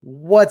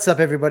What's up,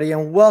 everybody,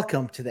 and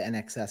welcome to the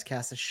NXS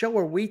Cast, a show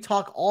where we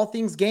talk all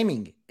things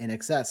gaming in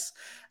excess.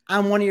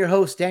 I'm one of your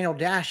hosts, Daniel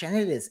Dash, and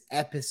it is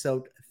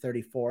episode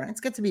 34, and it's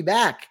good to be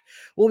back.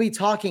 We'll be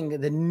talking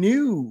the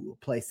new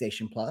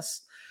PlayStation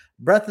Plus,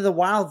 Breath of the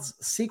Wild's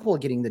sequel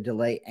getting the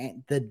delay,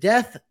 and the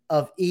death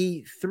of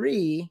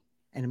E3,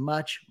 and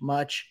much,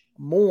 much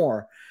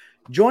more.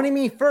 Joining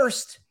me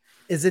first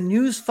is a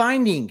news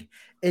finding,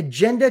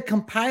 agenda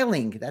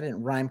compiling. That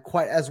didn't rhyme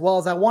quite as well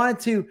as I wanted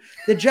to.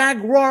 The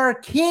Jaguar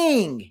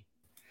King,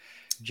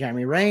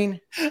 Jeremy Rain.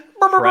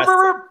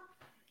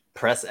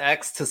 Press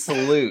X to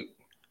salute.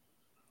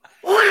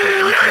 Who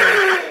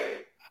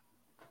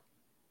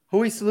are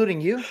we saluting?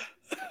 You?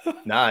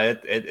 Nah,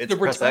 it's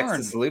press X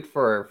to salute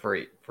for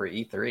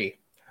E3,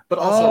 but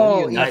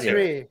also United.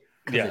 E3.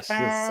 Yes, it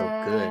feels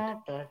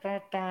so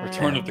good.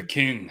 Return of the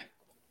King.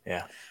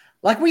 Yeah,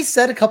 like we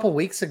said a couple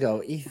weeks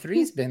ago,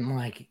 E3's been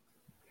like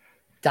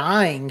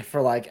dying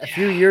for like a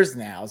few years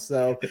now,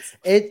 so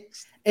it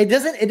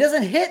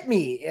doesn't hit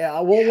me.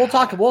 We'll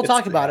talk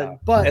about it,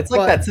 but it's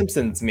like that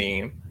Simpsons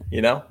meme,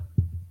 you know.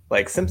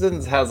 Like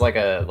Simpsons has like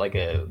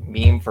a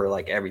meme for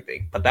like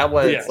everything, but that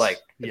was it's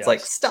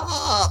like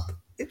stop.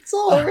 It's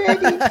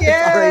already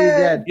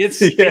dead.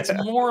 It's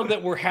more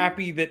that we're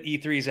happy that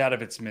E3 is out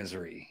of its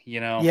misery, you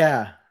know?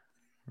 Yeah.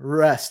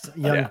 Rest,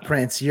 young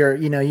prince.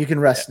 You can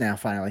rest now,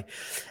 finally.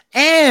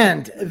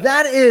 And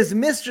that is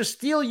Mr.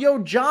 Steal Your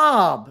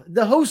Job,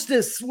 the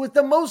hostess with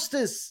the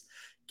mostest,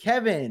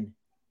 Kevin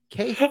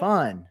K.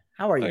 Fun.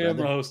 How are you, I brother? am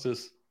the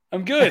hostess.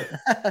 I'm good.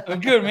 I'm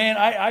good, man.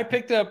 I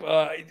picked up,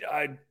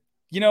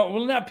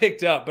 not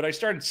picked up, but I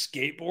started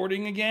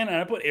skateboarding again. And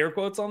I put air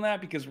quotes on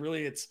that because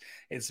really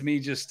it's me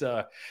just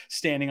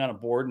standing on a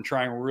board and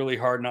trying really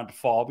hard not to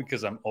fall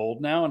because I'm old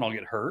now and I'll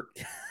get hurt.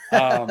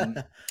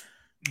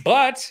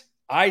 But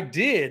I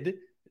did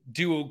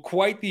do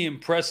quite the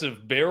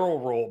impressive barrel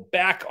roll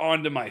back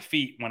onto my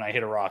feet when I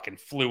hit a rock and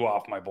flew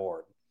off my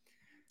board.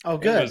 Oh,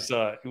 good.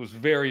 It was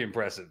very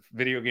impressive.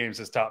 Video games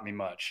has taught me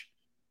much.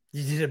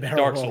 You did a barrel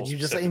Dark roll. Souls You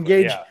just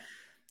engaged.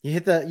 Yeah.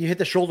 You hit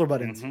the shoulder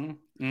buttons.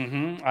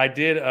 I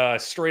did a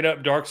straight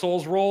up Dark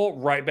Souls roll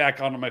right back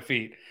onto my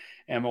feet,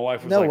 and my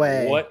wife was No like,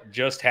 way. "What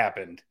just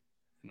happened?"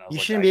 And I was You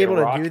like, shouldn't "I be hit able a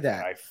to rock do that."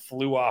 and I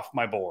flew off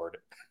my board.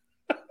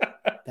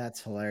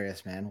 That's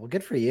hilarious, man. Well,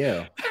 good for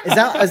you. Is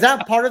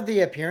that part of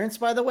the appearance,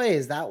 by the way?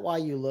 Is that why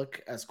you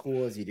look as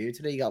cool as you do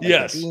today? You got like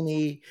a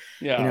beanie,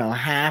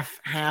 half,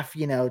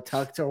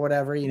 tucked or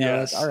whatever,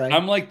 Yes. All right.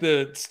 I'm like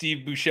the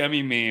Steve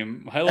Buscemi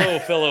meme. Hello,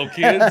 fellow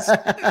kids.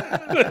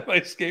 With my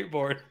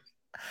skateboard.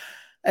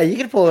 Hey, you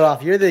can pull it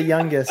off. You're the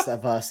youngest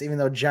of us, even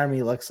though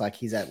Jeremy looks like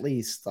he's at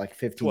least like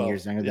 15 12,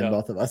 years younger than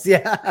both of us.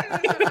 Yeah.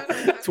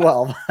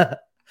 12.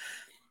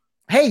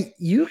 Hey,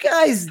 you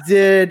guys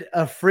did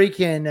a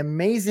freaking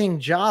amazing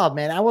job,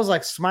 man. I was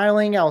like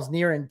smiling. I was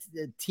near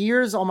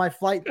tears on my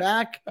flight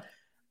back,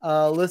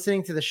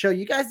 listening to the show.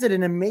 You guys did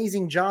an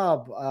amazing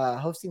job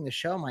hosting the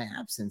show in my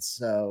absence.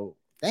 So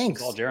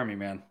thanks. It's all Jeremy,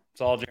 man. It's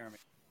all Jeremy.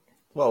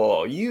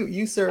 Whoa,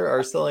 you sir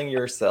are selling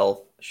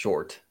yourself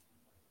short.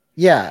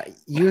 Yeah,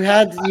 you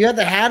had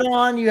the hat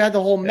on. You had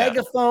the whole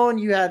megaphone.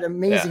 You had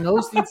amazing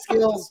hosting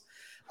skills.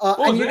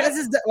 And you guys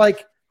is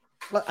like.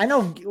 I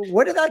know.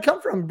 Where did that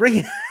come from? Bring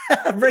it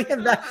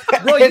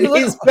back, bro.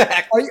 He's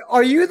back.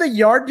 Are you the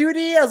yard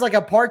duty as like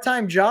a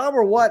part-time job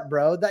or what,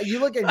 bro? That you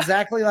look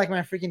exactly like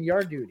my freaking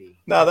yard duty.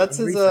 No, that's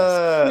his.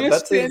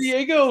 That's San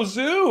Diego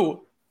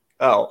Zoo.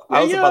 Oh,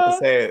 I was about to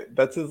say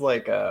that's his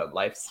like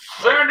life.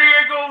 San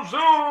Diego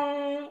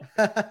Zoo.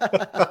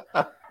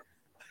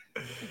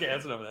 Okay,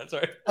 that's enough of that.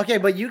 Sorry. Okay,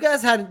 but you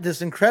guys had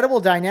this incredible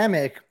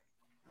dynamic,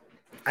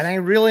 and I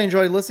really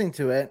enjoyed listening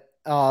to it.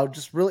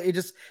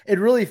 It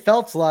really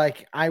felt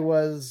like I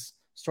was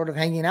sort of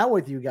hanging out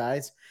with you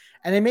guys,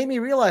 and it made me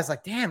realize,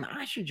 like, damn,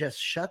 I should just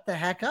shut the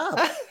heck up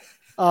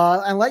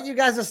and let you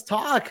guys just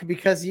talk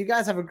because you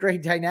guys have a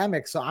great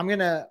dynamic. So I'm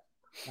gonna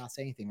not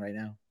say anything right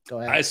now.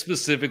 Go ahead. I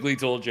specifically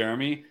told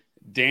Jeremy,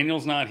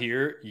 Daniel's not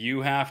here. You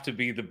have to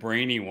be the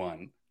brainy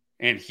one.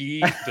 And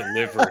he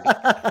delivered.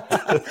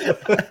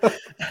 I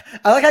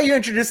like how you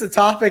introduced the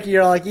topic.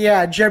 You're like,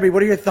 yeah, Jeremy,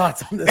 what are your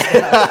thoughts on this?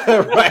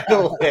 Right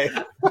away.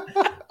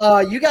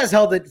 You guys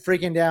held it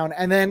freaking down.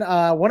 And then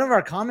one of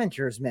our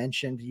commenters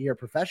mentioned your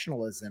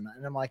professionalism.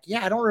 And I'm like,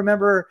 yeah, I don't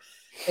remember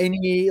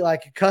any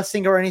like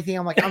cussing or anything.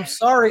 I'm like, I'm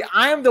sorry.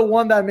 I'm the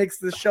one that makes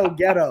the show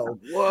ghetto.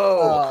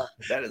 Whoa.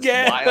 That is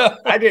wild.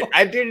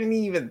 I didn't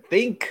even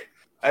think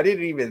that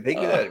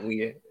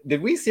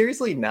did we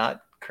seriously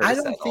not curse? I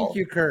don't think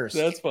you cursed.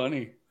 That's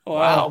funny.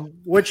 Wow.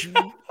 Which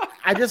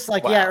I just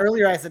like,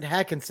 earlier I said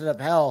heck instead of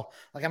hell.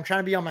 Like I'm trying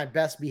to be on my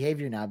best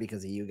behavior now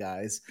because of you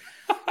guys.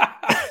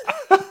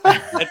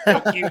 That's so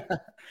cute.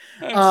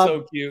 That's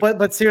so cute.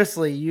 But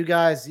seriously, you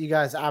guys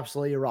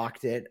absolutely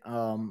rocked it.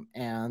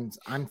 And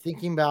I'm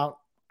thinking about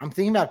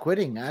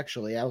quitting.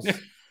 Actually, I was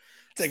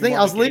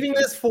leaving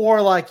this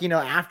for like,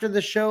 after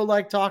the show,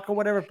 like talk or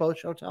whatever,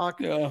 post show talk.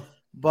 Yeah.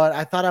 But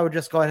I thought I would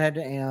just go ahead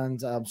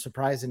and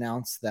surprise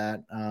announce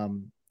that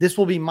this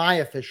will be my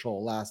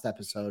official last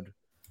episode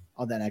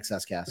of the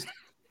NXS Cast.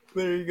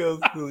 There he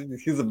goes.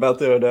 He's about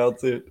to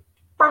announce it.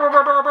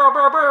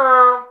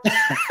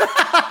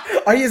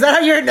 Is that how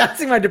you're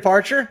announcing my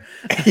departure?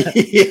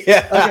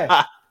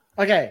 Yeah.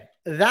 Okay.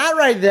 That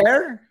right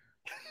there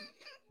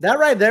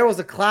was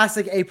a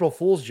classic April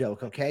Fool's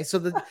joke. Okay.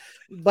 So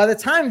by the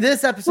time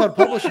this episode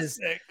publishes,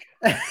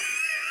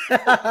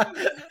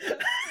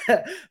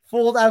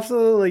 fooled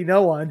absolutely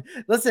no one.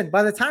 Listen,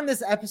 by the time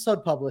this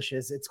episode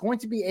publishes, it's going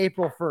to be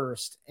April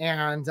 1st,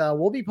 and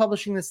we'll be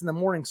publishing this in the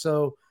morning.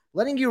 So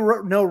letting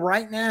you know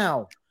right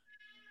now,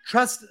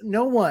 trust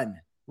no one.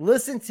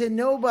 Listen to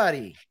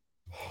nobody.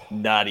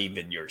 Not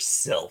even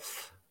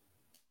yourself.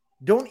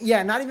 Not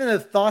even the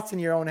thoughts in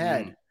your own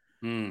head.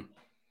 I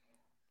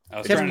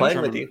was just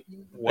playing with you.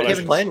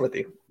 Just playing with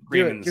you.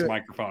 Screaming this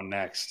microphone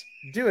next.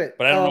 Do it.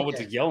 But I don't know what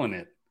to yell in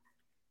it.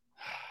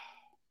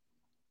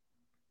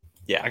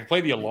 Yeah. I can play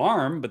the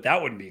alarm, but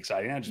that wouldn't be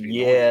exciting. That'd just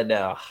be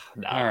no.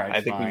 All right.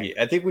 I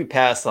think we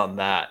passed on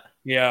that.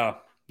 Yeah.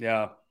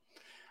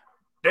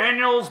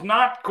 Daniel's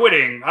not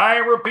quitting. I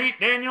repeat,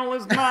 Daniel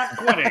is not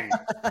quitting.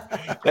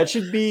 That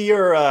should be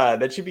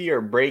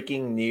your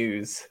breaking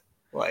news.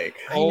 Like,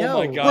 oh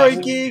my god,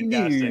 breaking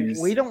news.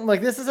 We don't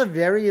this is a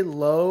very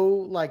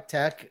low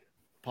tech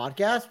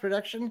podcast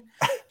production.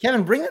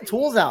 Kevin, bring the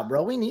tools out,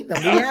 bro. We need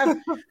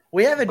them.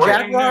 We have a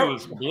Jaguar.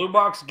 News. Blue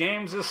Box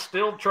Games is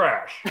still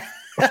trash.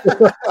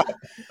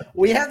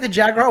 We have the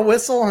Jaguar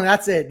whistle, and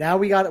that's it. Now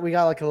we got a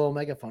little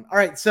megaphone. All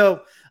right,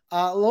 so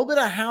a little bit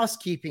of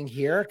housekeeping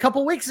here. A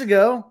couple weeks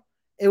ago,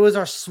 it was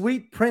our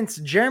sweet Prince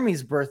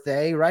Jeremy's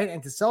birthday, right?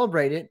 And to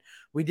celebrate it,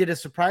 we did a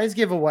surprise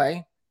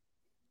giveaway.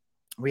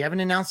 We haven't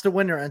announced a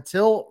winner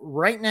until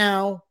right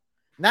now.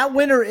 And that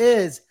winner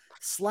is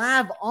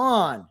Slav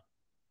On.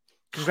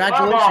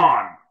 Congratulations. Slav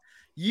On.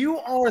 You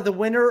are the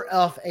winner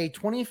of a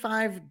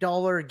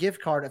 $25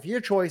 gift card of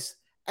your choice,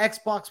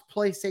 Xbox,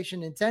 PlayStation,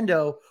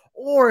 Nintendo,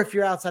 or if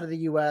you're outside of the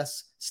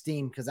US,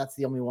 Steam, because that's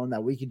the only one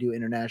that we can do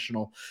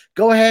international.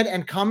 Go ahead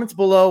and comment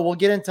below. We'll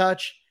get in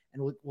touch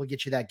and we'll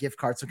get you that gift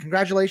card. So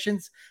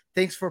congratulations.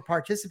 Thanks for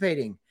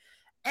participating.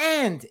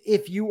 And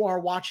if you are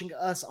watching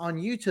us on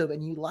YouTube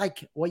and you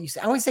like what you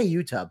say, I always say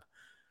YouTube.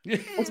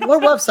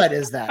 What website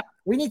is that?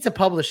 We need to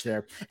publish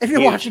there. If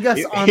you're watching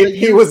us on the YouTube,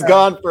 he was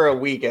gone for a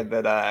week and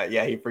then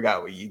he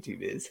forgot what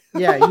YouTube is.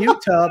 Yeah,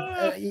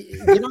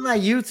 YouTube. Get on that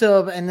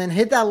YouTube and then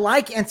hit that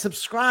like and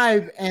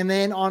subscribe. And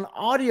then on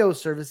audio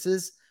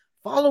services,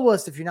 follow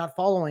us if you're not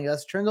following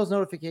us. Turn those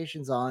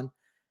notifications on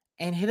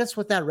and hit us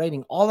with that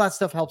rating. All that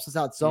stuff helps us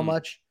out so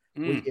much.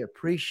 We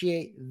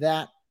appreciate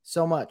that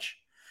so much.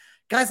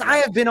 Guys, I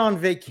have been on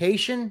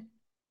vacation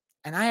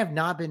and I have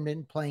not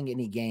been playing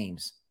any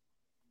games.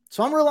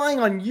 So I'm relying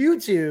on you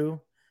two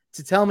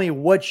to tell me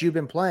what you've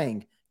been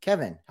playing.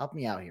 Kevin, help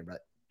me out here,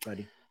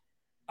 buddy.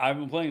 I've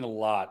been playing a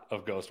lot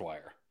of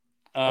Ghostwire.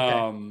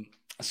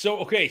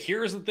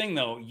 Here's the thing,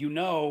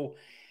 though.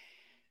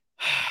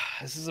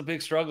 This is a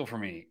big struggle for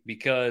me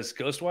because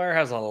Ghostwire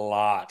has a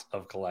lot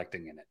of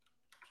collecting in it.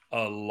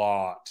 A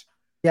lot.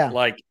 Yeah.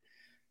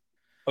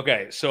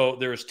 So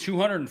there's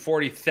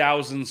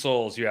 240,000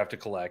 souls you have to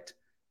collect.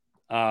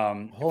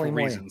 For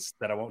reasons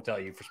that I won't tell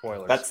you for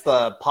spoilers. That's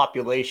the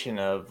population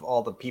of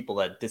all the people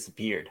that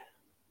disappeared.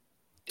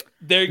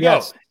 There you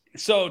go.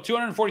 So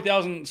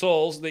 240,000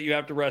 souls that you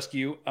have to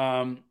rescue.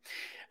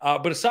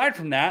 But aside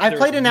from that, I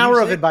played an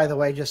hour of it, by the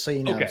way, just so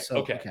you know.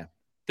 Okay.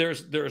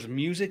 There's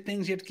music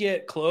things you have to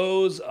get,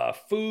 clothes,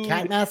 food,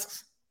 cat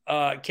masks,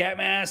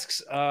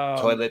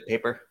 toilet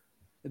paper.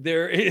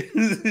 There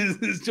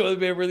is toilet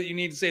paper that you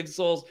need to save the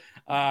souls.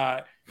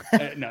 No.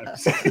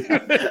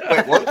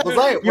 Wait, what was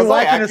I? You're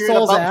wiping a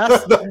soul's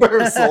ass? The number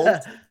of souls?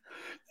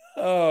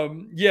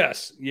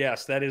 Yes,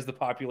 that is the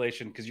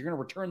population because you're going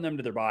to return them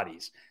to their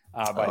bodies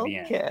by the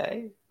end.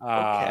 Okay.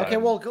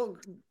 Well,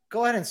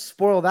 go ahead and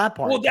spoil that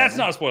part. Well, that's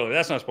not a spoiler.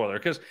 That's not a spoiler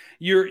because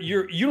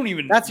you don't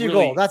even. That's your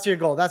goal. That's your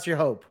goal. That's your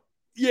hope.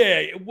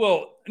 Yeah.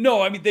 Well,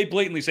 no. I mean, they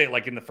blatantly say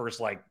it in the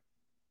first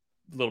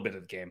little bit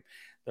of the game.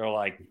 They're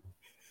like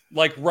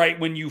right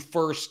when you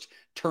first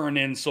turn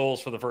in souls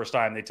for the first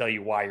time, they tell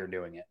you why you're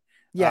doing it.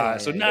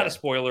 Not a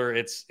spoiler.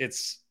 It's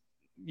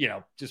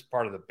just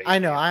part of the base. I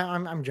know.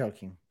 I'm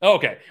joking.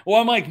 Okay. Well,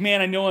 I'm like,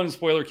 man, I know I'm a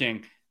spoiler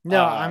king.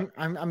 No,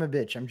 I'm a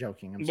bitch. I'm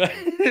joking. But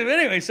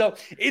anyway, so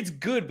it's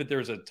good, but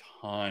there's a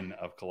ton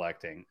of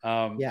collecting.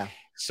 Yeah.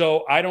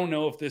 So I don't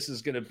know if this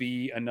is going to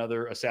be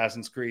another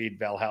Assassin's Creed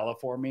Valhalla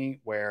for me,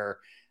 where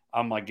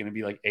I'm going to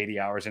be 80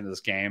 hours into this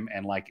game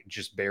and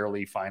just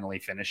barely finally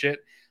finish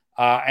it.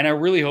 And I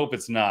really hope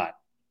it's not.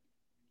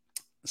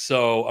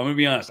 So I'm going to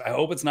be honest. I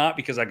hope it's not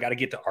because I've got to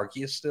get to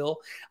Arceus still.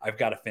 I've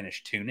got to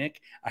finish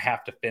Tunic. I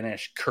have to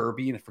finish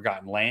Kirby and the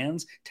Forgotten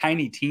Lands.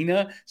 Tiny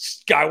Tina.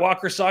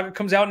 Skywalker Saga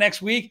comes out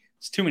next week.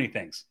 It's too many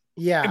things.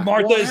 Yeah. And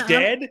Martha is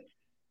dead.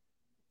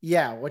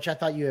 Yeah, which I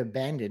thought you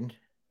abandoned.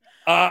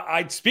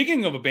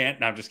 Speaking of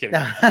abandoned, no, I'm just kidding.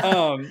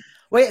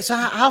 Wait, so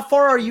how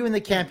far are you in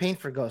the campaign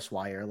for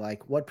Ghostwire?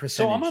 What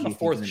percentage? So I'm on the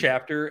 4th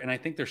chapter, and I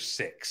think there's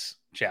 6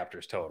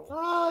 chapters total.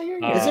 Oh,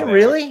 you're is it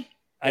really?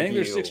 I think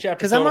there's 6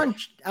 chapters. Because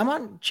I'm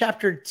on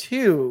chapter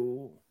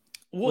 2,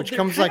 which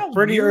comes pretty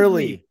weirdly,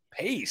 early.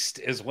 paced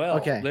as well.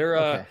 Okay.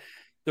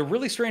 They're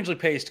really strangely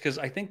paced because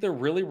I think they're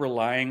really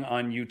relying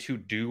on you to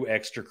do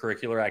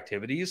extracurricular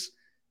activities.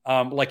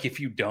 Like if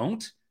you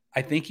don't,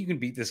 I think you can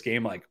beat this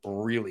game like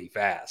really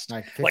fast.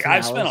 Like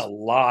I've spent a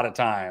lot of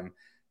time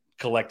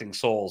collecting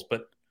souls,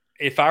 but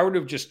if I were to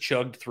have just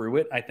chugged through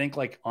it, I think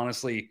like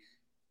honestly,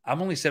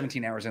 I'm only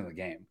 17 hours into the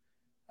game.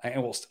 I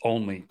will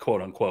only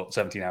quote unquote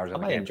 17 hours in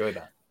the game. I enjoy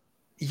that.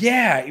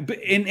 Yeah, but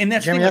and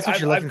that's Jeremy, the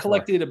thing. Like, I've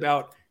collected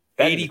about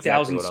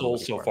 80,000 exactly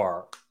souls so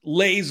far,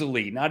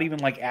 lazily, not even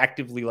like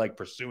actively like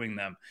pursuing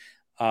them,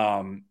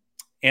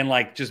 and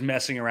like just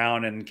messing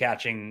around and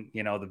catching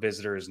the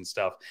visitors and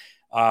stuff.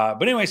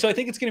 But anyway, so I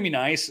think it's going to be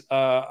nice.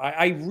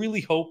 I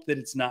really hope that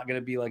it's not going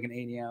to be like an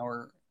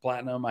 80-hour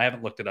platinum. I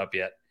haven't looked it up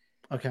yet.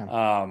 Okay.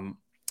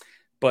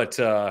 But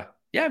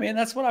yeah, man,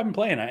 that's what I've been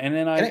playing. And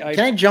then can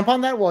I jump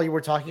on that while you were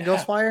talking,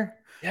 Ghostwire?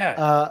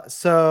 Yeah.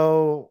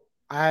 So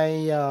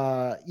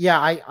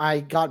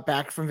I got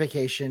back from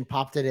vacation,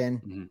 popped it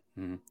in,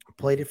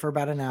 played it for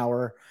about an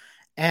hour.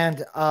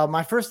 And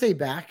my first day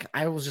back,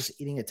 I was just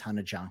eating a ton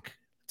of junk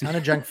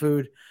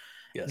food.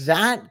 Yes.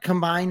 That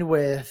combined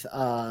with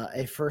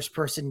a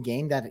first-person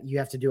game that you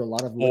have to do a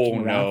lot of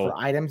looking around for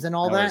items and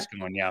all that,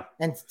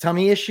 and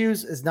tummy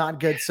issues is not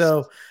good. Yes.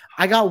 So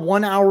I got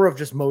 1 hour of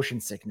just motion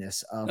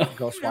sickness of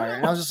Ghostwire,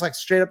 and I was just like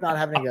straight up not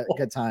having a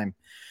good time.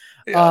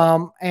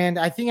 Yeah. And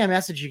I think I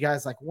messaged you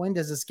guys like, when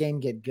does this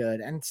game get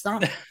good? And it's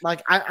not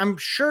like I'm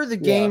sure the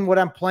game what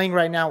I'm playing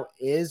right now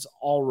is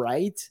all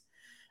right.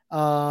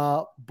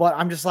 But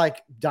I'm just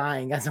like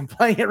dying as I'm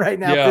playing it right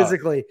now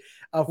physically.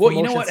 Well,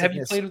 you know what? Sickness. Have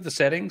you played with the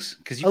settings?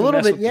 Because you can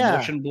mess with the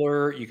motion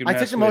blur. You can. I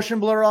took the motion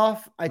blur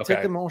off.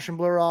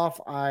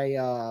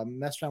 I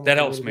messed around with that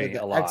helps me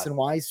a lot. X and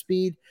Y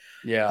speed.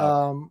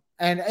 Yeah.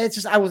 And it's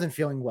just I wasn't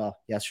feeling well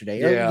yesterday.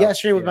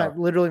 Yesterday was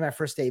literally my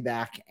first day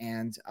back,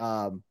 and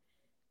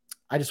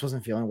I just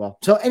wasn't feeling well.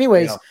 So,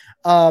 anyways,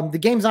 the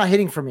game's not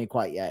hitting for me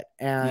quite yet,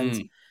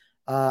 and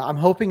I'm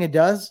hoping it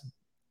does.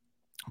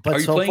 But are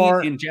you playing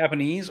it in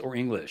Japanese or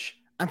English?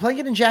 I'm playing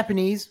it in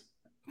Japanese.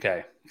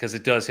 Okay, because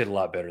it does hit a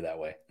lot better that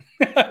way.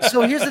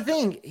 So here's the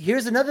thing.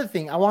 Here's another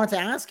thing I wanted to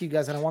ask you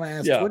guys, and I want to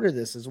ask Twitter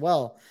this as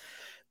well.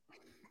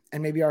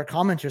 And maybe our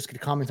commenters could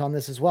comment on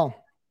this as well.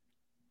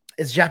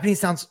 Is Japanese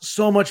sounds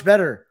so much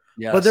better.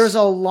 Yes. But there's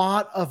a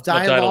lot of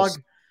dialogue,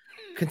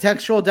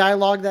 contextual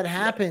dialogue that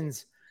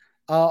happens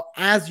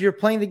as you're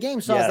playing the game.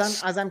 So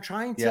as I'm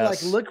trying to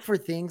like look for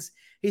things,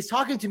 he's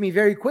talking to me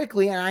very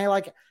quickly, and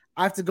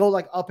I have to go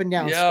like up and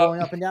down,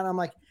 scrolling up and down. I'm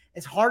like,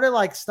 it's hard to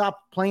like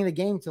stop playing the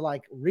game to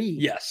like read.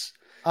 Yes.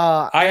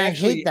 I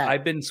hate that.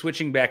 I've been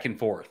switching back and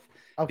forth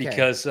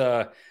because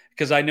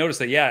I noticed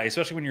that,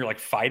 especially when you're like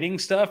fighting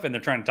stuff and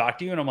they're trying to talk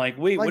to you. And I'm like,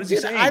 wait, what is he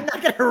saying? I'm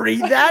not going to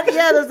read that.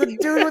 Yeah. There's a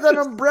dude with an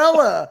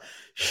umbrella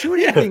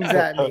shooting things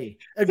at me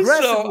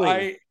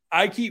aggressively. So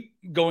I keep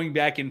going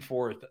back and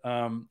forth.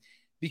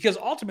 Because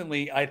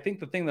ultimately I think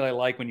the thing that I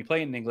like when you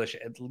play in English,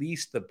 at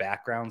least the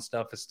background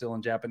stuff is still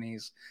in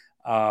Japanese.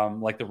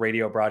 Like the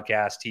radio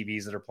broadcast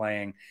TVs that are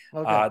playing,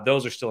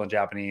 those are still in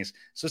Japanese.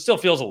 So it still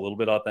feels a little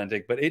bit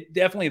authentic, but it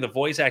definitely, the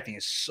voice acting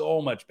is so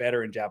much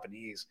better in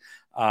Japanese.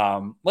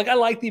 Like I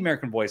like the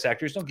American voice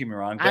actors, don't get me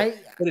wrong, but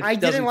I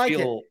didn't like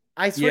it.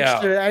 I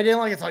switched to it. I didn't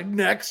like it. It's like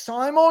next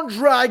time on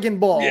Dragon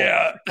Ball.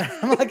 Yeah.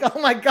 I'm like,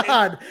 oh my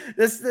God,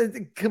 this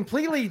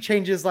completely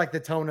changes like the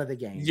tone of the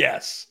game.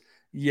 Yes.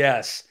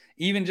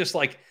 Even just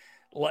like,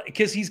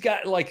 because he's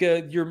got like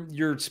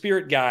your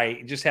spirit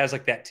guy just has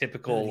like that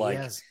typical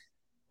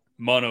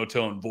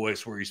monotone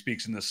voice where he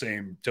speaks in the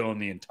same tone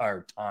the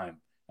entire time.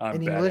 I'm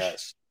badass.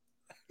 English?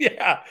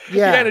 Yeah.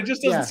 And it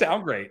just doesn't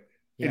sound great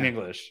in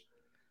English.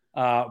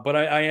 But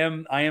I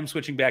am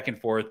switching back and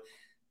forth.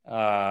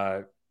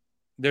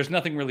 There's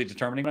nothing really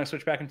determining when I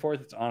switch back and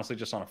forth. It's honestly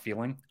just on a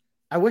feeling.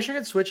 I wish I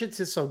could switch it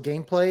to so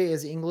gameplay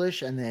is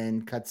English and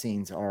then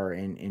cutscenes are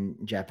in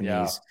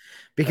Japanese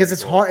because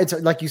it's hard. It's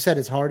like you said,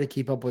 it's hard to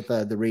keep up with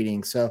the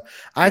reading. So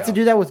I had to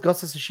do that with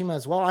Ghost of Tsushima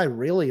as well. I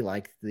really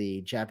liked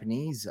the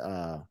Japanese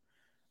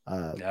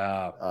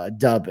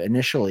dub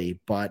initially,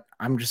 but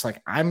I'm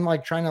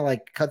trying to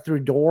like cut through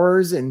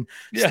doors and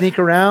sneak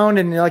around,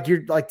 and like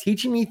you're like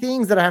teaching me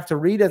things that I have to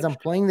read as I'm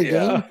playing the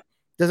game.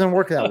 Doesn't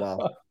work that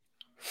well.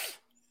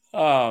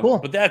 Cool.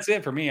 But that's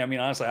it for me. I mean,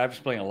 honestly, I'm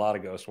just playing a lot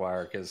of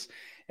Ghostwire because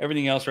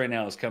everything else right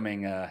now is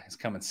coming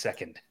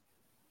second.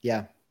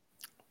 Yeah,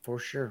 for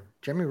sure.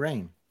 Jeremy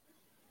Rain.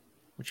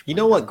 You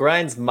know what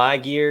grinds my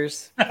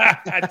gears?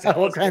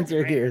 What grinds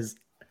your gears?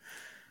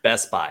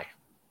 Best Buy.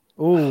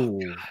 Ooh,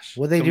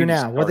 what they do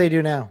now? What they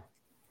do now?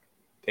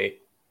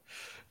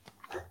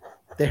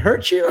 They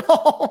hurt you?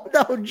 Oh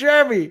no,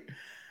 Jeremy.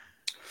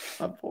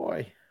 Oh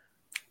boy.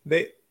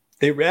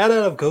 They ran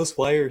out of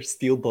Ghostwire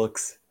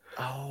steelbooks.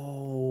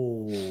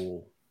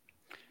 Oh.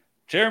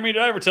 Jeremy,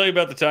 did I ever tell you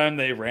about the time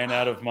they ran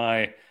out of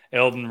my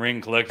Elden Ring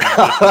collection?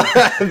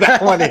 That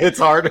one hits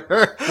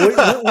harder.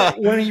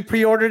 When you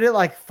pre-ordered it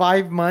like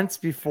 5 months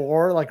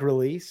before like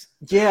release?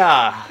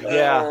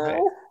 Yeah.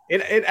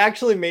 It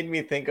actually made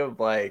me think of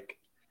like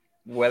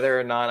whether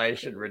or not I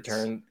should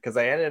return, because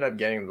I ended up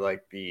getting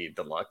like the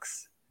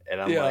deluxe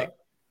and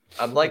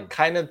I'm like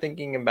kind of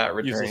thinking about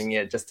returning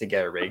it just to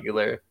get a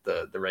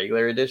the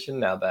regular edition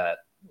now that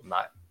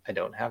I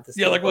don't have the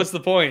Steelbook. What's the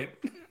point?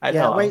 I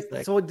know. Wait,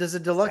 so does the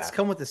deluxe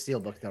come with the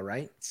Steelbook though,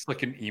 right? It's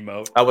like an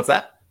emote. Oh, what's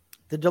that?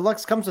 The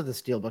deluxe comes with the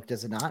Steelbook,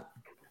 does it not?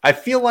 I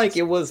feel like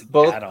it was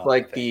both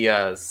like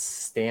the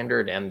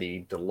standard and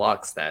the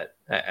deluxe that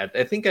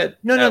I think they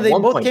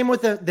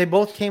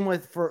both came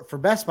with for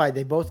Best Buy,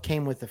 they both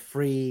came with a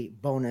free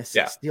bonus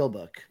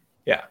Steelbook.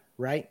 Yeah.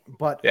 Right?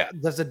 But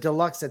does the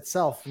deluxe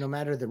itself, no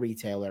matter the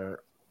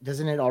retailer,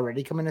 doesn't it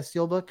already come in a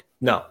Steelbook?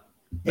 No.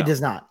 It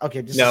does not.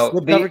 Okay, just a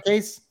slipcover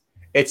case?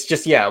 It's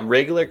just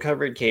regular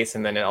covered case,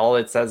 and then all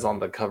it says on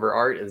the cover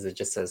art is it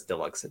just says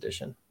deluxe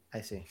edition.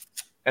 I see.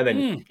 And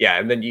then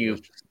and then you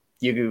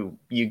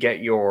get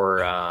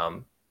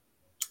your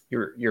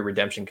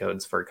redemption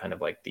codes for kind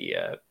of like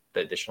the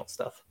additional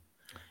stuff.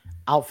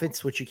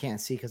 Outfits, which you can't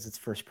see because it's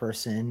first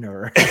person,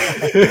 or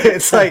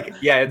it's like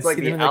it's like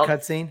the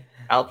cutscene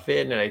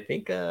outfit, and I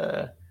think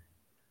I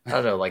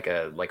don't know, like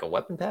a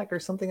weapon pack or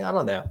something. I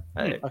don't know.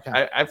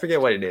 I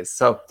forget what it is.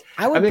 So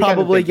I would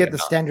probably get the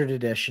standard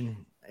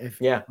edition. I've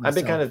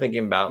been kind of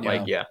thinking about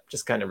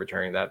just kind of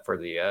returning that for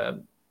the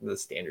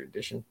standard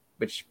edition,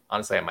 which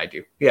honestly I might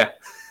do. Yeah.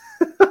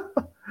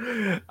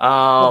 That'd be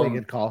a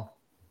good call.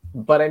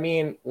 But I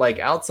mean, like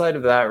outside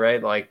of that,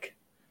 right? Like,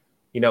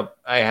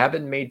 I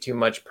haven't made too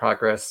much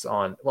progress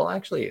on. Well,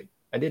 actually,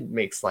 I did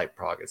make slight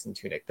progress in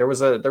Tunic. There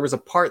was a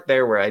part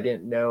there where I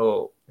didn't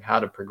know how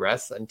to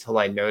progress until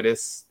I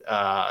noticed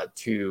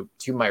to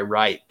my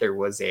right there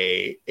was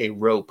a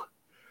rope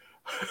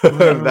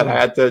that I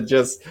had to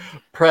just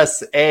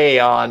press A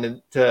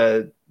on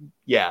to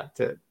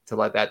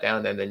let that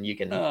down, and then you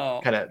can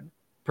kind of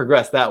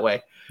progress that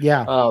way.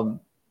 Yeah.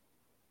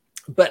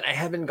 But I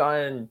haven't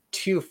gone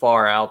too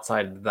far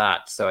outside of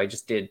that. So I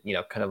just did,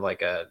 kind of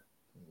like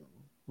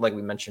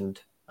we mentioned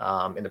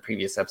in the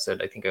previous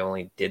episode, I think I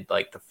only did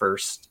like the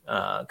first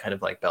kind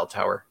of like bell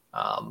tower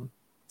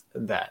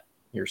that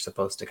you're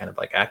supposed to kind of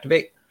like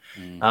activate.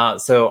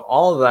 So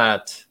all of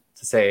that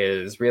to say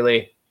is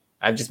really,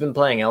 I've just been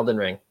playing Elden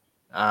Ring.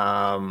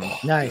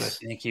 Nice.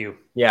 Thank you.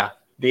 Yeah.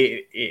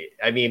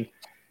 I mean,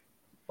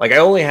 like I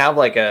only have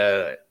like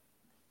a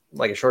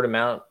short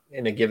amount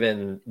in a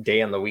given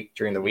day on the week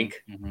during the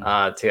week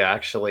to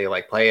actually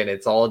like play, and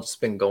it's all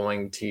just been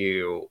going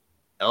to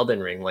Elden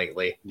Ring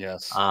lately.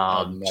 Yes.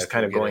 Just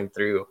kind of going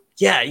through.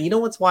 Yeah, you know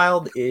what's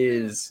wild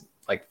is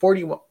like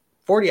 40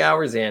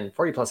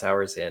 plus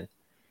hours in.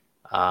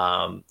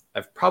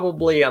 I've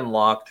probably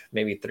unlocked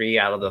maybe 3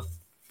 out of the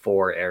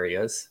 4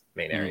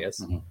 main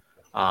areas.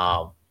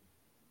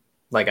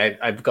 Like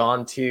I've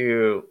gone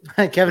to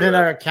Kevin and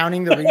I are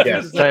counting the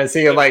regions. Trying to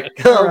see like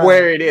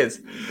where it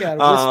is. Yeah,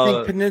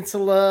 Wisting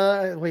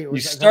Peninsula. Wait, you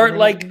start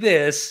like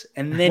this,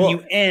 and then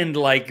you end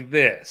like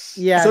this.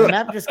 Yeah, the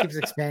map just keeps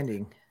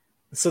expanding.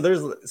 So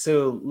there's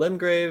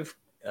Limgrave,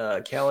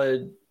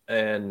 Khaled,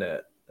 and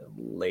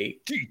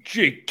Lake.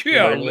 DJ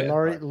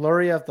Khaled.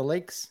 Loria of the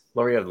Lakes.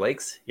 Loria of the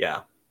Lakes. Yeah.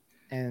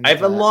 And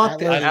I've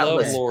unlocked Atlas. I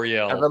love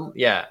L'Oreal.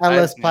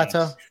 Atlas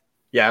Plateau.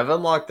 Yeah, I've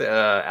unlocked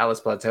Atlas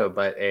Plateau,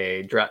 but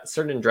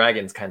certain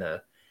dragons kind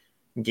of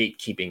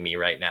gatekeeping me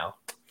right now.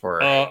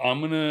 I'm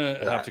gonna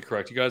have to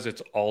correct you guys.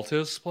 It's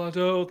Altus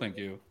Plateau. Thank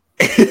you.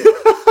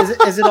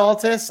 Is it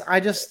Altus?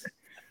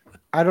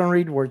 I don't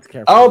read words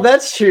carefully. Oh,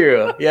 that's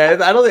true. Yeah,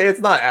 I don't think it's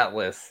not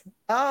Atlas.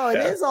 Oh, it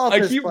is Altus.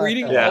 I keep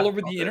reading all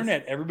over the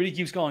internet. Everybody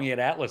keeps calling it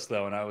Atlas,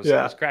 though, and I was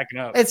cracking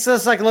up. It's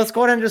just like, let's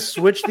go ahead and just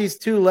switch these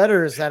 2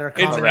 letters that are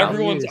common.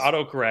 Everyone's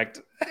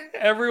autocorrect.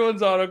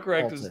 Everyone's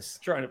autocorrect is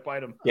trying to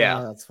fight them.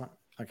 Yeah, that's fine.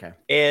 Okay.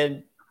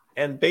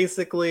 And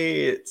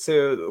basically,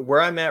 so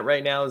where I'm at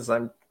right now is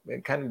I'm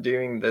kind of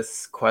doing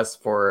this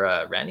quest for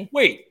Ranni.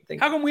 Wait,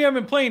 how come we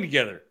haven't been playing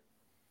together?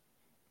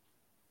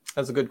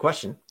 That's a good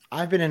question.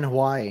 I've been in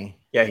Hawaii.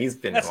 Yeah, he's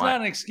been. That's not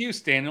an excuse,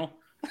 Daniel.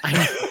 I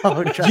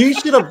know. You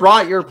should have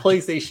brought your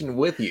PlayStation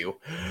with you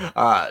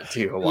to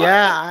Hawaii.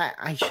 Yeah,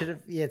 I should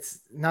have. Yeah, it's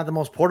not the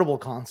most portable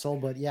console,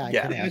 but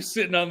yeah. You're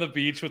sitting on the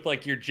beach with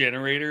like your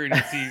generator and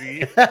your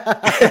TV.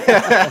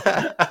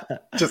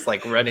 Just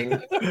like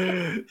running,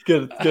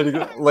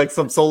 getting like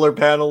some solar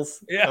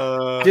panels.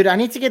 Yeah. Dude, I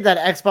need to get that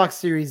Xbox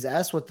Series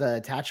S with the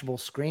attachable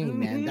screen,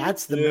 man.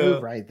 That's the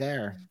move right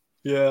there.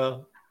 Yeah.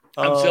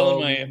 I'm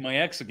selling my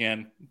ex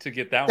again to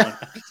get that one.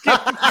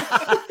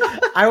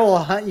 I will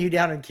hunt you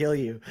down and kill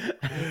you.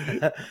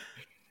 All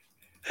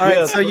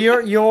right, so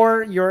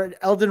you're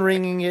Elden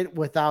Ringing it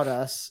without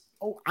us.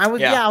 Oh, I was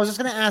just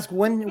gonna ask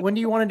when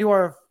do you want to do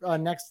our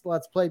next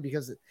Let's Play,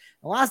 because the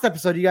last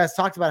episode you guys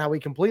talked about how we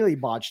completely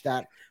botched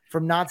that,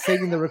 from not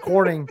saving the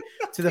recording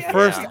to the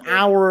first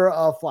hour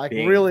of like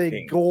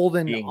really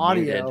golden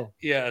audio. Muted.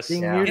 Yes.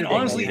 And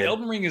honestly,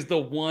 Elden Ring is the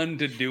one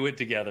to do it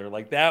together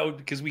like that,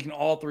 because we can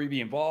all 3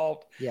 be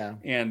involved. Yeah.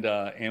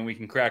 And we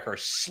can crack our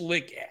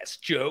slick ass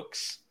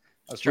jokes.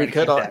 I was trying to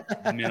keep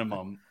that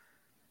minimum.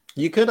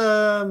 We could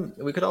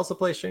also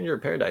play Stranger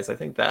of Paradise. I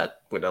think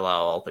that would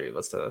allow all 3 of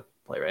us to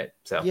play, right?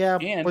 So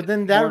but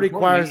then that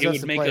requires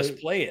us to make us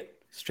play it.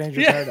 Stranger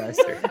of Paradise.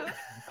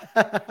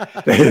 That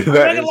I'm not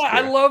gonna is lie,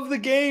 I true. love the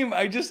game.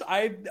 I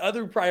have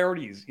other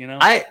priorities, you know.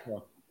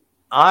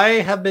 I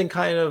have been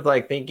kind of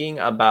like thinking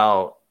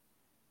about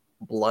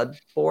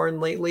Bloodborne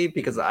lately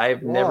because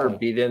I've never Whoa.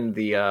 beaten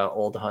the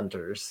old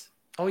hunters.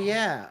 Oh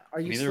yeah, are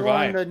you Neither still have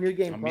on I. the New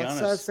Game I'll be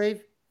Plus honest.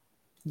 save?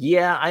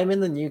 Yeah, I'm in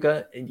the new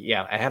gun.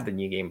 Yeah, I have the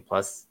new game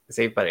plus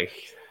save, but I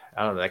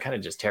don't know. That kind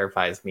of just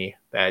terrifies me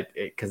that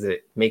because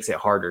it makes it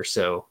harder.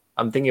 So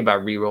I'm thinking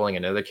about re-rolling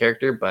another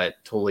character, but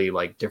totally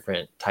like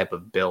different type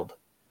of build.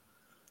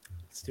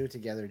 Let's do it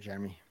together,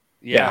 Jeremy.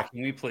 Yeah,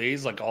 can we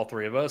please, like all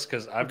three of us?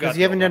 Because I've got Because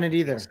you haven't the done it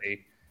either.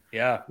 DLC.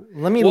 Yeah.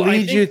 Let me Well, I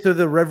lead you think- through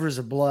the rivers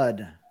of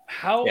blood.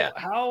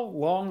 How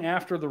long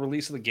after the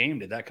release of the game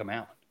did that come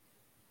out?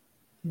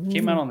 It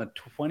came out on the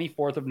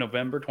 24th of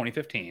November,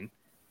 2015.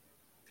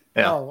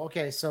 Yeah. Oh,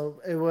 okay.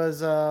 So it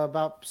was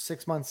about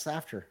 6 months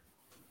after.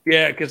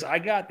 Yeah, because I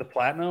got the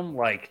platinum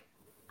like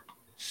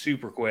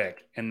super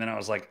quick, and then I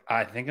was like,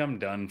 I think I'm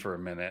done for a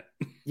minute.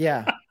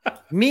 Yeah.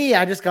 Me,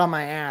 I just got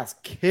my ass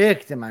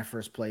kicked in my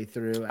first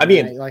playthrough. I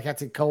mean- I like had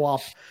to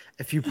co-op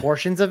a few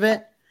portions of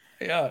it,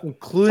 Yeah,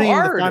 including It's the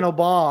hard. final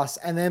boss.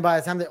 And then by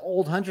the time the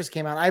Old Hunters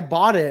came out, I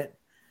bought it.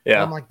 And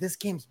Yeah. I'm like, this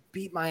game's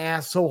beat my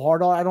ass so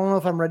hard. I don't know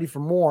if I'm ready for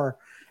more.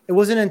 It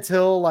wasn't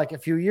until like a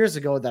few years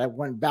ago that I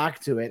went back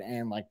to it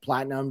and like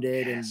platinumed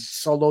it and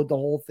Yes. soloed the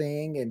whole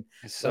thing and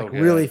it's so like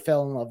good. really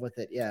fell in love with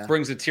it. Yeah.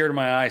 Brings a tear to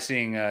my eye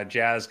seeing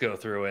Jazz go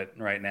through it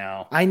right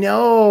now. I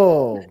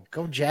know.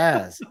 Go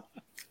Jazz.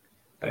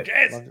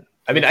 Jazz. Love it.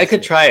 I mean, I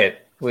could try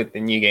it with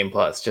the new game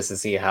plus just to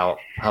see how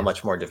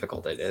much more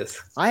difficult it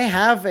is. I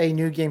have a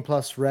new game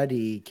plus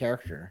ready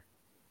character.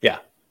 Yeah.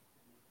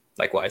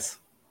 Likewise.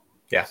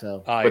 Yeah.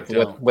 So I With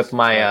don't. with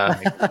my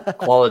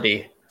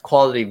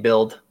quality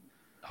build,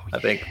 Oh, I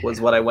think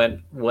was what I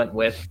went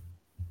with.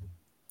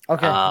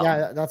 okay, Um,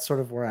 yeah, that's sort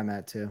of where I'm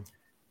at too.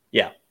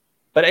 Yeah,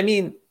 but I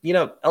mean,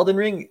 Elden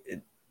Ring,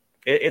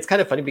 it's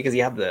kind of funny because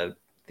you have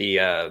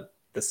the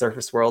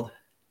surface world,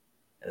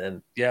 and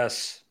then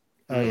Yes.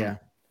 Oh yeah.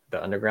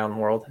 the underground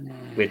world,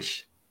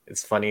 which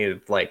is funny.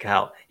 Like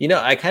how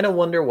I kind of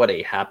wonder what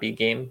a happy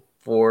game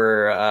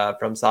for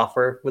From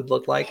Software would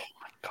look like.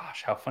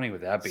 Gosh, how funny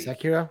would that be?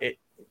 Sekiro.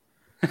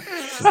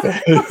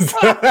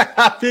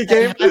 Happy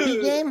game.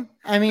 Happy game?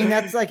 I mean,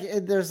 that's like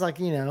there's like,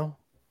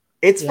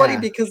 It's funny Yeah.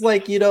 because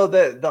like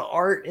the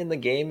art in the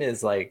game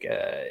is like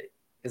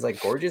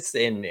gorgeous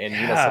and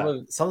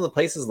some of the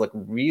places look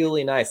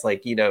really nice,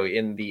 like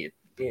in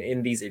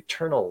these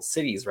eternal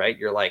cities, right?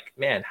 You're like,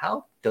 man,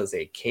 how does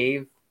a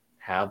cave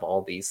have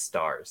all these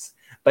stars?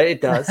 But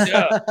it does.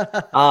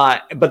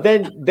 But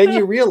then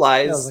you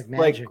realize like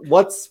like magic.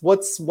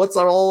 what's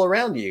all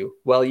around you.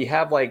 Well, you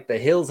have like the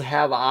hills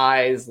have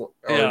eyes, or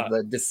Yeah.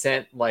 the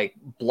descent, like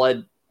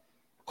blood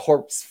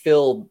corpse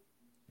filled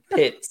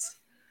pits.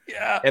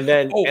 Yeah. And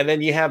then Oh. and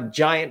then you have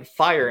giant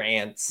fire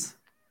ants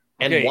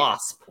and Okay.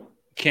 wasp.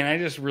 Can I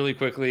just really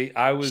quickly?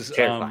 I was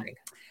Terrifying.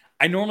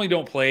 I normally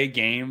don't play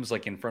games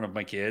like in front of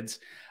my kids,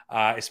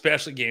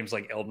 especially games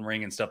like Elden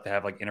Ring and stuff that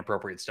have like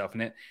inappropriate stuff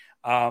in it.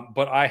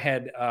 But I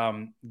had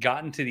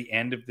gotten to the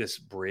end of this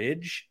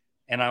bridge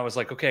and I was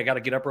like, okay, I got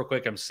to get up real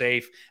quick. I'm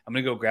safe. I'm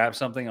going to go grab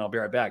something and I'll be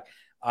right back.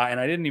 And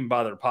I didn't even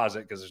bother to pause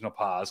it because there's no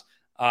pause,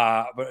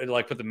 but it,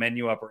 like put the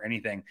menu up or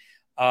anything.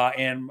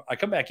 And I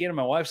come back in and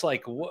my wife's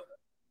like, what?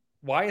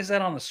 Why is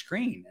that on the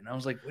screen? And I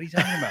was like, what are you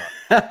talking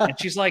about? And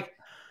she's like,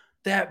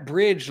 that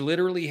bridge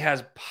literally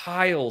has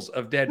piles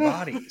of dead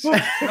bodies.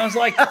 And I was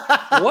like,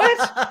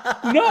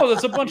 what? No,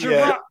 that's a bunch of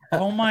Yeah. rock.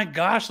 Oh my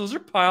gosh, those are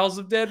piles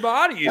of dead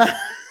bodies.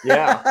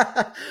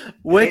 Yeah.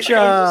 Which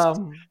I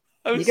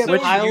You was get so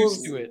piles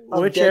used to it.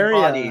 of Which dead area?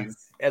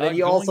 bodies. And then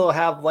you Going- also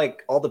have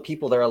like all the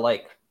people that are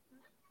like,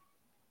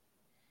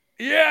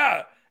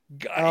 Yeah.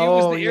 It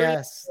was oh the area,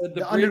 yes, the the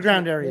bridge-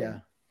 underground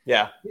area.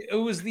 yeah, It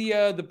was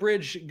the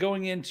bridge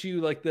going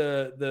into like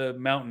the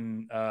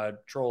mountain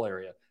troll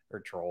area or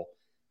troll.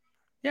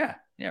 Yeah,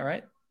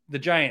 right. The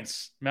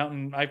giants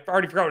mountain. I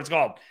already forgot what it's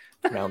called.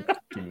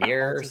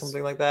 Mountaineer or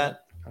something like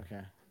that.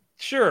 Okay,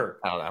 Sure,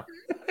 I don't know.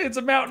 it's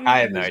a mountain. I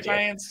have and no there's idea.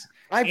 Giants.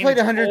 I And played it's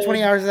 120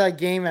 old. hours of that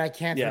game and I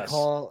can't Yes.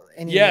 recall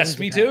any. Yes, names,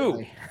 me too.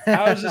 apparently.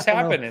 How does this I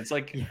don't know. happen? It's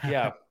like,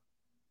 yeah.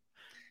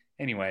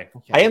 Anyway,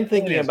 Okay. I am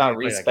thinking It is about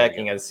when you play that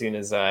game respecing as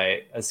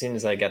soon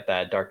as I get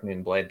that Dark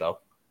Moon Blade though.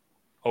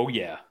 oh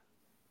yeah,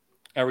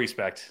 I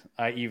respect.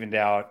 I evened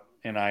out,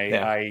 and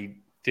Yeah. I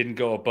didn't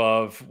go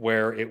above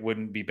where it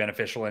wouldn't be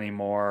beneficial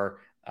anymore.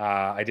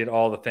 I did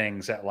all the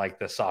things at like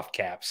the soft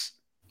caps.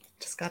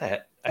 Just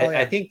gotta. Oh, yeah.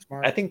 I think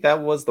Smart. I think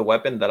that was the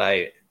weapon that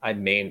I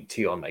mained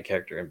too on my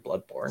character in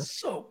Bloodborne.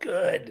 So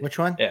good. Which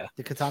one? Yeah.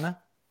 The katana.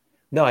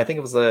 No, I think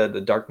it was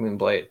the Dark Moon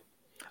Blade.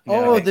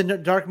 Oh, Yeah. the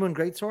Dark Moon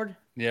Greatsword.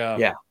 Yeah.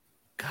 Yeah.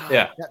 God,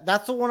 Yeah.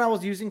 that's the one I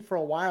was using for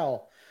a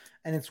while,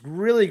 and it's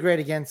really great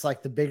against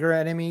like the bigger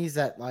enemies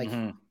that like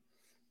Mhm.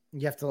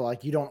 you have to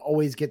like you don't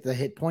always get the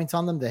hit points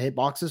on them, the hit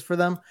boxes for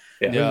them.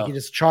 Yeah. But Yeah. you can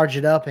just charge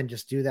it up and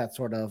just do that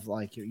sort of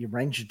like your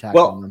range attack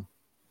Well, on them.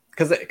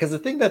 Because the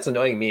thing that's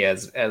annoying me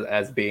as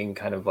being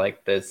kind of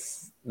like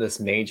this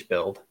mage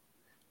build,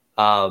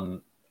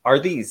 are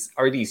these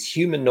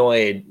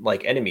humanoid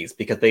like enemies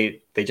because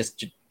they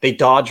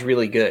dodge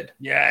really good.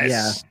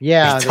 Yes.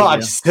 Yeah. They They dodge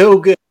do. so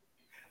good.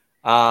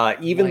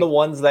 Even the Like-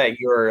 ones that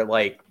you're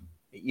like,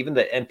 even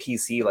the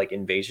NPC like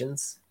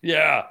invasions.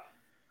 Yeah.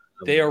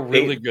 They are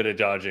really good at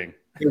dodging.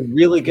 They're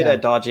really good Yeah.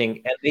 at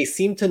dodging, and they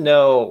seem to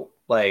know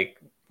like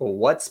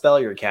what spell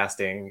you're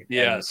casting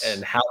Yes.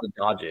 and how to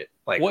dodge it.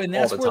 Like Well, and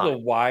all that's the where time. the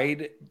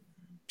wide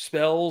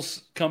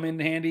spells come in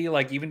handy.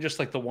 Like even just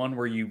like the one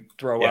where you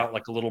throw Yeah. out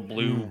like a little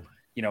blue,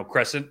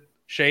 crescent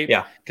shape.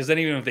 Yeah. Because then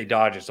even if they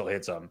dodge, it still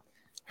hits them.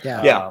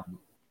 Yeah. Yeah.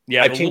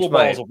 Yeah. I've The changed little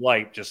balls of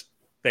light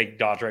they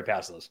dodge right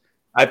past those.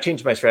 I've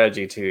changed my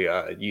strategy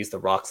to use the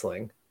rock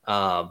sling.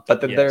 But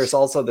then Yes. there's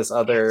also this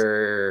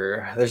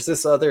other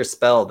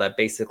spell that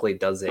basically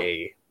does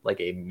a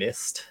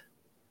mist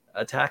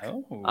attack.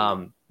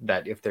 Oh.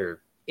 That if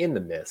they're in the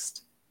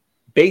mist,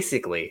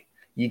 basically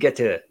you get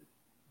to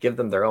give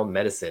them their own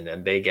medicine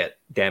and they get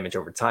damage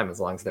over time as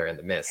long as they're in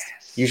the mist.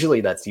 Yes.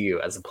 Usually that's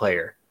you as a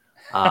player.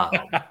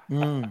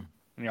 Mm.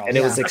 And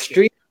it was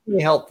extremely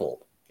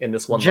helpful in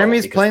this one. Jeremy's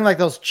level because- playing like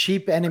those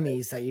cheap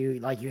enemies that you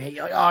hate.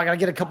 Oh, I gotta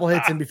get a couple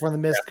hits in before the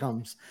mist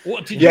comes.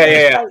 Well, did Yeah, you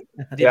yeah, guys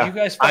yeah. fight- Yeah, you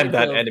guys fight I'm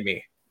that the-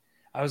 enemy.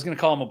 I was going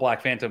to call him a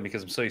Black Phantom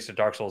because I'm so used to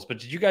Dark Souls. But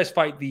did you guys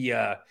fight the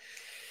Dark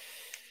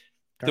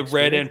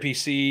red Spirit?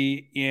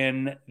 NPC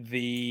in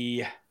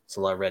the It's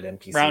a lot of red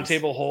NPCs. Round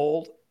Table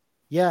Hold?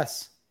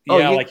 Yes. Oh,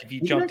 Yeah, you- like if you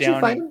you jump actually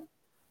down. fight And, him?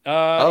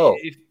 Oh.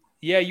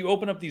 You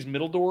open up these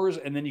middle doors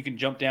and then you can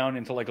jump down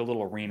into like a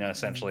little arena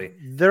essentially.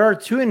 There are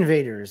 2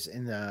 invaders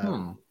in the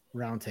Hmm.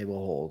 round table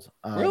hold.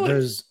 Really?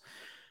 There's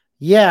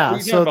yeah, What are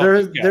you so talking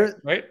about, there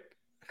Poop Guy, right?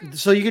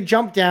 so you could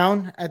jump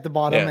down at the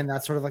bottom Yeah. and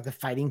that's sort of like the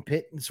fighting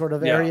pit sort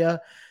of Yeah.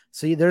 area.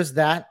 So there's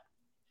that.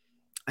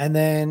 And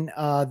then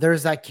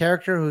there's that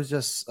character who's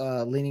just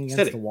leaning against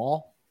Sitting. the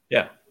wall.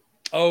 Yeah.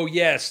 Oh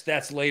yes,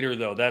 that's later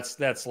though. That's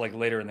like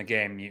later in the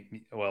game.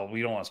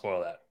 We don't want to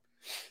spoil that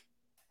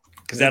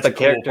because Is it that's the a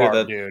cool character part,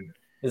 that- dude.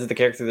 Is it the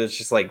character that's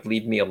just like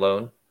leave me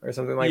alone or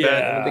something like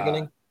that in the Yeah.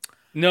 beginning?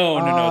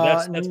 No.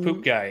 That's n-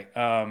 Poop Guy.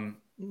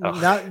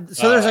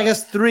 So there's I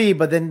guess 3,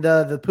 but then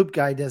the poop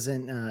guy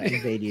doesn't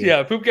invade you.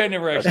 Yeah, Poop Guy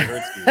never actually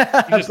hurts you.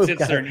 He just Poop sits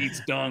guy. there and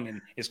eats dung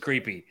and is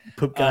creepy.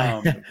 Poop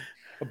guy.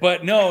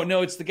 But no,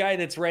 it's the guy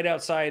that's right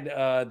outside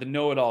the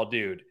know-it-all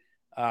dude.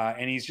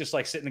 And he's just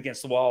like sitting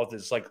against the wall with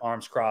his like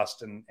arms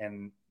crossed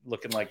and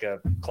looking like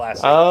a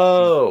classic.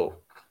 Oh,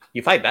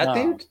 you fight that No.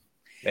 dude?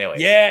 Anyway.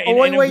 Yeah.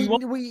 Oh, and wait, we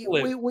won't we,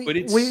 spoil it, but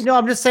it's- no,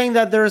 I'm just saying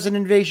that there's an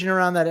invasion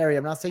around that area.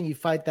 I'm not saying you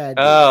fight that.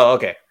 Oh,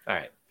 okay. All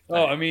right.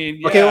 Oh, I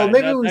mean, Okay, well,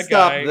 maybe that- we that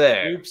stop guy-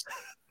 there. Oops.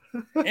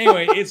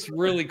 Anyway, it's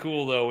really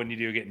cool though when you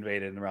do get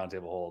invaded in the Round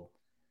Table Hold.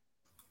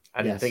 I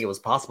didn't Yes. think it was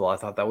possible. I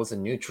thought that was a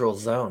neutral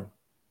zone.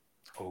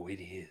 Oh,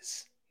 it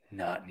is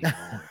not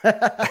anymore.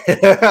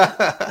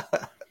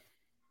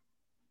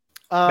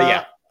 But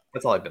yeah,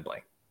 that's all I've been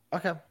playing.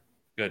 Okay.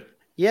 Good.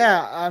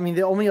 Yeah, I mean,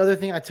 the only other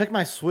thing, I took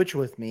my Switch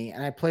with me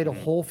and I played a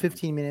Mhm. whole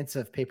 15 minutes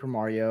of Paper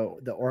Mario,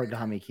 the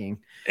Origami King.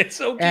 It's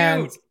so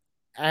cute.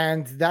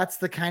 And that's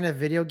the kind of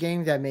video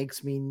game that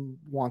makes me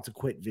want to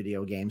quit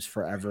video games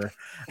forever.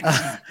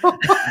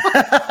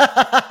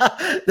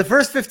 The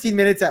first 15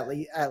 minutes at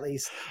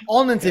least.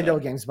 All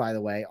Nintendo games, by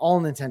the way, all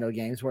Nintendo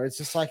games where it's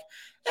just like,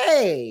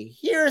 hey,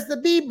 here's the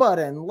B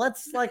button.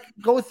 Let's like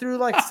go through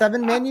like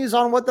 7 menus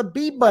on what the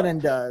B button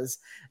does.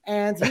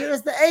 And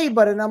here's the A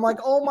button. I'm like,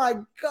 oh my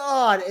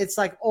God, it's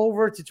like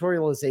over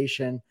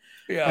tutorialization.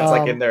 Yeah. It's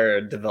like in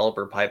their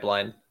developer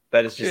pipeline.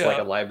 That is just like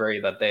Yeah. a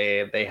library that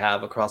they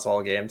have across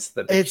all games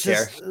that they It's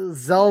share. just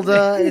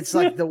Zelda. It's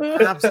like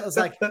it's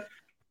like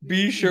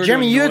Be sure.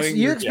 Jeremy, to you annoying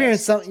your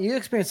experienced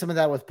guests. some of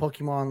that with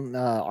Pokemon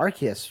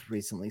Arceus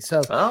recently.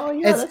 So Oh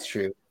yeah, It's- that's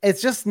true.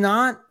 it's just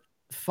not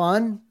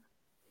fun.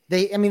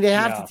 They have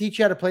Yeah. to teach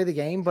you how to play the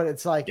game, but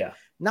it's like Yeah.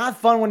 not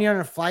fun when you're in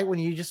a fight when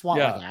you just want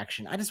Yeah. like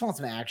action. I just want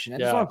some action. I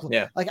Yeah. just want to play.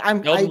 Yeah. Like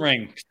Elden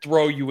Ring,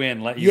 throw you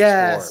in, let you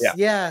yes, explore.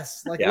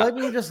 yes. Like Yeah. let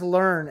me just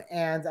learn.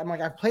 And I'm like,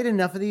 I've played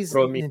enough of these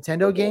Throw me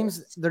Nintendo the games.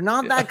 balls. They're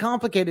not Yeah. that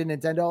complicated,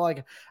 Nintendo.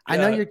 Like I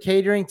know Yeah. you're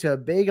catering to a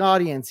big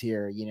audience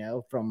here,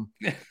 from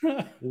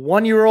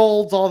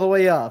 1-year-olds all the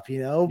way up,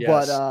 Yes.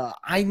 but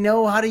I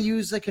know how to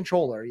use a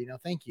controller,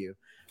 thank you.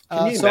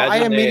 Can you So I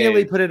imagine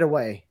immediately a- put it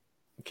away.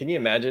 Can you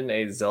imagine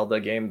a Zelda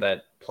game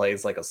that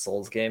plays like a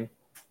Souls game?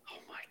 Oh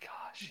my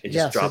gosh. It just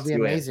Yes, drops it'd be you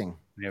in. amazing.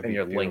 It'd And be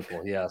your Link.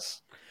 beautiful,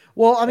 yes.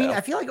 Well, I mean, Yeah.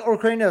 I feel like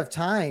Ocarina of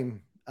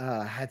Time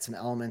had some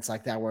elements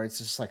like that where it's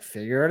just like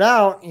figure it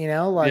out,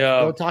 like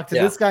Yeah. go talk to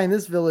Yeah. this guy in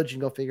this village and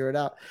go figure it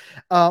out.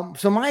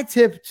 So my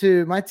tip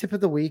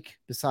of the week,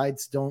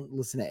 besides don't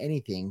listen to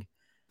anything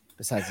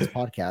besides this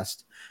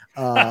podcast,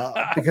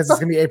 because it's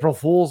gonna be April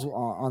Fool's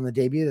on the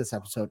debut of this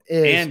episode,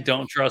 is And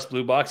don't trust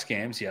blue box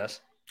games,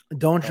 yes.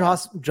 don't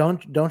trust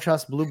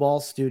Blue Ball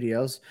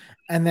Studios.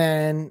 And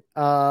then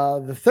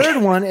the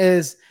third one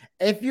is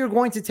if you're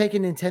going to take a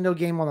Nintendo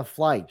game on a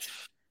flight,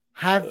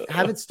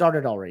 have it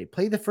started already.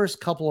 Play the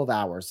first couple of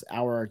hours,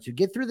 hour to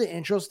get through the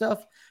intro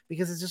stuff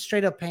because it's just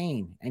straight up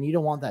pain, and you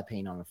don't want that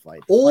pain on a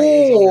flight. The flight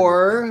is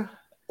already pain.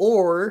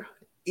 Or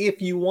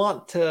if you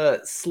want to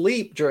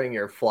sleep during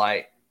your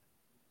flight,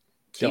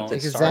 keep Don't the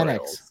take a Star Xanax.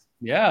 Rails.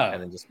 Yeah.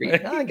 And then just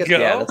read. I guess Go.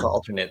 yeah, that's an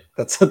alternate.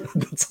 That's an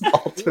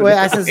alternate. Wait,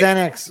 I said way.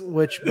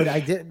 Xanax, but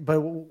I did,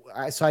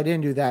 so I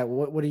didn't do that.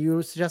 What are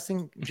you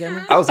suggesting,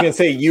 Jeremy? I was gonna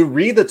say you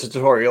read the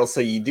tutorial,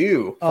 so you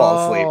do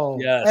fall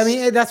asleep. Yes. I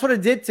mean that's what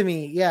it did to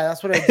me. Yeah,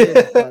 that's what I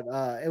did. But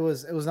it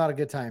was not a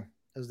good time.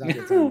 It was not a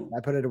good time. I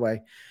put it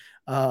away.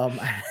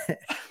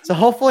 So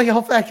hopefully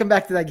I come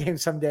back to that game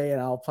someday and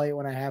I'll play it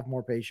when I have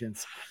more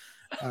patience.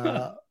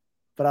 But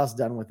I was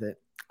done with it.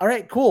 All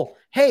right, cool.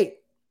 Hey,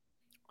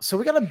 so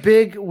we got a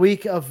big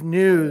week of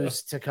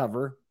news to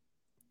cover.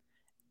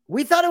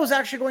 We thought it was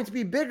actually going to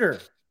be bigger,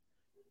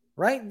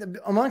 right?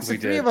 Amongst the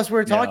three of us, we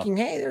were talking,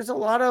 hey, there's a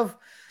lot of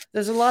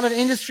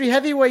industry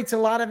heavyweights, a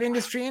lot of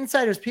industry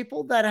insiders,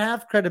 people that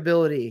have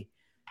credibility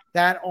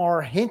that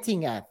are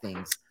hinting at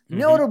things.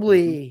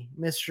 Notably,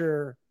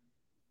 Mr.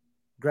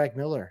 Greg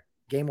Miller,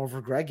 Game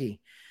Over Greggy,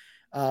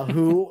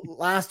 who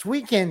last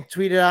weekend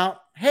tweeted out,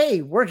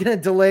 hey, we're going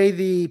to delay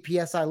the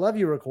PS I Love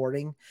You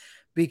recording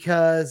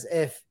because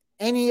if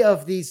any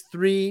of these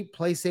 3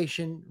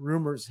 PlayStation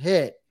rumors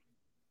hit,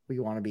 we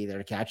want to be there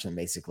to catch them,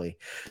 basically.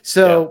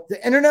 So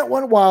the internet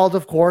went wild,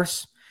 of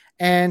course,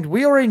 and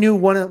we already knew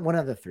one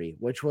of the 3,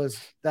 which was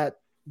that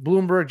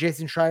Bloomberg,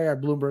 Jason Schreier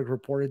at Bloomberg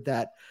reported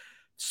that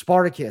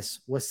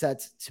Spartacus was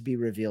set to be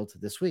revealed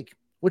this week,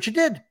 which it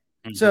did.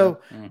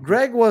 So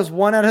Greg was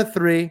 1 out of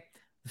 3.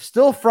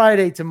 Still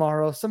Friday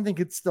tomorrow. Something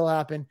could still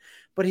happen,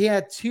 but he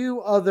had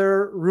 2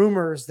 other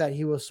rumors that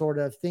he was sort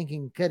of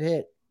thinking could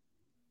hit.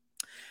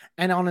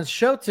 And on his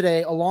show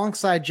today,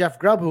 alongside Jeff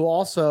Grubb, who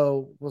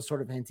also was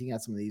sort of hinting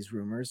at some of these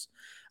rumors,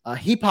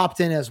 he popped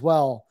in as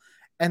well.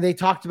 And they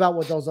talked about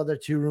what those other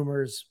 2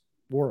 rumors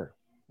were,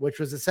 which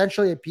was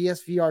essentially a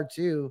PSVR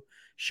 2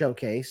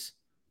 showcase,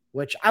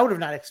 which I would have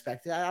not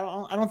expected.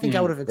 I don't think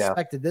I would have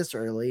expected this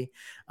early.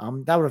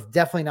 That would have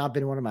definitely not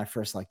been one of my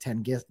first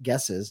 10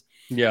 guesses.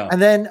 Yeah.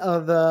 And then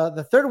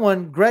the third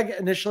one, Greg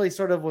initially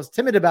sort of was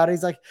timid about it.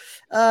 He's like,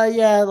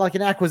 yeah, like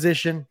an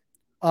acquisition.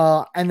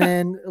 And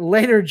then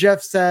later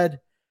Jeff said,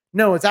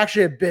 no, it's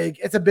actually a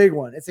big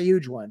one. It's a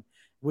huge one,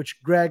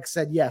 which Greg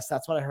said, yes,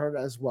 that's what I heard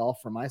as well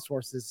from my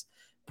sources,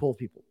 pull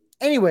people.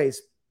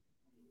 Anyways,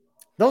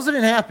 those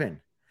didn't happen.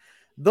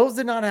 Those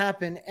did not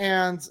happen.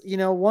 And,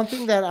 one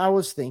thing that I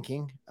was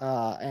thinking,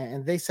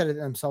 and they said it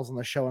themselves on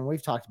the show, and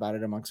we've talked about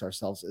it amongst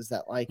ourselves, is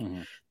that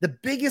the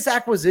biggest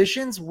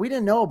acquisitions we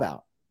didn't know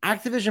about.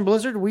 Activision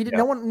Blizzard,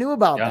 no one knew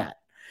about that.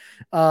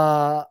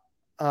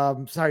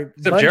 Sorry.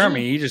 Except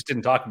Jeremy, he just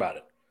didn't talk about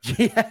it.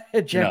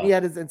 Yeah, Jeremy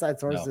had his inside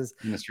sources.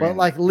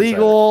 But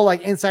legal,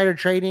 insider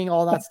trading,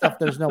 all that stuff,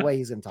 there's no way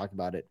he's going to talk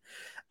about it.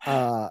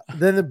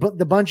 Then the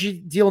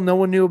Bungie deal, no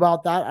one knew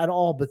about that at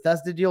all.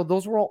 Bethesda deal,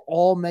 those were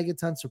all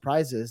megaton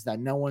surprises that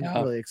no one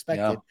really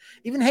expected.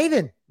 Even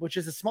Haven, which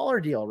is a smaller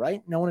deal,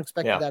 right? No one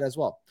expected that as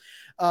well.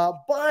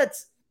 But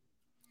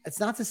it's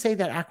not to say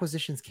that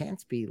acquisitions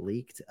can't be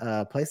leaked.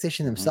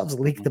 PlayStation themselves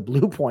leaked the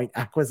Blue Point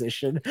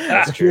acquisition,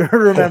 if you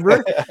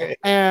remember.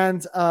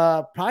 And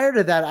prior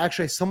to that,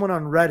 actually, someone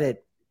on Reddit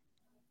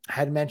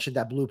had mentioned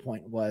that Blue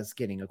Point was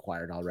getting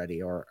acquired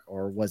already, or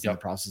was in the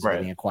process of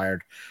getting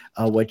acquired,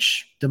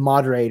 which the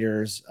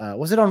moderators,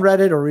 was it on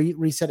Reddit or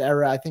Reset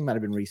Era? I think it might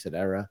have been Reset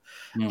Era,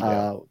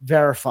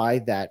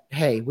 verified that,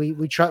 hey,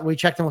 we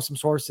checked them with some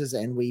sources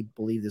and we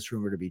believe this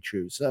rumor to be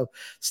true. So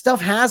stuff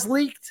has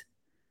leaked.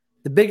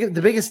 The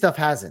biggest stuff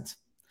hasn't.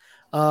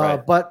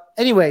 But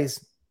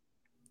anyways,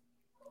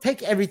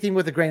 take everything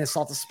with a grain of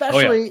salt,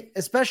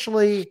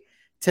 especially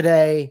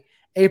today,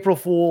 April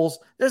Fools.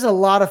 There's a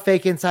lot of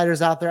fake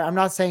insiders out there. I'm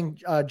not saying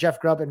Jeff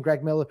Grubb and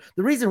Greg Miller.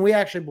 The reason we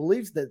actually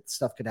believed that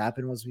stuff could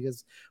happen was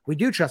because we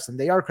do trust them.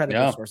 They are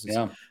credible sources.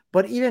 Yeah.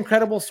 But even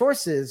credible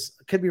sources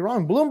could be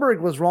wrong.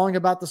 Bloomberg was wrong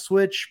about the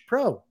Switch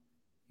Pro.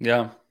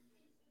 Yeah.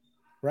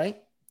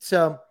 Right?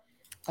 So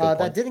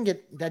that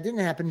didn't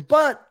happen.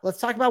 But let's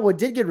talk about what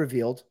did get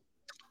revealed,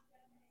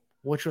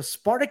 which was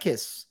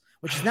Spartacus,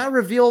 which is now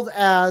revealed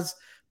as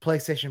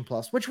PlayStation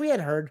Plus, which we had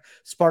heard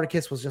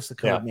Spartacus was just a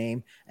code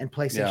name, and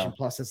PlayStation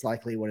Plus is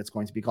likely what it's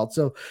going to be called.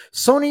 So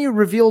Sony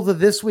revealed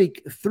this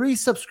week 3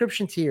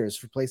 subscription tiers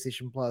for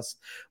PlayStation Plus,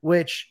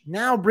 which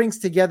now brings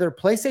together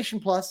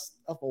PlayStation Plus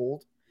of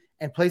old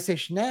and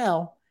PlayStation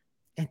Now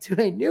into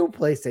a new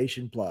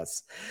PlayStation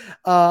Plus.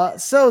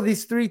 So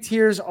these 3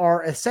 tiers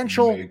are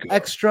Essential,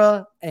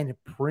 Extra, and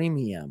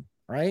Premium,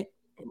 right?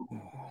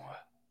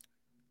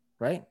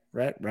 Right.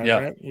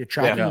 You're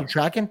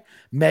tracking.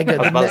 Mega. I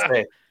was about to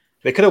say,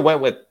 they could have went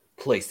with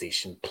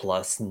PlayStation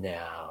Plus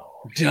Now.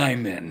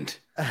 Diamond.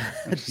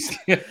 I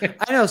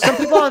know some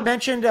people have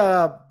mentioned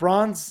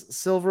bronze,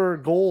 silver,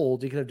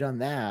 gold. You could have done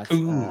that.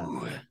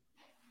 Ooh.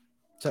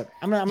 So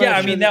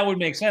that would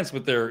make sense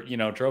with their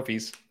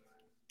trophies.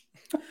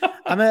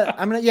 But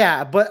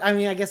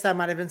I guess that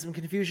might have been some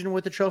confusion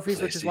with the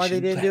trophies, which is why they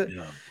didn't do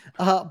it.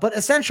 But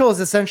Essential is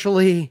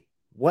essentially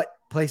what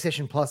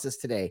PlayStation Plus is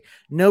today.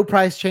 No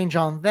price change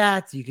on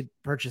that. You could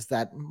purchase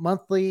that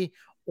monthly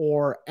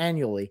or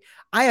annually.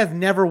 I have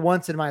never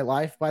once in my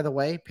life, by the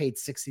way, paid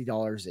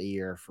 $60 a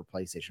year for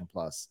PlayStation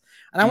Plus.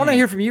 And I want to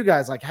hear from you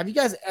guys. Like, have you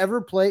guys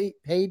ever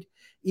paid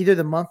either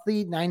the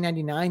monthly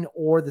 $9.99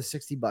 or the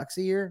 $60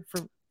 a year for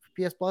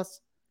PS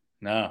Plus?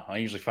 No, I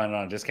usually find it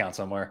on a discount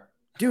somewhere.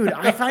 Dude,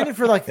 I find it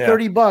for like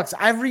 $30.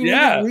 I've renewed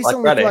it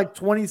recently for like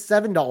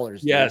 $27.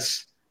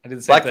 Yes. I did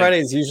the same Black thing. Friday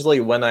is usually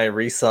when I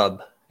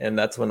resub, and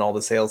that's when all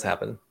the sales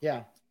happen.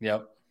 Yeah.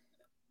 Yep.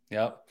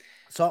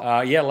 So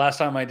last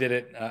time I did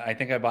it, I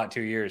think I bought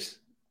 2 years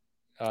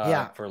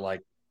for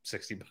like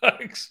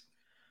 $60.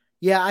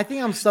 Yeah, I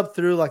think I'm sub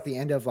through like the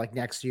end of like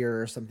next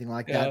year or something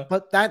like that.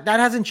 But that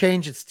hasn't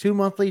changed. It's 2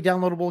 monthly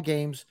downloadable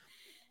games.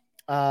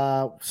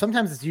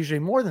 Sometimes it's usually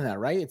more than that,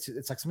 right? It's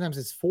like sometimes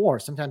it's 4,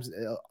 sometimes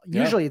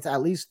usually it's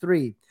at least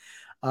 3.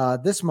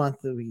 This month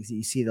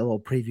you see the little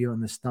preview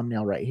in this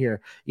thumbnail right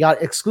here. You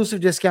got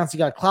exclusive discounts, you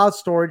got cloud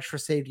storage for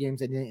saved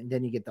games, and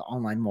then you get the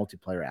online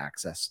multiplayer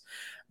access.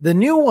 The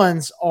new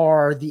ones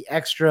are the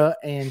extra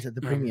and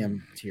the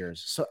premium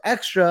tiers. So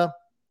extra,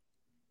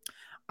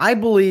 I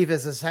believe,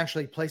 is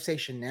essentially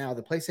PlayStation Now,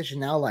 the PlayStation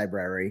Now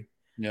library.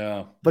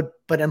 Yeah. But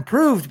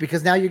improved,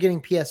 because now you're getting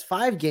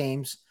PS5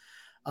 games.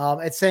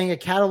 It's saying a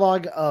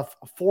catalog of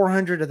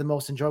 400 of the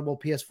most enjoyable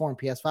PS4 and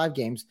PS5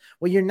 games.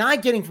 What you're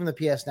not getting from the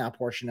PS Now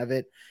portion of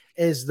it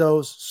is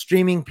those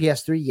streaming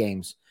PS3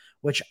 games,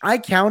 which I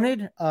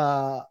counted.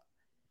 I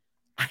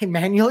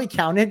manually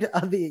counted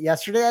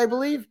yesterday, I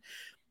believe.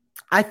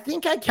 I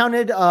think I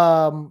counted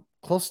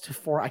close to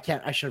 4.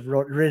 I should have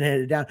written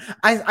it down.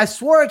 I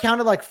swore I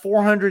counted like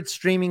 400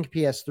 streaming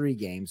PS3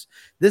 games.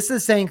 This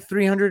is saying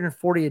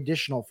 340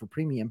 additional for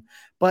premium,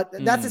 but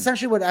that's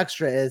essentially what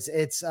extra is.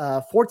 It's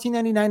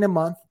 $14.99 a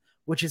month,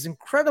 which is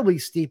incredibly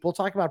steep. We'll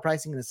talk about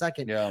pricing in a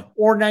second. Yeah.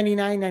 Or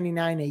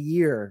 $99.99 a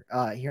year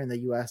here in the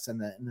US, and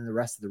then the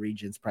rest of the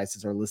regions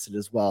prices are listed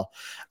as well.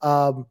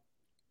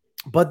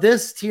 But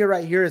this tier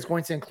right here is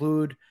going to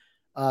include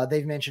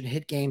they've mentioned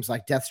hit games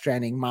like Death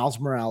Stranding, Miles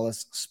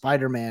Morales,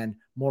 Spider-Man,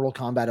 Mortal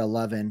Kombat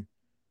 11.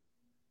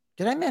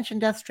 Did I mention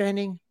Death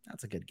Stranding?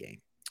 That's a good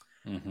game.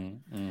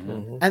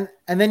 And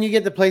then you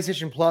get the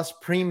PlayStation Plus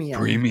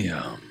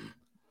Premium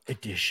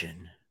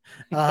Edition,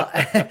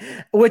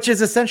 which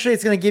is essentially,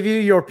 it's going to give you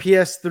your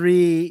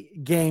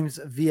PS3 games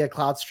via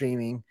cloud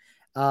streaming,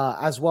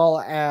 as well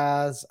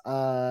as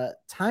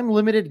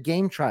time-limited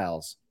game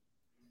trials.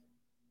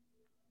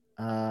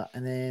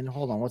 And then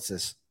hold on, what's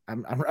this?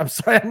 I'm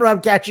sorry,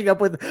 I'm catching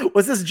up with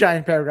what's this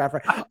giant paragraph?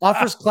 Right?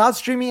 Offers cloud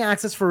streaming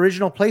access for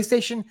original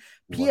PlayStation,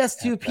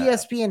 PS2,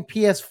 PSP, and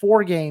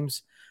PS4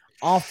 games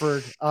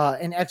offered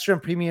an extra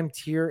and premium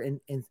tier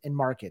in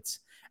markets.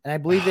 And I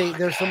believe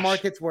there's some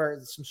markets where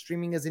some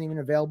streaming isn't even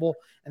available,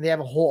 and they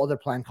have a whole other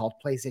plan called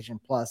PlayStation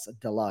Plus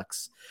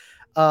Deluxe.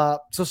 So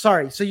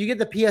you get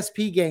the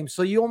PSP games.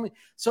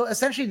 So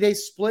essentially they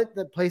split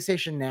the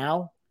PlayStation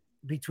Now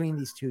between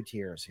these two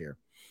tiers here.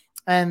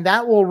 And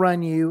that will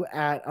run you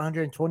at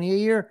 $120 a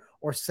year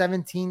or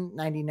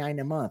 $17.99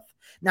 a month.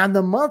 Now,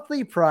 the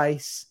monthly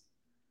price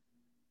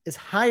is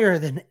higher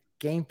than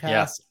Game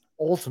Pass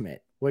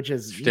Ultimate, which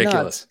is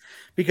ridiculous. Nuts,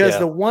 because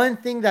the one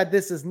thing that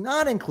this is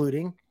not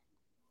including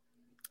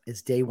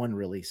is day one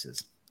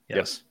releases.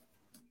 Yes.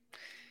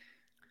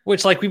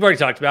 Which, like we've already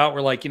talked about, we're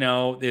like,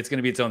 it's going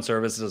to be its own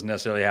service. It doesn't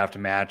necessarily have to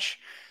match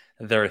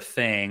their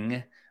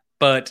thing.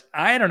 But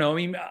I don't know. I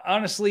mean,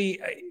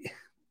 honestly,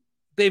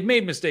 they've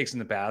made mistakes in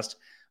the past,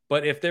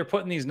 but if they're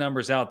putting these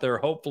numbers out there,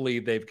 hopefully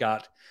they've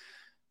got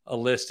a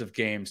list of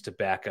games to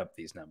back up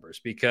these numbers.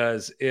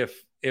 Because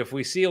if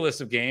we see a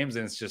list of games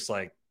and it's just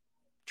like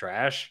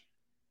trash,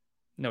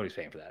 nobody's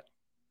paying for that.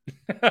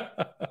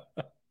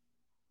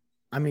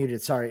 I'm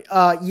muted. Sorry.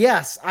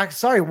 Yes.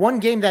 Sorry. One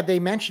game that they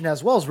mentioned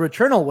as well is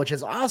Returnal, which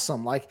is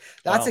awesome. Like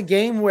that's a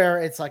game where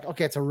it's like,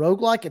 okay, it's a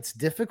roguelike, it's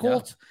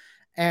difficult.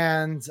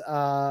 Yeah. And,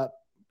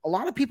 a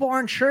lot of people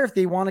aren't sure if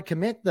they want to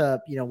commit the,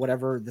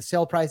 whatever the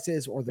sale price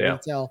is or the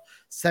retail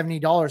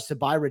 $70 to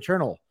buy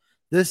Returnal.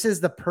 This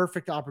is the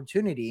perfect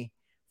opportunity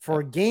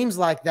for games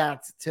like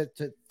that to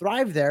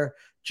thrive there,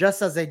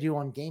 just as they do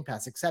on Game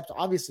Pass, except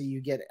obviously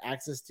you get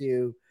access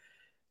to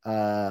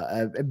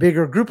a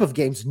bigger group of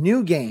games,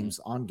 new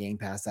games on Game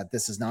Pass that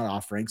this is not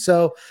offering.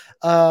 So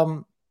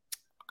I'm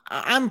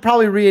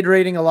probably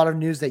reiterating a lot of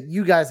news that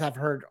you guys have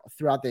heard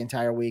throughout the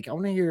entire week. I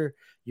want to hear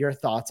your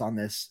thoughts on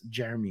this,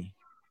 Jeremy.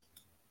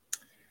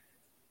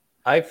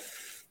 I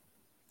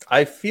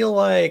feel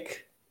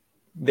like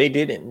they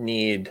didn't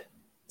need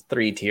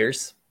 3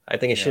 tiers. I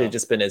think it should have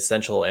just been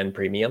essential and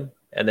premium,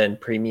 and then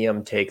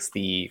premium takes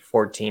the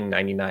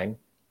 $14.99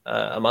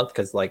 a month,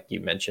 because like you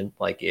mentioned,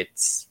 like it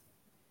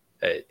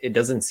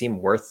doesn't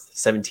seem worth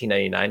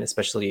 $17.99,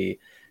 especially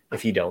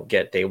if you don't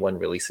get day one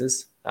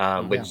releases.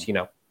 Which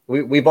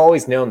we've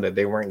always known that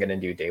they weren't going to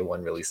do day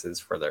one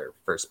releases for their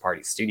first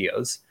party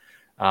studios.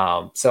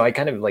 So I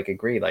kind of like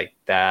agree, like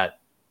that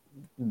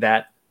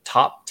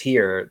top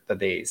tier that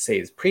they say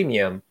is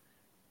premium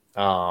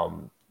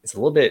it's a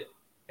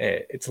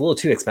little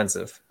too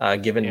expensive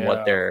given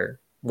what they're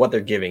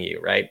giving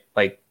you, right?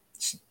 Like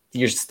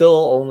you're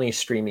still only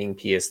streaming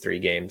PS3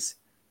 games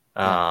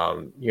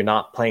You're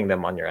not playing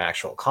them on your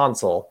actual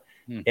console.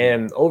 Mhm.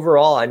 And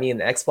overall, I mean,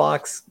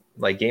 Xbox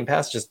like Game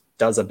Pass just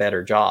does a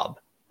better job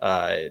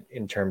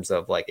in terms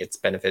of like its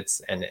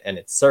benefits and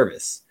its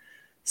service.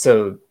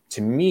 So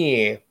to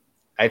me,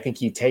 I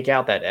think you take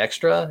out that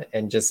extra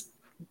and just,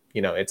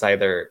 it's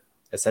either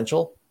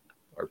essential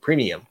or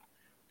premium.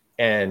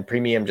 And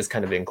premium just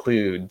kind of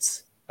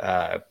includes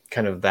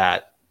kind of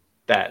that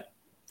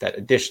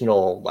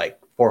additional like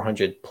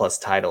 400 plus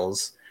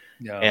titles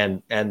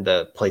and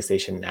the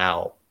PlayStation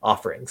Now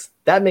offerings.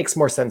 That makes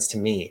more sense to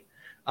me.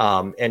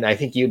 And I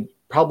think you'd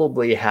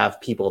probably have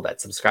people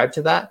that subscribe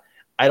to that.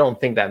 I don't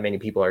think that many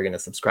people are going to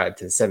subscribe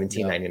to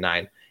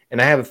 $17.99.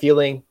 And I have a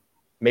feeling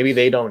maybe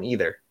they don't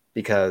either,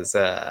 because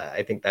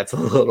I think that's a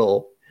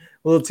little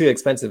too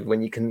expensive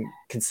when you can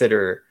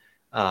consider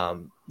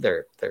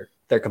their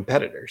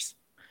competitors.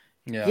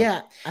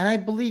 Yeah. And I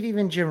believe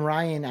even Jim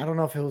Ryan, I don't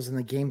know if it was in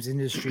the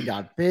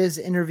gamesindustry.biz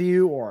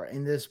interview or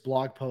in this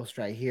blog post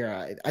right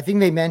here. I think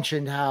they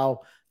mentioned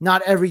how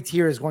not every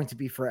tier is going to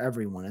be for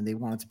everyone, and they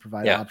wanted to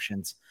provide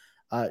options.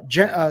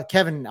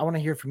 Kevin, I want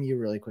to hear from you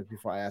really quick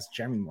before I ask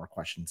Jeremy more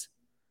questions.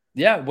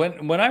 Yeah.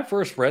 When I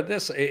first read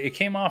this, it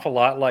came off a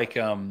lot like,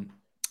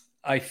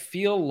 I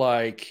feel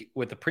like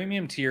with the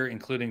premium tier,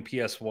 including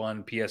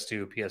PS1,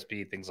 PS2,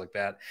 PSP, things like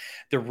that,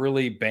 they're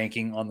really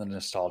banking on the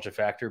nostalgia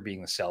factor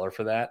being the seller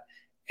for that.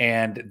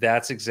 And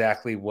that's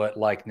exactly what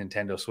like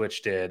Nintendo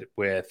Switch did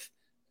with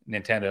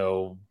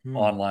Nintendo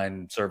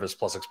Online Service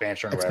plus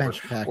expansion or whatever,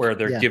 Pack. where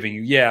they're giving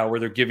you, where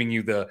they're giving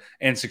you the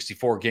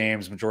N64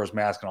 games, Majora's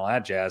Mask, and all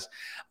that jazz.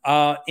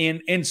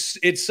 And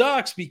it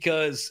sucks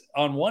because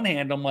on one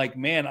hand, I'm like,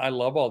 man, I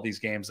love all these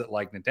games that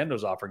like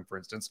Nintendo's offering, for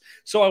instance.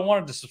 So I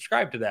wanted to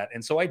subscribe to that,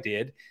 and so I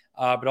did.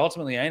 But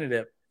ultimately, I ended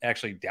up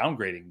actually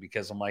downgrading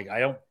because I'm like, I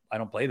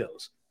don't play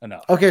those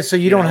enough. Okay, so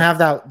you don't have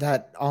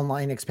that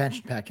online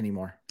expansion pack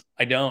anymore.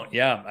 I don't.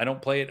 Yeah, I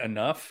don't play it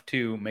enough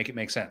to make it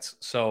make sense.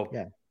 So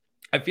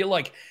I feel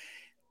like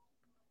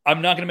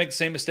I'm not going to make the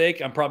same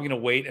mistake. I'm probably going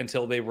to wait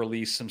until they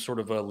release some sort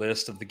of a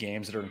list of the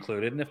games that are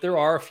included. And if there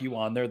are a few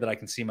on there that I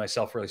can see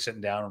myself really sitting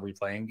down and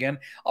replaying again,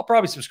 I'll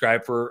probably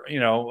subscribe for,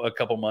 a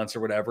couple months or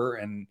whatever.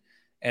 And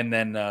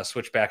then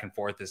switch back and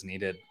forth as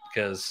needed,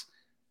 because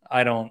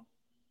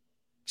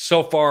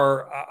so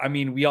far, I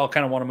mean, we all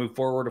kind of want to move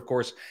forward. Of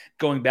course,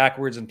 going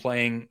backwards and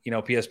playing,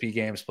 PSP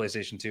games,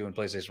 PlayStation 2 and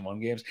PlayStation 1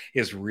 games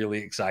is really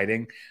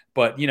exciting.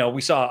 But,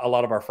 we saw a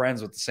lot of our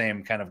friends with the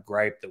same kind of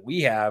gripe that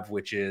we have,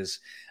 which is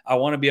I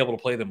want to be able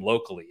to play them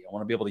locally. I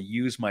want to be able to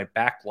use my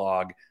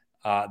backlog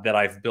that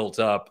I've built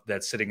up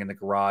that's sitting in the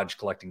garage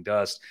collecting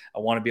dust. I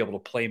want to be able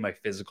to play my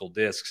physical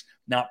discs,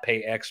 not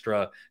pay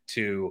extra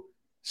to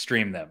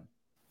stream them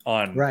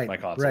on my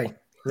console.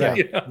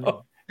 Right.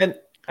 And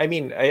I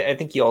mean, I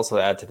think you also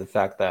add to the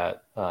fact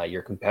that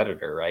your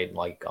competitor, right,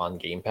 like on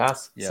Game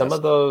Pass, some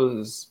of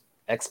those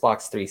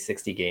Xbox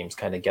 360 games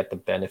kind of get the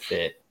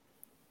benefit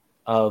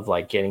of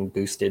like getting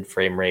boosted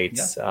frame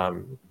rates,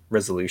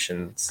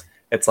 resolutions.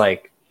 It's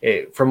like,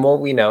 from what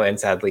we know, and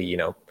sadly,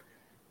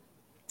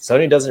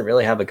 Sony doesn't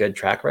really have a good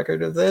track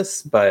record of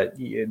this, but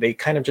they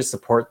kind of just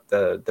support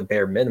the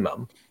bare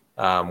minimum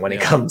when it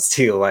comes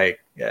to like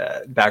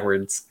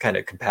backwards kind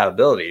of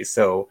compatibility.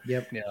 So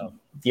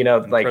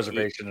and like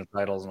preservation of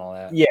titles and all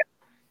that.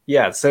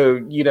 Yeah. So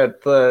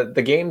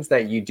the games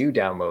that you do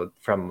download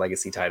from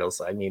legacy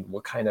titles, I mean,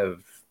 what kind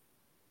of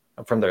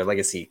from their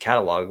legacy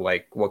catalog,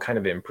 like what kind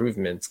of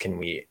improvements can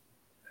we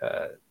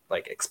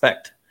like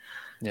expect?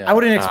 I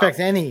wouldn't expect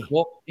any.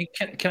 Well,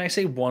 can I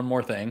say one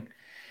more thing?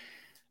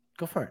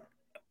 Go for it.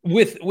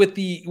 With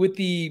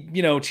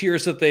the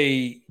tiers that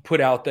they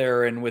put out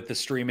there and with the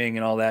streaming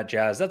and all that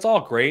jazz, that's all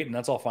great and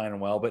that's all fine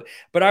and well.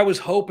 But I was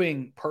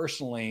hoping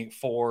personally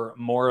for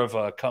more of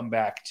a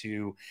comeback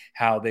to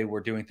how they were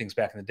doing things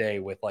back in the day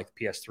with like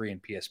PS3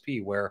 and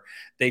PSP, where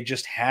they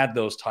just had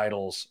those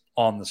titles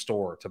on the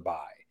store to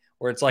buy.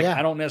 Where it's like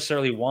I don't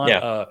necessarily want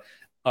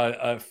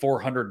a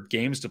 400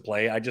 games to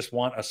play. I just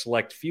want a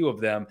select few of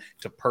them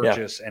to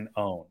purchase and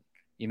own.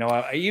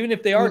 Even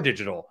if they are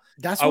digital.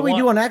 That's what we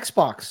do on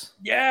Xbox.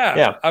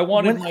 Yeah. I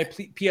wanted my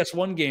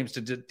PS1 games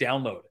to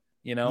download,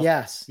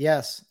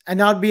 Yes. And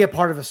not be a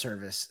part of a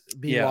service,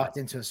 be locked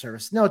into a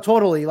service. No,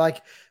 totally.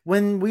 Like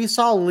when we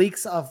saw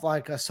leaks of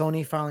like a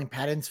Sony filing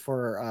patents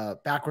for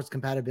backwards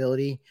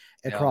compatibility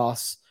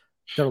across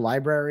their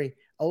library,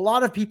 a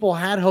lot of people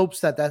had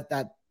hopes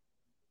that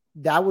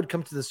would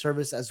come to the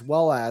service as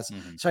well as,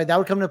 that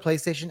would come to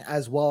PlayStation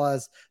as well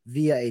as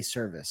via a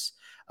service.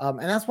 And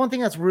that's one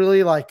thing that's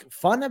really like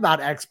fun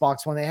about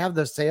Xbox when they have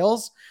the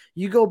sales.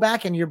 You go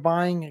back and you're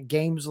buying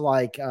games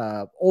like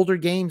older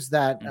games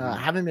that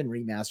haven't been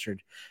remastered.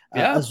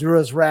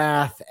 Azura's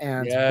Wrath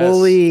and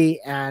Bully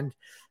and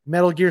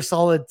Metal Gear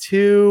Solid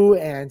 2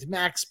 and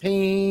Max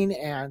Payne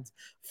and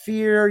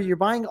Fear. You're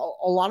buying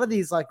a lot of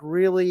these like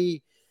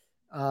really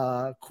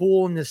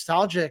cool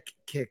nostalgic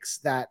kicks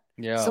that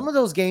some of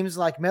those games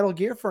like Metal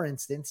Gear, for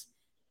instance,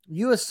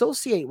 you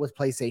associate with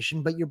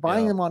PlayStation, but you're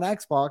buying them on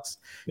Xbox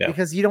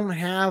because you don't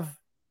have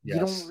you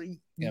don't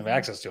have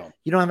access to them.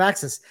 You don't have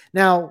access.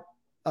 Now,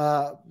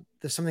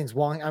 there's something's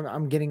wrong.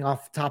 I'm getting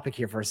off topic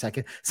here for a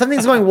second.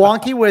 Something's going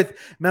wonky with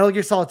Metal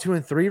Gear Solid 2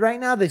 and 3 right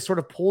now. They sort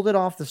of pulled it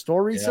off the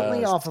store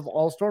recently, off of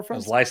all storefronts. It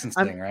was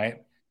licensing,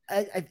 right?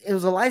 It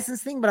was a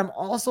license thing, but I'm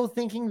also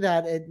thinking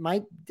that it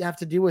might have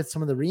to do with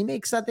some of the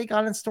remakes that they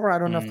got in store. I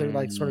don't know if they're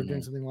like sort of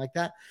doing something like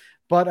that.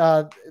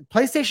 But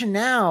PlayStation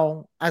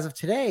Now, as of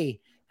today,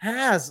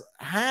 has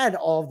had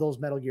all of those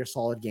Metal Gear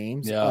Solid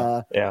games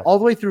all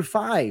the way through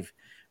 5.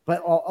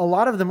 But a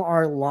lot of them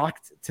are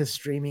locked to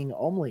streaming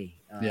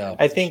only.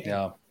 I think,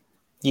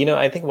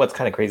 I think what's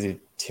kind of crazy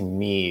to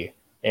me,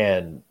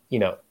 and,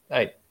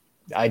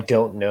 I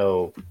don't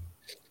know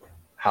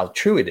how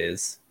true it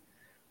is,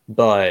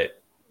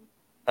 but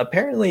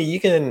apparently you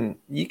can,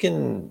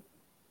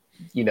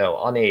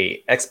 on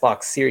a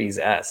Xbox Series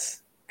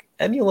S,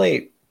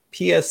 emulate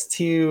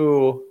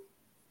PS2,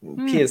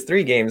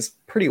 PS3 games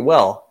pretty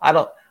well. I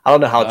don't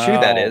know how true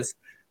that is,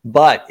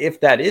 but if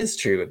that is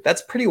true,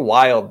 that's pretty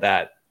wild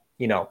that,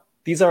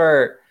 these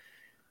are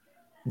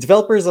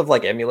developers of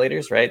like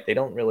emulators, right? They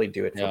don't really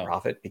do it for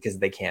profit because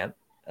they can't.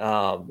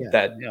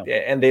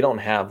 And they don't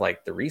have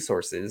like the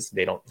resources.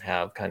 They don't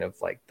have kind of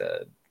like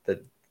the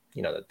the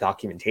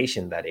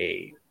documentation that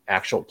a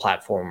actual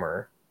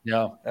platformer,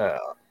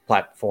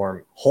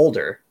 platform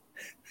holder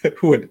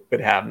would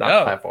have,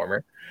 not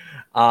platformer,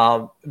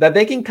 that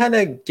they can kind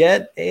of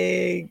get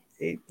a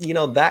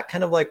that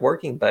kind of like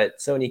working, but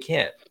Sony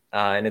can't,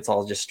 and it's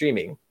all just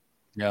streaming.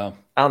 I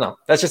don't know.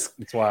 It's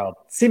wild.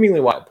 Seemingly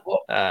wild.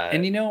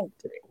 And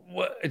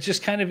it's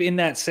just kind of in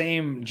that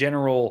same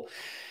general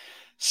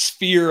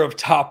sphere of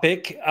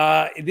topic.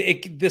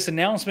 This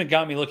announcement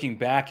got me looking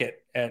back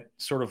at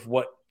sort of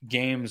what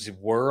games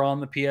were on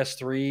the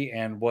PS3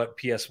 and what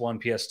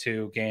PS1,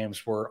 PS2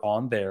 games were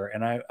on there.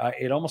 And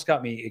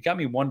it got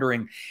me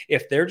wondering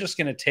if they're just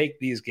going to take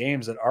these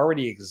games that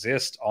already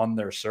exist on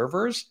their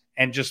servers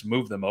and just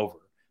move them over.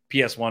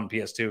 PS1,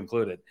 PS2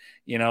 included,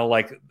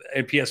 like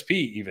a PSP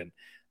even,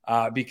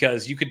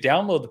 because you could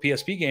download the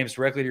PSP games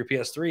directly to your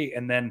PS3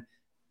 and then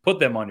put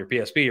them on your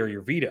PSP or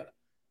your Vita,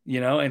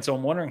 and so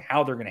I'm wondering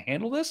how they're going to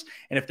handle this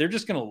and if they're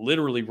just going to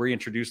literally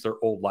reintroduce their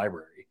old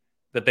library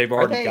that they've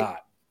already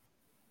got.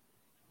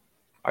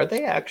 Are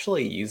they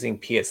actually using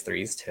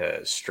PS3s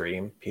to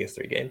stream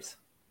PS3 games?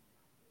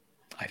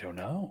 I don't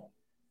know.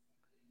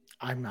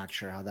 I'm not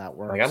sure how that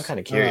works. Like, I'm kind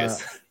of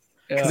curious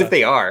because if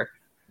they are,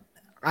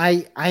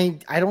 I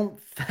don't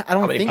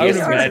think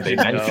they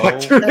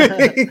manufacture.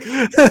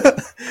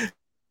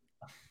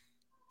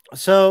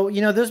 So,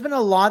 there's been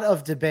a lot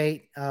of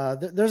debate.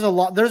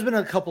 There's been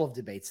a couple of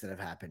debates that have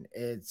happened.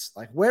 It's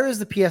like, where is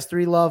the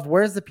PS3 love?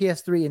 Where's the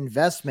PS3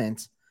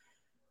 investment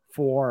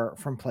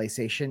from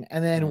PlayStation?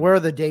 And then where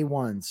are the day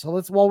ones?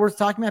 So while we're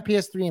talking about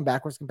PS3 and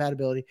backwards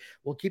compatibility,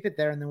 we'll keep it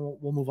there and then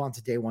we'll move on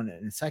to day one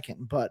in a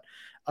second. But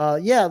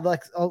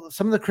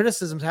some of the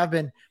criticisms have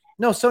been,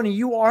 no, Sony,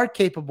 you are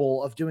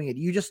capable of doing it.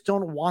 You just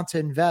don't want to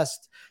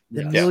invest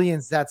the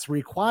millions that's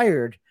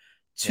required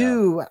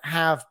to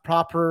have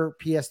proper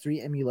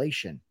PS3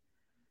 emulation.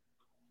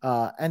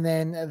 And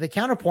then the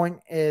counterpoint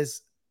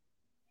is,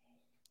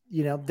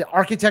 the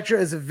architecture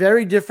is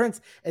very different.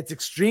 It's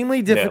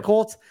extremely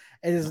difficult.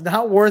 It is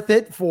not worth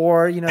it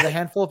for, the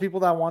handful of people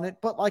that want it.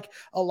 But like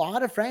a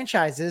lot of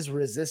franchises,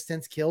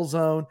 Resistance,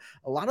 Killzone,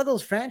 a lot of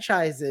those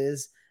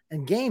franchises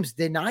and games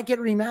did not get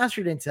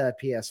remastered into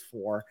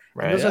PS4.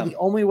 Right, and those are the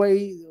only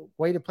way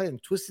to play them.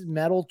 Twisted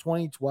Metal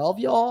 2012,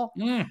 y'all.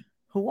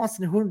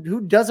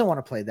 Who doesn't want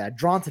to play that?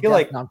 Drawn to death.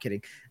 Like, no, I'm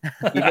kidding.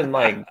 Even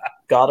like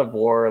God of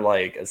War,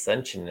 like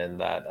Ascension, and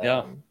that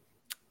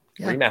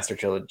remaster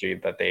trilogy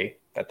that they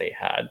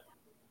had.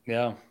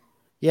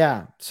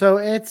 Yeah. So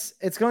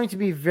it's going to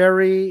be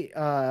very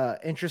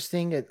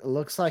interesting. It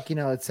looks like,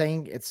 it's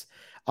saying it's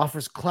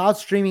offers cloud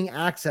streaming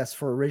access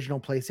for original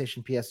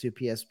PlayStation, PS2,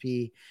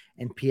 PSP,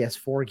 and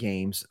PS4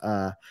 games.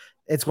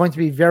 It's going to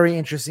be very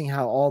interesting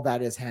how all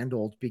that is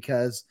handled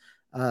because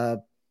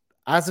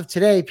as of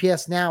today,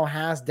 PS Now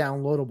has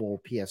downloadable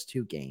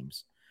PS2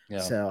 games.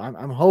 So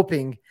I'm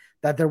hoping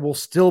that there will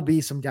still be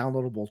some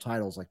downloadable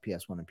titles like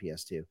PS1 and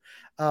PS2.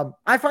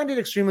 I find it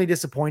extremely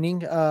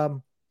disappointing.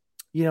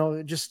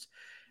 Just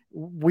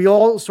we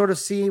all sort of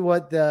see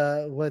what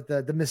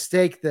the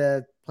mistake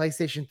the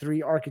PlayStation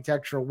 3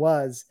 architecture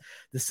was,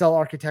 the cell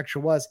architecture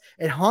was.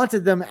 It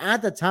haunted them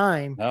at the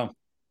time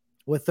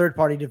with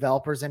third-party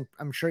developers, and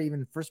I'm sure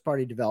even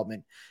first-party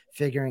development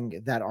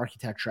figuring that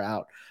architecture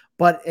out.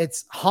 But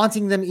it's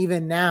haunting them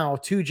even now,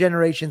 2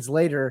 generations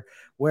later,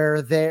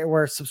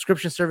 where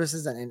subscription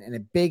services and a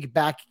big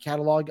back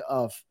catalog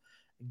of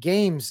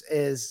games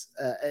is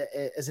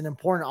an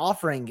important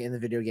offering in the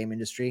video game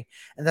industry,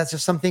 and that's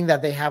just something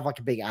that they have like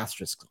a big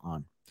asterisk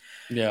on.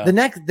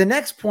 The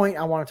next point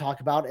I want to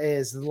talk about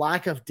is the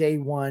lack of day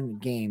one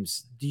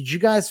games. Did you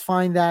guys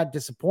find that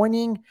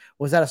disappointing?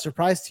 Was that a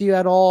surprise to you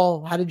at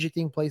all? How did you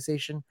think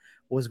PlayStation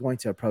was going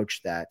to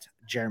approach that,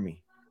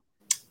 Jeremy?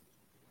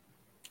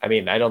 I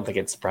mean, I don't think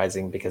it's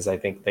surprising because I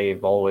think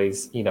they've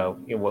always,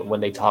 when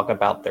they talk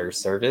about their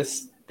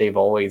service, they've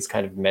always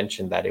kind of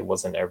mentioned that it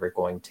wasn't ever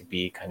going to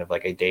be kind of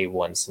like a day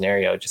one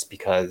scenario, just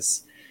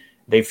because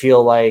they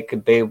feel like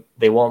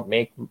they won't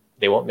make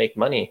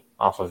money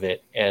off of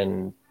it.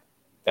 And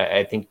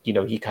I think, you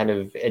know, he kind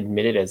of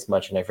admitted as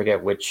much, and I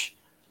forget which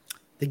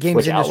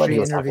games outlet he industry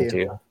was interview.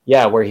 talking to.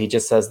 Yeah, where he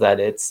just says that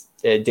it's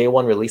day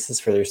one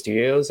releases for their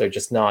studios are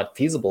just not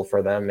feasible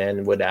for them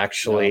and would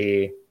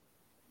actually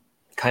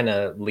kind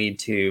of lead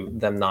to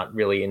them not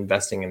really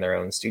investing in their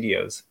own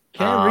studios.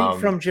 Can I read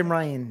from Jim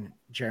Ryan,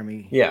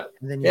 Jeremy? Yeah.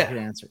 And then you can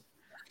answer.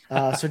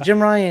 So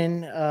Jim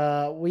Ryan,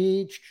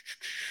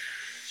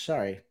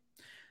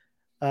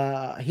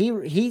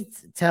 he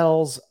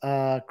tells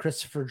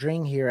Christopher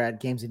Dring here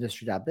at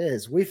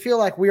gamesindustry.biz, we feel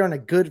like we are in a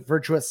good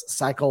virtuous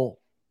cycle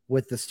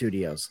with the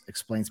studios,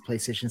 explains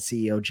PlayStation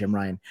CEO Jim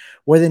Ryan,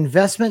 where the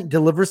investment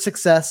delivers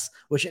success,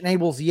 which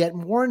enables yet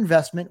more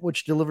investment,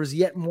 which delivers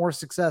yet more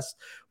success.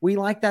 We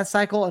like that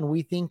cycle, and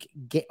we think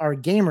our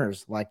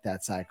gamers like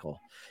that cycle.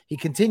 He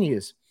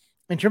continues,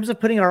 in terms of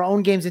putting our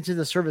own games into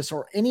the service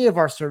or any of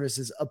our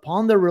services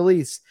upon their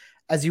release,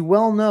 as you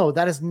well know,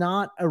 that is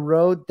not a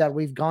road that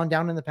we've gone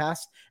down in the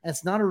past, and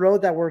it's not a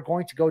road that we're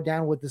going to go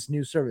down with this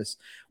new service.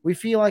 We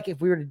feel like if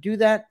we were to do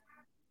that,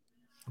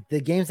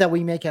 the games that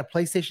we make at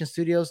PlayStation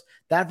Studios,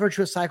 that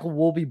virtuous cycle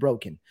will be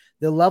broken.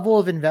 The level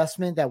of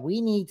investment that we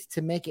need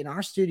to make in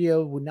our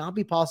studio would not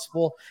be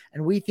possible,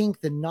 and we think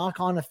the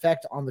knock-on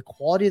effect on the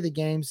quality of the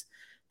games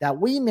that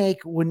we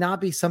make would not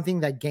be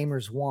something that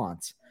gamers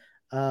want.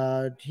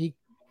 He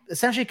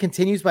essentially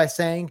continues by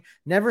saying,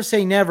 never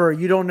say never.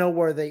 You don't know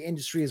where the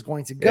industry is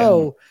going to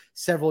go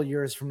several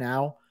years from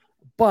now.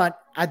 But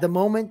at the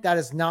moment, that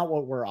is not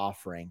what we're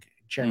offering.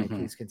 Jeremy,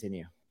 please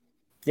continue.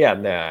 Yeah,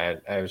 no,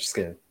 I was just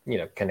gonna, you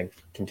know, kind of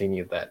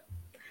continue that.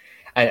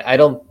 I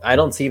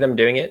don't see them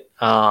doing it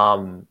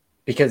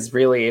because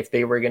really, if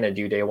they were gonna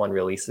do day one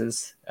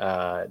releases,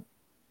 and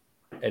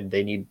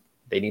they need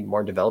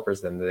more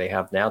developers than they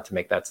have now to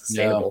make that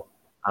sustainable.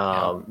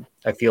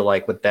 I feel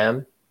like with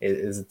them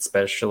is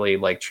especially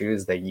like true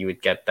is that you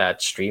would get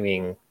that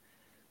streaming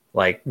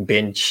like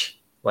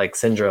binge like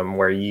syndrome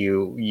where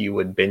you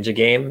would binge a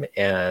game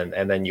and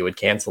then you would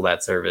cancel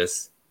that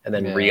service and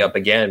then re-up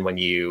again when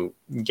you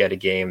get a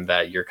game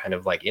that you're kind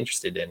of like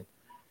interested in.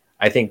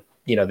 I think,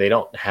 you know, they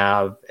don't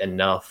have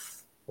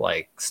enough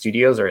like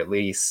studios, or at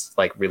least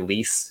like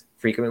release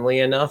frequently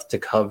enough to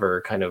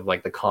cover kind of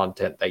like the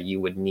content that you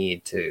would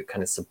need to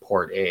kind of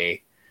support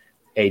a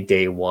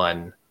day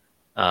one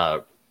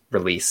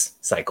release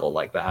cycle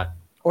like that.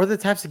 Or the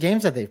types of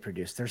games that they've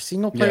produced. They're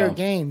single player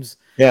games.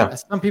 Yeah.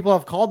 Some people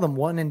have called them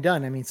one and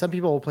done. I mean, some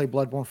people will play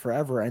Bloodborne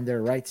forever and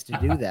they're rights to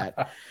do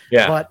that.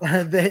 But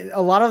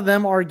a lot of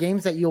them are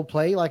games that you'll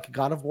play, like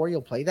God of War,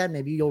 you'll play that.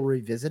 Maybe you'll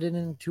revisit it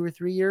in 2 or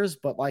 3 years,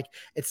 but like,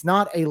 it's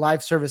not a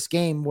live service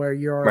game where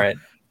you're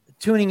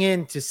tuning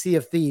in to Sea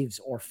of Thieves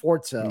or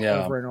Forza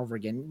over and over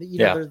again. You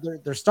know,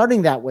 they're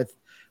starting that with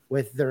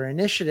their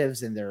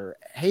initiatives and their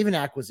Haven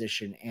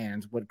acquisition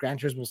and what Gran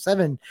Turismo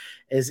 7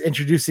 is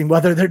introducing,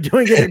 whether they're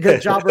doing it a good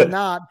job or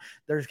not.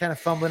 They're kind of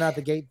fumbling out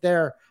the gate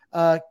there.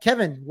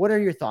 Kevin, what are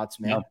your thoughts,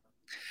 man?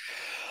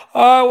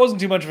 It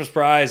wasn't too much of a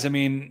surprise. I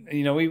mean,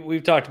 you know,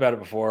 we've talked about it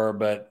before,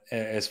 but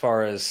as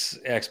far as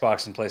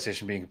Xbox and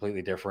PlayStation being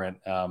completely different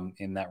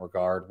in that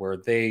regard, where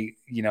they,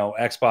 you know,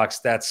 Xbox,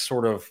 that's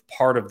sort of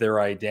part of their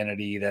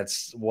identity.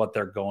 That's what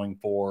they're going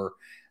for.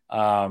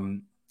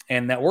 And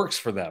that works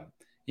for them.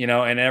 You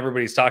know, and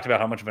everybody's talked about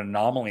how much of an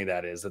anomaly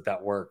that is,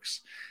 that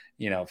works,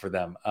 you know, for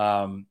them.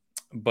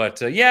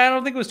 But I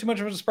don't think it was too much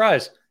of a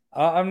surprise.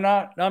 I'm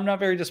not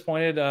very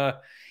disappointed.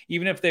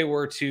 Even if they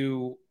were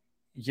to,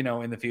 you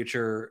know, in the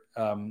future,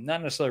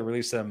 not necessarily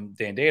release them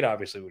day and date,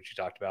 obviously, which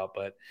you talked about,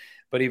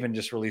 but even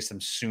just release them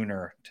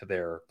sooner to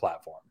their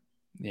platform.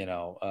 You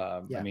know,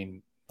 I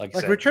mean, like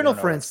said, Returnal,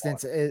 for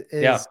instance,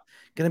 is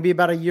going to be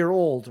about a year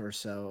old or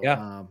so.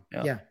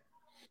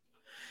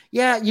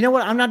 Yeah, you know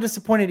what? I'm not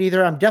disappointed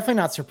either. I'm definitely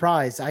not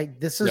surprised.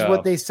 This is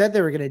what they said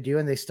they were going to do,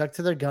 and they stuck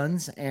to their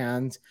guns.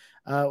 And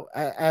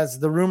as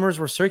the rumors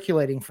were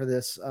circulating for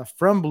this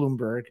from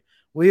Bloomberg,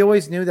 we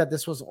always knew that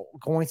this was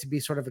going to be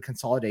sort of a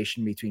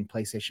consolidation between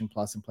PlayStation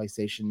Plus and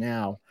PlayStation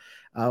Now,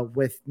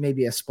 with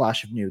maybe a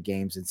splash of new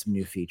games and some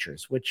new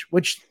features, which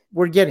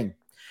we're getting.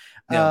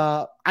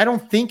 I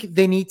don't think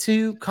they need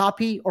to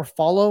copy or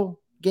follow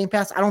Game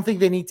Pass. I don't think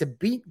they need to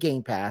beat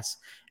Game Pass.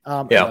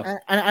 And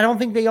I don't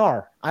think they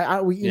are.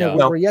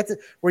 We're yet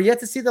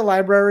to see the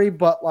library,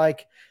 but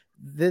like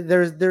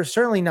they're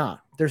certainly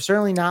not. They're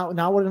certainly not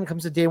when it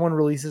comes to day one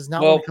releases.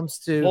 Not when it comes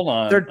to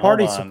third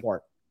party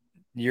support.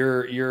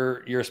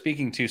 You're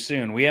speaking too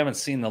soon. We haven't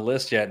seen the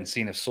list yet and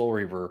seen if Soul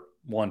Reaver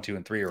 1, 2,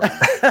 and 3 are on.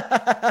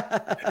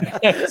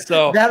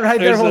 So that right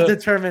there will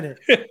determine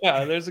it.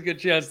 Yeah, there's a good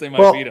chance they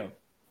might beat them.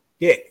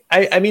 Yeah,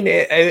 I mean,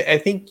 I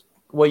think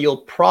what you'll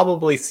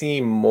probably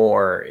see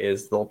more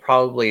is they'll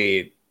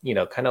probably, you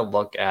know, kind of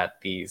look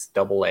at these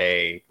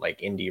AA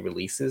like indie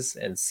releases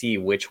and see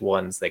which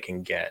ones they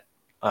can get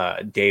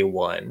day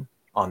one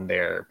on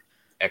their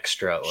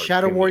extra or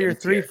Shadow Warrior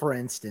 3, for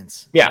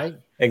instance. Yeah, right?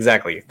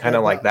 Exactly. Kind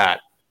of like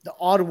that. The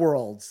Odd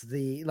Worlds,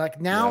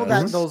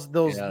 that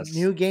those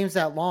new games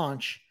that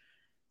launch,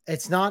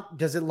 It's not,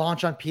 does it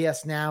launch on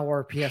PS Now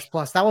or PS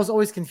Plus? That was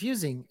always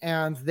confusing.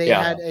 And they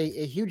had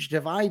a huge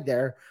divide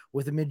there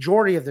with the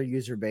majority of their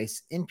user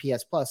base in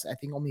PS Plus. I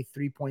think only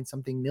 3 point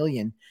something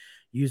million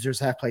users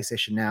have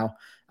PlayStation Now.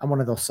 I'm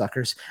one of those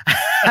suckers.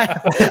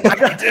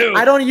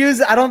 I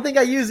don't think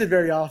I use it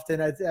very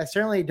often. I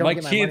certainly don't. My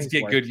get kids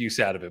get good use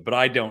out of it, but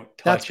I don't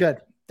touch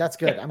it. That's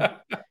good.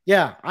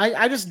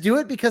 I just do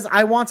it because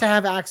I want to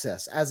have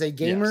access as a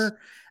gamer. Yes.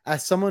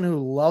 As someone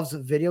who loves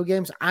video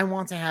games, I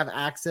want to have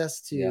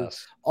access to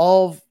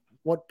all of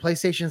what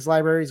PlayStation's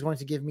library is going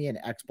to give me, an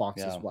Xbox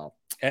as well.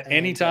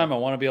 Anytime I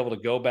want to be able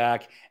to go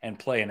back and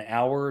play an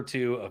hour or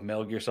two of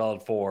Metal Gear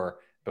Solid 4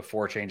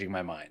 before changing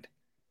my mind.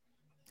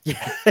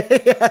 Yeah,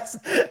 yes.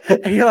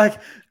 And you're like,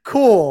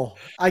 cool.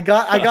 I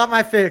got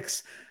my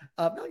fix.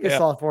 Metal Gear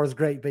Solid 4 is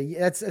great, but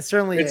it's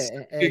certainly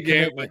a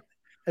commitment.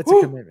 It's a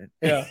commitment.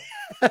 Yeah.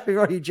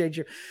 Before you change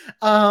your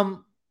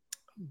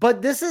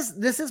but this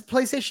is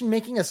PlayStation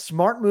making a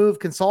smart move,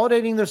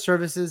 consolidating their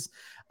services.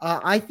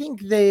 I think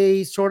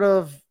they sort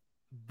of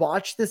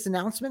botched this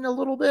announcement a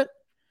little bit.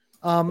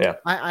 Very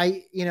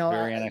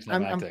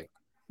anticlimactic.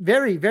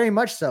 Very, very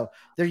much so.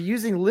 They're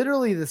using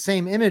literally the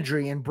same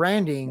imagery and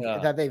branding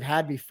that they've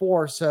had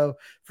before. So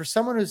for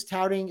someone who's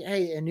touting,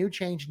 hey, a new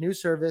change, new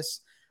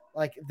service,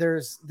 like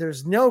there's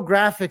no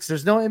graphics,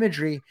 there's no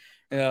imagery.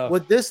 Yeah.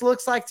 What this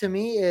looks like to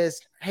me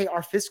is, hey,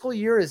 our fiscal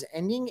year is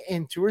ending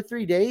in 2 or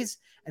 3 days,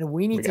 and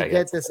we need to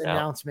get this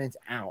announcement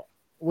out,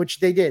 which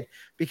they did,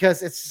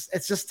 because it's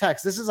just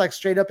text. This is like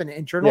straight up an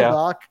internal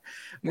doc,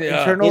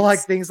 like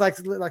things like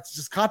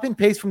just copy and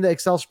paste from the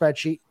Excel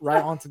spreadsheet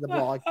right onto the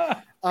blog.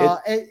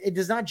 It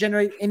does not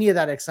generate any of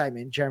that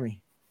excitement,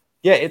 Jeremy.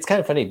 Yeah, it's kind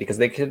of funny because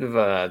they could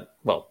have,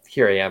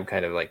 here I am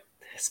kind of like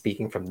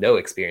speaking from no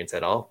experience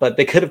at all, but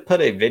they could have put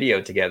a video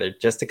together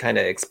just to kind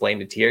of explain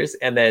the tiers,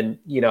 and then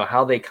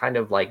how they kind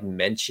of like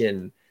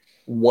mention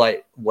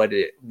what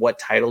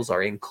titles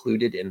are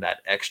included in that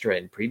extra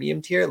and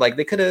premium tier. Like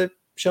they could have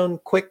shown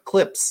quick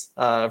clips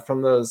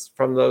from those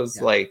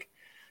like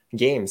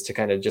games to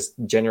kind of just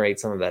generate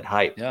some of that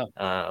hype.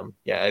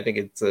 I think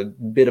it's a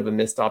bit of a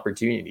missed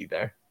opportunity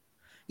there.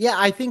 Yeah,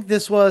 I think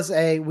this was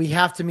we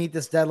have to meet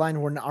this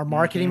deadline when our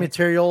marketing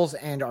materials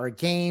and our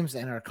games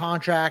and our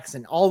contracts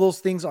and all those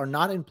things are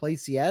not in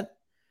place yet.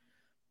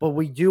 But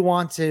we do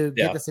want to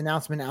get this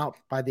announcement out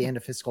by the end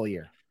of fiscal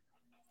year.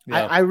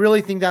 Yeah. I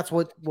really think that's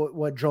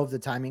what drove the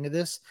timing of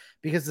this,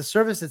 because the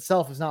service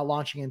itself is not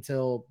launching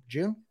until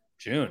June.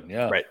 June.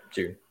 Right.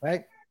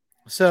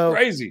 So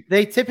crazy.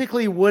 They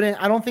typically wouldn't.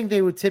 I don't think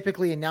they would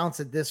typically announce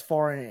it this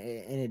far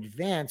in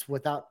advance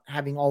without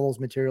having all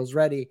those materials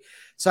ready.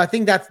 So I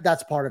think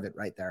that's part of it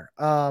right there.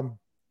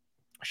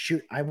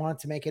 Shoot, I wanted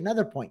to make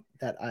another point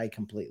that I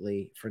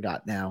completely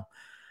forgot now.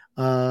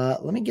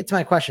 Let me get to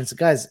my questions,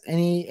 guys.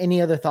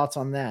 Any other thoughts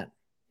on that?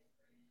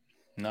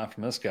 Not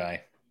from this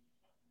guy.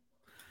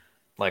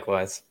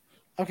 Likewise.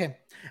 Okay,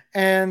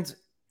 and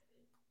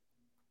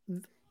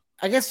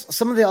I guess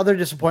some of the other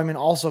disappointment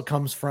also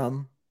comes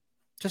from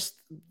just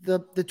the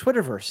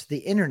Twitterverse, the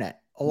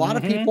internet. A lot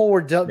of people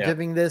were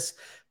giving this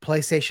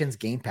PlayStation's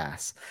Game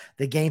Pass,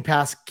 the Game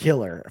Pass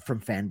killer from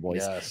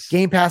fanboys,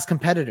 Game Pass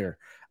competitor.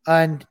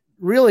 And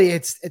really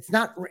it's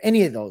not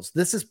any of those.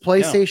 This is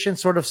PlayStation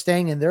sort of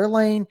staying in their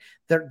lane.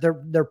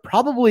 They're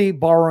probably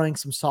borrowing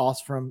some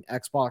sauce from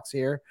Xbox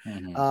here,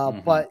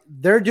 but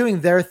they're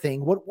doing their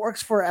thing. What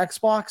works for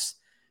Xbox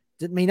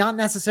may not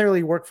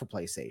necessarily work for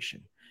PlayStation.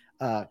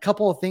 A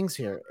couple of things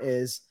here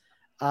is,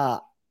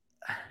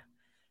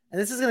 and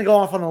this is going to go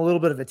off on a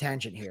little bit of a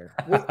tangent here.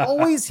 We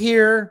always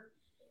hear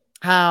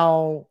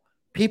how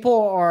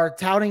people are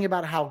touting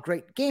about how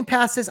great Game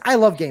Pass is. I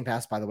love Game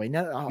Pass, by the way.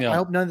 I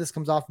hope none of this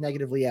comes off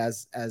negatively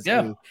as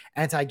a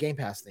anti-Game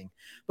Pass thing.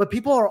 But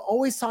people are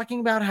always talking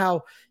about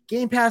how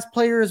Game Pass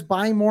players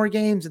buy more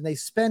games and they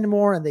spend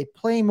more and they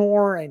play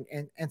more and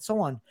so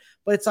on.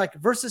 But it's like,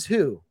 versus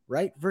who,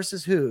 right?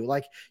 Versus who?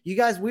 Like, you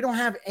guys, we don't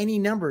have any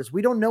numbers.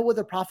 We don't know what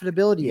the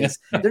profitability is.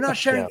 They're not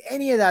sharing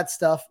any of that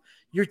stuff.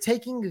 You're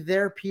taking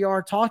their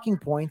PR talking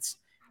points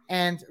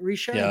and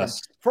resharing them.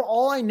 For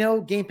all I know,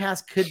 Game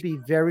Pass could be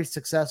very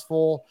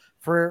successful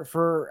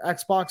for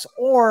Xbox,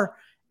 or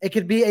it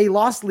could be a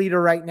loss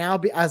leader right now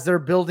as they're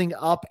building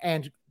up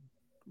and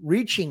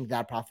reaching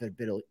that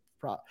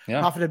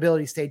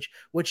profitability stage,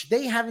 which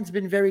they haven't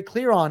been very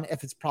clear on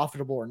if it's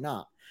profitable or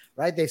not.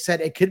 Right? They've said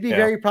it could be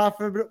very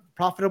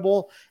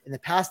profitable. In the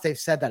past, they've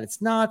said that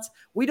it's not.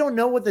 We don't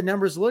know what the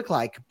numbers look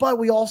like, but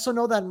we also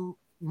know that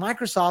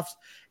Microsoft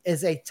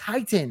is a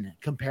titan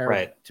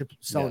compared to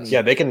Sony.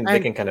 Yeah, they can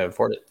kind of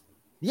afford it.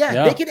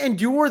 Yeah, they can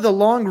endure the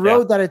long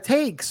road that it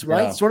takes,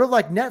 right? Yeah. Sort of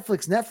like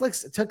Netflix.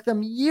 Netflix took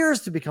them years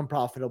to become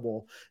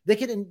profitable.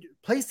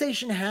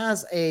 PlayStation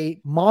has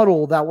a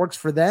model that works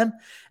for them,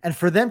 and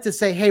for them to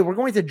say, hey, we're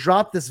going to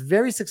drop this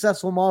very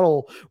successful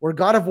model where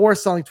God of War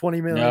is selling 20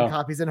 million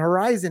copies, and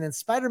Horizon and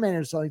Spider-Man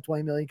are selling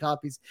 20 million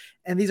copies,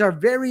 and these are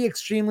very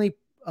extremely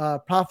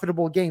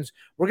profitable games.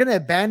 We're going to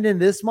abandon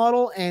this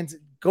model and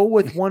go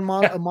with one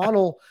model, a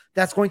model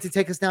that's going to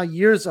take us now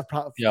years of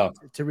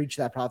to reach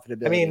that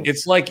profitability. I mean,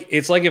 it's like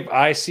if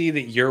I see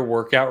that your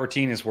workout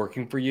routine is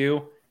working for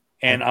you,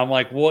 and I'm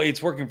like, well,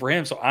 it's working for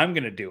him, so I'm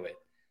going to do it.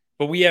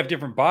 But we have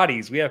different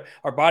bodies.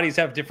 Our bodies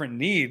have different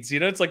needs.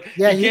 It's like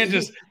you can't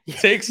just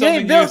take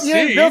something you see. You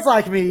ain't built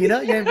like me, You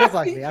ain't built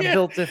like me. I'm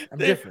built different. I'm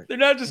different. They're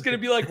not just going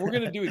to be like, we're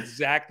going to do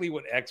exactly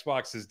what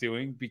Xbox is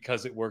doing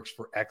because it works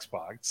for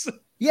Xbox.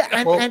 Yeah,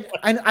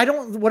 and I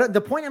don't. What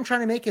the point I'm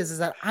trying to make is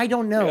that I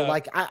don't know. Yeah.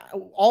 Like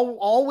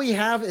all we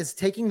have is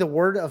taking the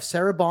word of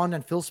Sarah Bond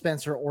and Phil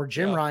Spencer or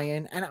Jim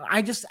Ryan, and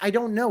I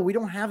don't know. We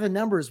don't have the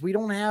numbers. We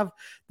don't have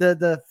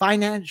the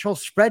financial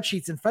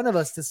spreadsheets in front of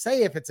us to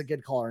say if it's a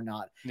good call or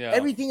not. Yeah.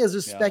 Everything is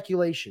a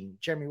speculation.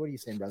 Jeremy, what are you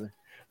saying, brother?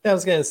 I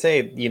was gonna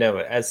say,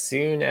 as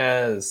soon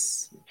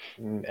as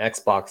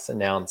Xbox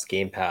announced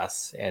Game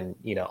Pass and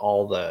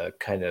all the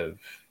kind of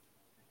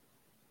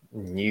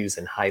news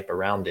and hype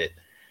around it.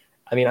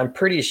 I mean, I'm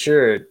pretty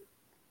sure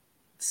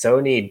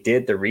Sony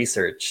did the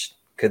research.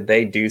 Could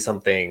they do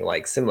something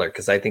like similar?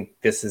 Because I think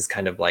this is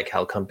kind of like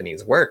how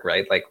companies work,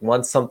 right? Like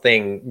once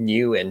something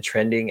new and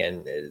trending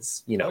and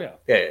is,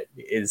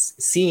 is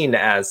seen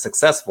as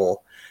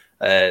successful,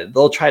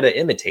 they'll try to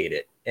imitate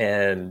it.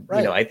 And,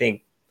 I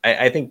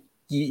think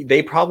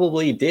they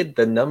probably did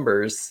the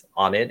numbers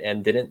on it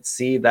and didn't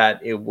see that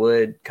it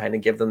would kind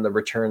of give them the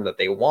return that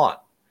they want.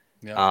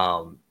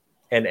 Yeah.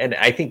 And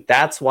I think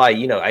that's why,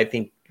 I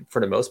think, for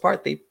the most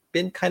part, they've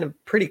been kind of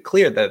pretty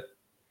clear that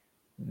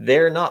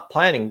they're not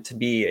planning to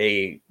be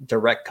a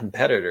direct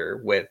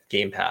competitor with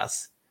Game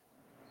Pass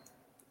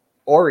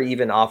or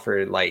even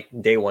offer like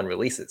day one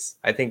releases.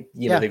 I think,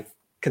 they've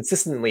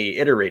consistently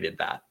iterated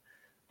that.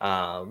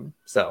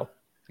 So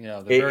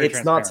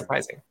it's not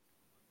surprising.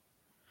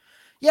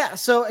 Yeah.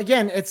 So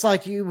again, it's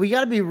like we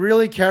got to be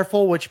really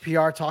careful which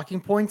PR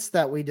talking points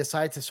that we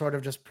decide to sort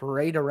of just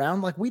parade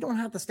around. Like we don't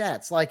have the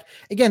stats. Like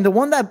again, the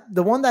one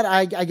that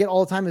I get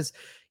all the time is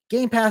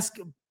Game Pass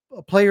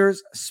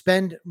players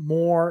spend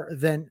more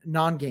than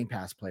non-Game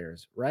Pass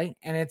players, right?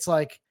 And it's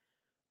like,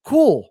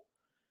 cool.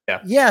 Yeah.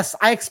 Yes,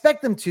 I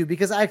expect them to,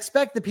 because I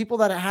expect the people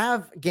that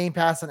have Game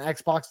Pass and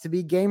Xbox to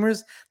be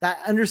gamers that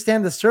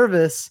understand the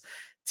service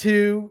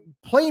to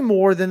play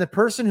more than the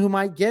person who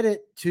might get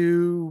it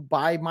to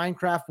buy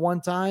Minecraft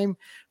one time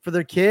for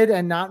their kid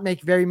and not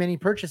make very many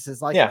purchases.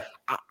 Like,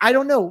 I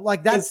don't know,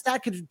 like that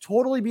stat could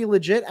totally be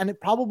legit, and it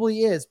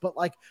probably is, but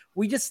like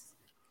we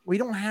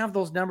don't have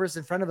those numbers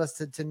in front of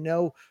us to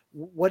know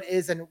what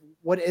is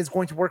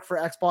going to work for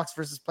Xbox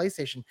versus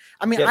PlayStation.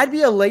 I mean, I'd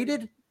be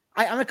elated.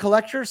 I'm a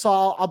collector, so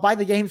I'll buy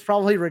the games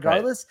probably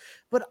regardless.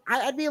 Right. But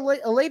I'd be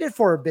elated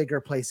for a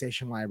bigger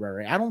PlayStation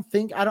library. I don't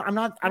think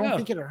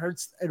it'll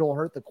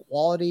hurt the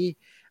quality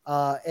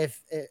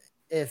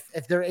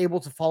if they're able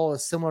to follow a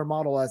similar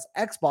model as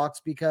Xbox,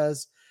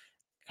 because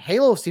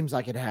Halo seems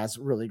like it has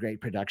really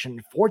great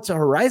production. Forza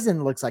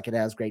Horizon looks like it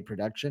has great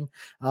production.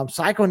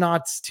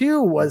 Psychonauts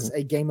 2 was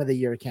a Game of the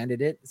Year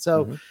candidate.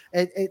 So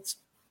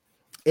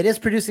it is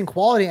producing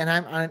quality, and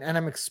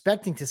I'm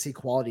expecting to see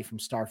quality from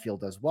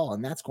Starfield as well,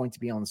 and that's going to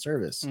be on the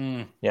service.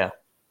 Yeah.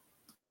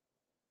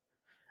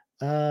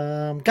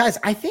 Guys,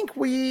 I think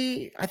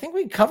we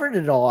covered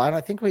it all. And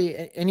I think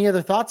any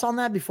other thoughts on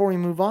that before we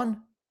move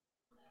on?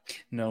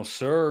 No,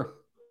 sir.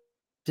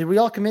 Did we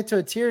all commit to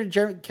a tier?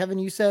 Kevin,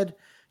 you said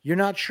you're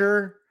not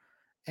sure,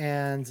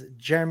 and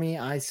Jeremy,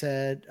 I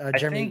said,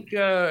 Jeremy.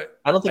 I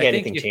don't think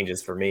anything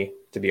changes for me,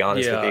 to be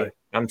honest with you.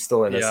 I'm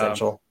still an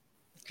essential.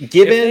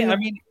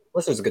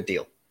 Unless there's a good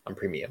deal on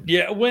premium.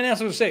 Yeah, that's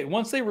what I was say.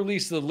 Once they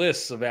release the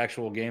lists of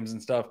actual games and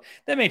stuff,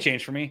 that may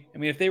change for me. I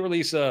mean, if they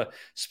release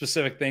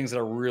specific things that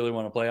I really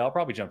want to play, I'll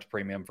probably jump to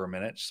premium for a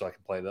minute just so I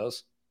can play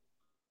those.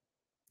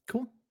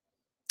 Cool.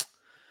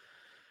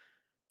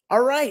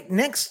 All right,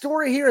 next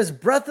story here is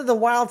Breath of the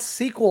Wild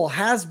sequel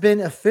has been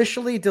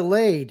officially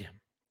delayed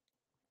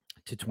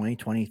to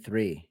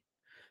 2023.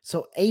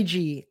 So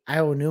Eiji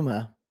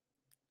Aonuma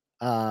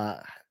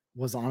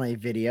was on a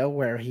video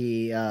where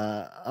he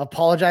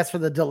apologized for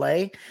the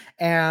delay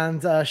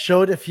and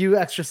showed a few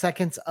extra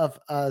seconds of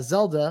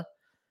Zelda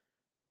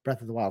Breath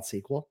of the Wild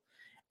sequel.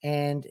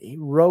 And he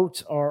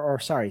wrote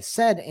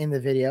said in the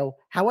video,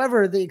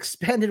 however, the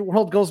expanded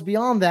world goes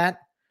beyond that.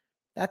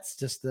 That's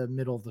just the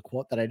middle of the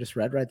quote that I just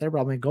read right there, but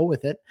I'm going to go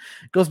with it.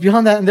 It goes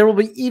beyond that, and there will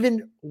be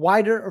even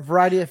wider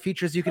variety of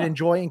features you can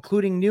enjoy,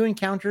 including new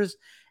encounters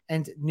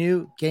and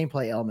new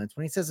gameplay elements.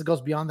 When he says it goes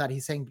beyond that,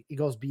 he's saying it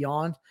goes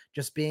beyond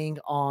just being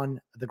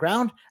on the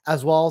ground,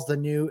 as well as the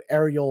new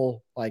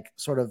aerial, like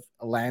sort of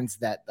lands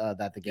that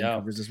the game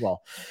covers as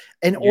well.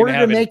 In order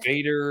to make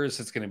invaders,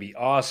 it's going to be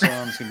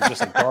awesome. It's going to be just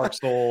like Dark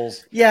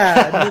Souls.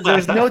 Yeah,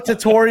 there's no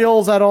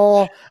tutorials at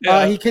all.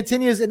 He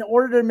continues, in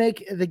order to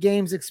make the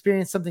game's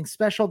experience something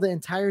special, the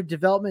entire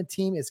development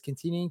team is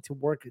continuing to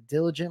work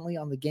diligently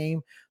on the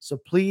game. So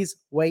please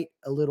wait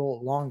a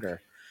little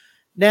longer.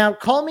 Now,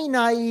 call me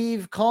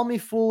naive, call me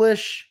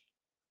foolish,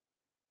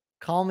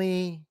 call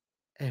me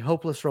a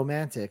hopeless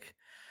romantic,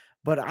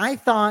 but I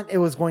thought it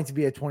was going to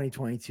be a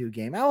 2022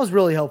 game. I was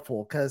really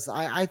hopeful because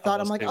I thought,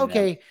 I'm like,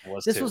 okay,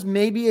 this was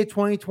maybe a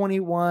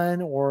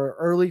 2021 or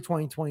early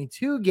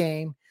 2022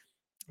 game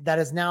that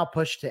is now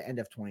pushed to end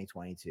of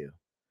 2022.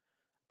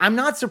 I'm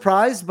not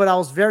surprised, but I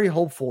was very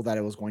hopeful that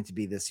it was going to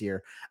be this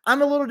year.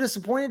 I'm a little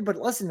disappointed, but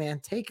listen, man,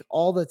 take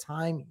all the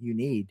time you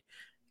need.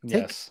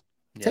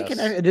 Take an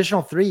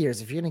additional 3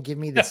 years if you're going to give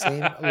me the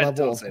same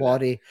level of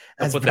quality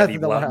as Breath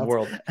of the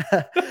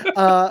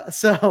Wild.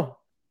 So,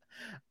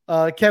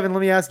 Kevin,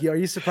 let me ask you: are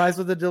you surprised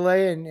with the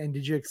delay, and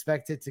did you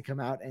expect it to come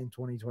out in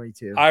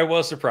 2022? I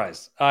was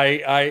surprised.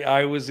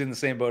 I was in the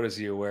same boat as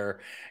you,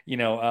 where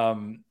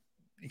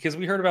because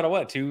we heard about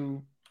it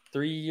 2-3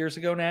 years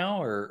ago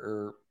now,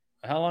 or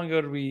how long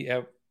ago did we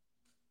have?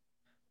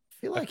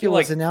 I feel like it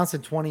was announced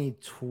in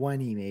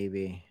 2020,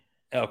 maybe.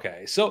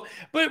 Okay, so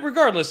but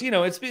regardless,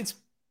 it's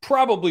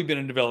probably been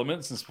in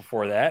development since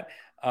before that.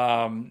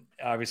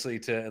 Obviously,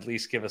 to at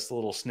least give us a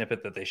little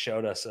snippet that they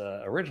showed us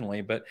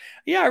originally. But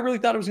yeah, I really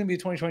thought it was going to be a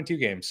 2022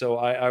 game. So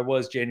I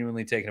was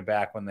genuinely taken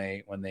aback when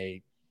they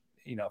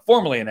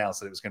formally announced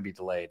that it was going to be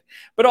delayed.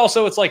 But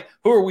also, it's like,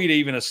 who are we to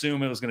even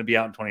assume it was going to be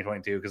out in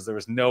 2022? Because there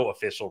was no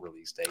official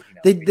release date.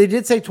 They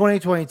did say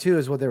 2022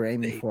 is what they were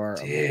aiming for.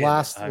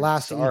 Last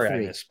sorry, E3. I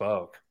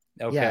misspoke.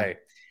 Okay. Yeah.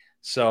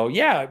 So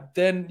yeah,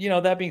 then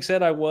that being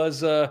said, I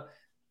was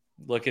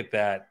look at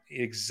that,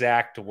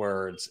 exact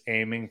words,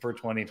 aiming for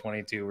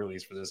 2022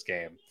 release for this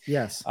game.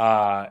 Yes.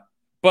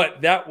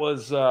 But that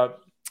was I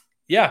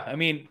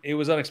mean, it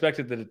was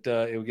unexpected that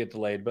it would get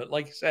delayed, but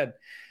like you said,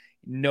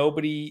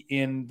 nobody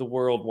in the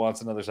world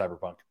wants another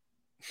Cyberpunk.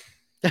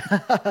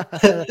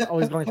 That's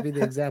always going to be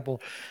the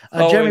example.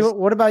 Jeremy,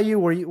 what about you?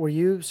 Were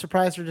you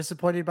surprised or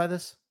disappointed by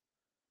this?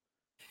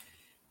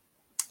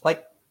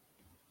 Like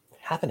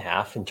half and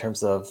half in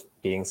terms of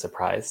being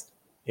surprised.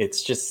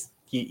 It's just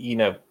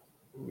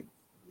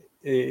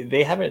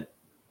they haven't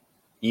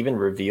even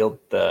revealed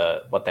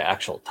what the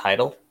actual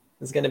title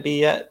is going to be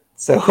yet.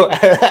 So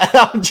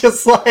I'm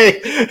just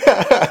like,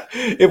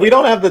 if we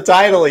don't have the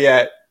title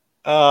yet,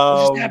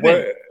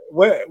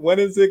 when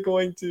is it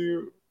going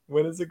to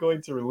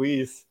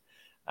release?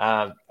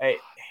 I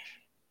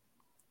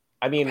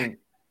mean,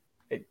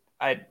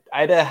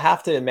 I'd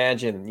have to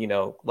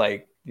imagine,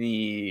 like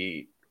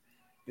the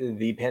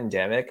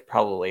pandemic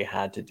probably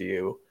had to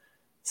do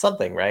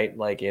something, right?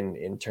 Like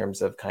in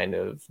terms of kind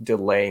of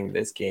delaying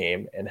this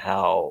game and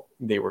how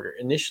they were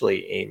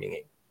initially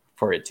aiming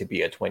for it to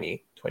be a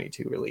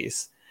 2022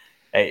 release.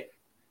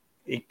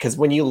 Because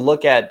when you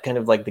look at kind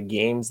of like the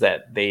games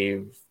that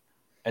they've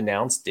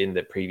announced in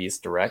the previous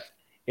direct,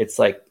 it's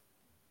like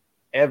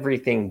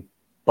everything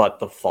but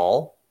the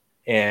fall,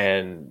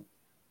 and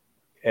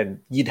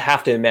you'd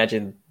have to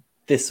imagine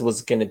this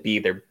was going to be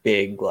their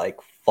big like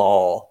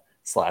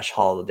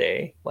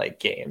fall/holiday like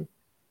game.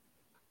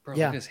 Bro,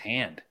 look at his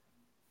hand.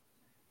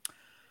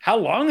 How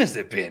long has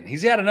it been?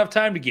 He's had enough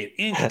time to get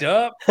inked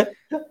up.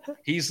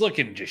 He's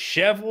looking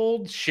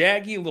disheveled,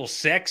 shaggy, a little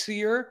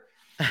sexier.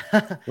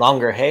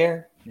 Longer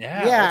hair.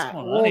 Yeah.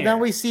 Well, then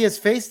we see his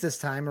face this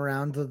time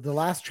around. The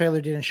last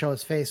trailer didn't show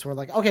his face. We're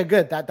like, okay,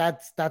 good.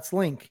 That's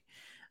Link.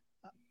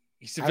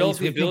 He's developed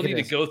the ability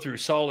to go through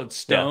solid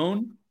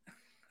stone.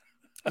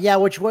 Yeah,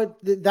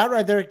 that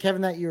right there,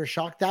 Kevin, that you were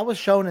shocked. That was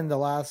shown in the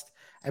last,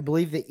 I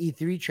believe, the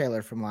E3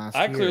 trailer from last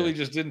year. I clearly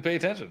just didn't pay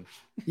attention.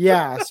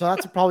 Yeah, so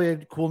that's probably a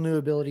cool new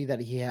ability that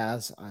he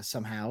has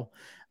somehow.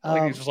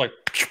 He's just like...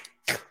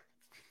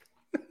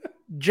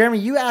 Jeremy,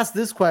 you asked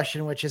this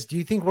question, which is, do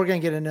you think we're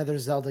going to get another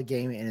Zelda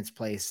game in its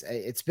place?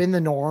 It's been the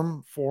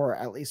norm for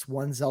at least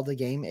one Zelda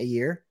game a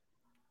year.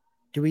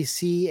 Do we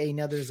see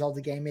another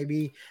Zelda game?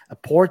 Maybe a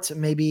port,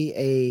 maybe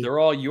a...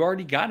 you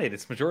already got it.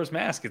 It's Majora's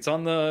Mask. It's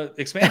on the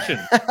expansion.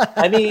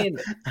 I mean,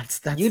 that's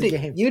the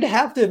game. You'd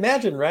have to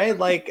imagine, right?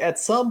 Like at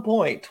some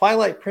point,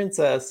 Twilight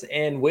Princess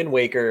and Wind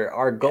Waker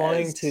are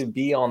going to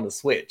be on the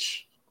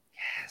Switch.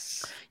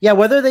 Yes. Yeah,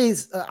 whether they...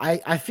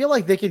 I feel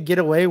like they could get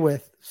away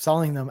with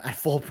selling them at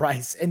full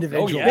price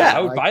individually. Oh, yeah,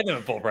 I would buy them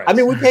at full price. I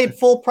mean, we paid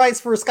full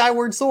price for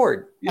Skyward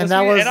Sword. Yes, and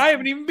I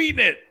haven't even beaten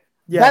it.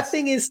 Yes. That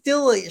thing is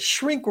still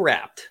shrink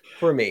wrapped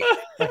for me.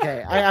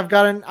 Okay, I've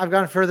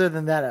gone further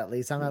than that. At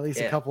least I'm at least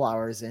a couple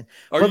hours in.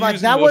 Are you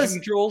using motion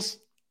controls?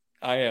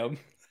 I am.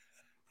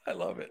 I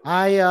love it.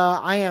 I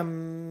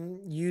am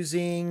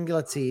using.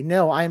 Let's see.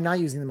 No, I am not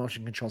using the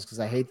motion controls because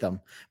I hate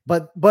them.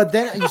 But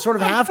then you sort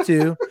of have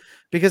to,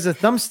 because the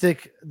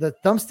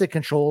thumbstick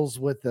controls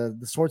with the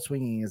sword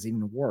swinging is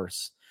even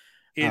worse.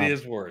 It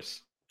is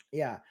worse.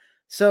 Yeah.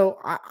 So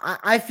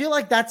I feel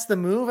like that's the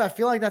move. I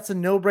feel like that's a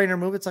no-brainer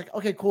move. It's like,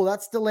 okay, cool.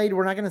 That's delayed.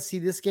 We're not going to see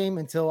this game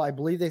until I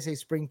believe they say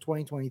spring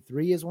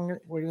 2023 is when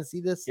we're going to see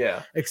this.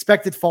 Yeah.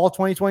 Expected fall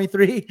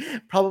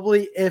 2023,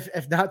 probably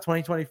if not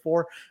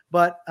 2024.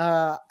 But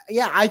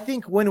I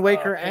think Wind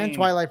Waker and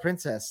Twilight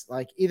Princess,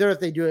 like either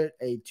if they do it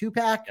a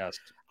 2-pack, yes.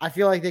 I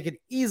feel like they could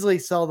easily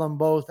sell them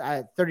both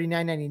at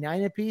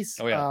 $39.99 a piece.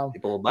 Oh yeah,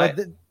 people will buy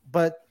it.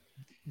 But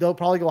they'll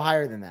probably go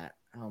higher than that.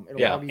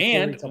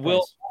 And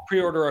we'll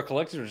pre-order our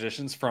collector's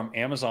editions from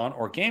Amazon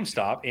or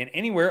GameStop and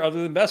anywhere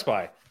other than Best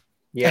Buy.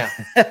 Yeah.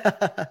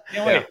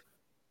 Can't wait.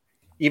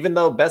 Even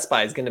though Best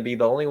Buy is going to be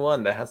the only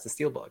one that has the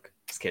Steelbook.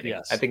 Just kidding.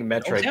 Yes. I think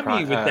Don't Metroid tempt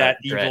me with that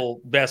Dread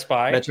evil Best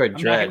Buy. Metroid I'm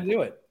not going Dread. to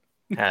do it.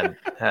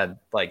 had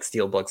like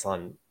Steelbooks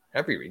on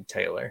every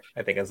retailer.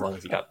 I think as long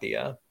as you got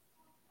the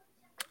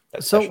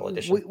that special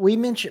edition. We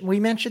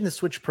mentioned the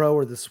Switch Pro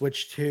or the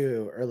Switch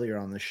 2 earlier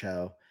on the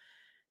show.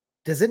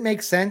 Does it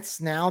make sense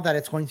now that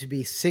it's going to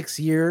be 6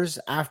 years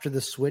after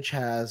the Switch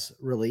has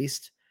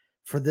released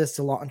for this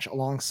to launch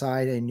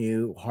alongside a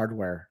new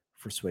hardware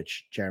for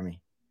Switch,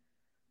 Jeremy?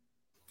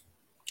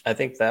 I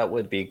think that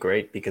would be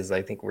great because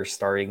I think we're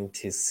starting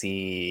to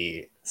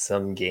see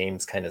some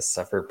games kind of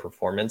suffer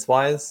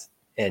performance-wise.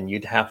 And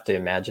you'd have to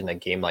imagine a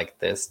game like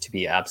this to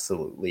be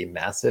absolutely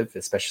massive,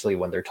 especially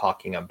when they're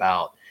talking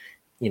about,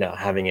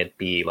 having it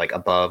be like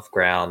above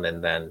ground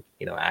and then,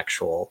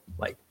 actual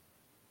like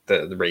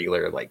the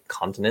regular like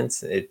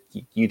continents.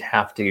 You'd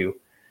have to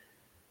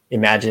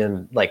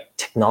imagine like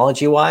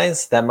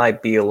technology-wise, that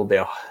might be a little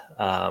bit,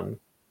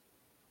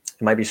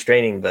 it might be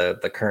straining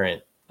the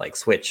current like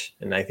Switch.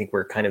 And I think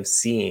we're kind of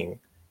seeing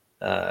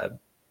the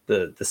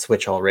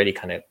Switch already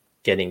kind of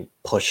getting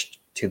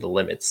pushed to the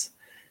limits.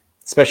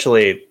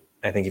 Especially,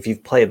 I think if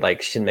you've played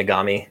like Shin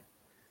Megami,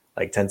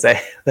 like Tensei,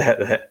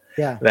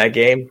 that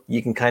game,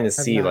 you can kind of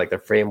see like the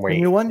frame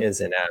rate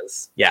isn't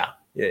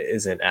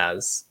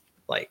as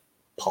like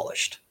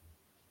polished.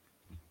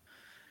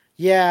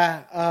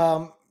 Yeah,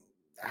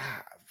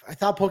 I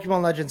thought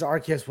Pokemon Legends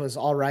Arceus was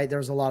all right. There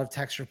was a lot of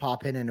texture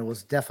pop in, and it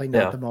was definitely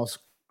not the most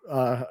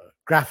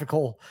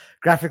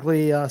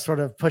graphically sort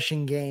of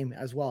pushing game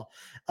as well.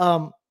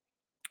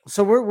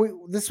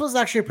 So this was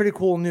actually a pretty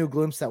cool new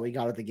glimpse that we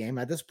got of the game.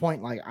 At this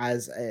point, like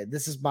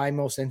this is my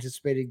most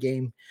anticipated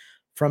game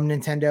from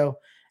Nintendo,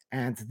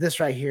 and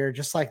this right here,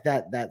 just like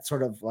that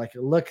sort of like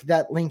look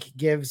that Link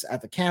gives at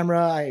the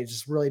camera, it's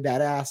just really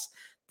badass.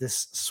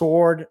 This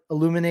sword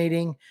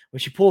illuminating when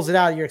she pulls it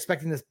out, you're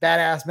expecting this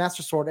badass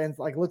Master Sword, and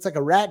like looks like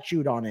a rat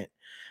chewed on it.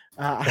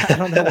 I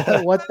don't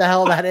know what the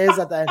hell that is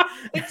at the end.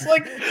 It's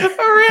like a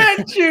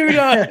rat chewed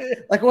on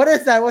it. Like, what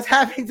is that? What's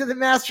happening to the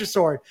Master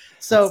Sword?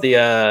 So it's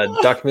the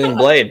Dark Moon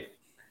Blade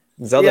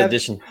Zelda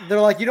edition.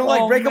 They're like, you don't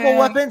like breakable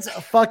weapons?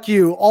 Fuck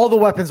you. All the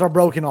weapons are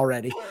broken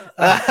already.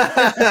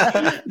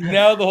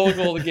 Now the whole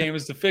goal of the game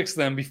is to fix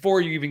them before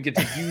you even get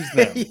to use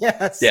them.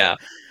 Yes. Yeah.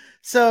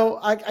 So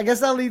I guess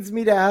that leads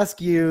me to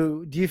ask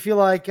you, do you feel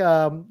like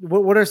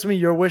what are some of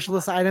your wish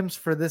list items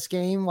for this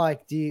game?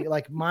 Like, do you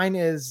like mine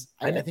is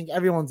I think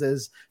everyone's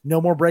is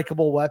no more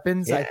breakable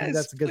weapons. Yes, I think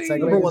that's a good segue.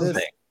 Number one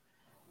thing.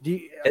 Do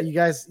you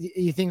guys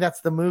you think that's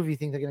the move? You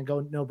think they're gonna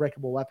go no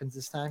breakable weapons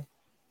this time?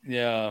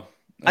 Yeah.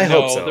 I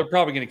hope so. They're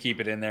probably gonna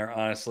keep it in there,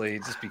 honestly,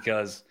 just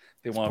because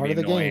they want to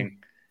be annoying.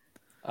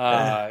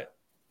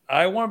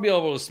 I want to be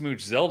able to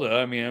smooch Zelda.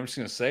 I mean, I'm just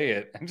going to say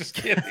it. I'm just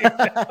kidding.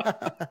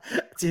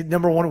 It's your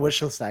number one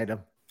wish list item.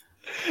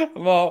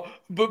 Well,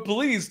 but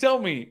please tell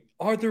me,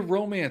 are there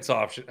romance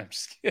options? I'm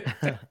just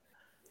kidding.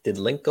 Did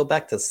Link go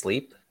back to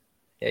sleep?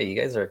 Yeah, you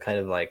guys are kind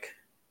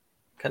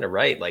of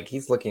right. Like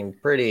he's looking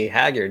pretty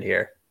haggard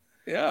here.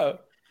 Yeah,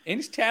 and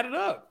he's tatted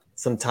up.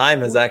 Some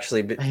time has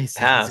actually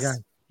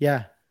passed.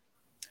 Yeah.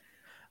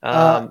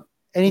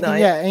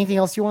 Anything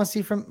else you want to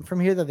see from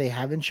here that they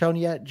haven't shown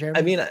yet, Jeremy?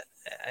 I mean,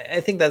 I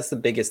think that's the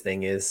biggest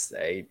thing is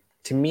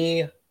to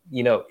me,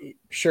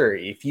 sure,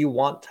 if you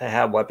want to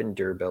have weapon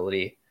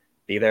durability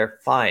be there,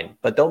 fine,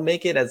 but don't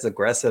make it as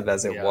aggressive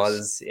as it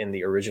was in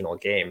the original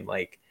game.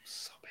 Like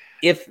so bad.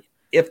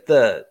 if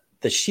the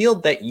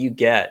shield that you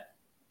get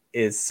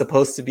is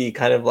supposed to be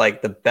kind of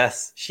like the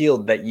best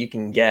shield that you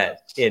can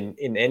get in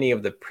any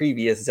of the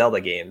previous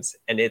Zelda games,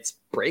 and it's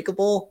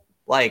breakable,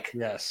 like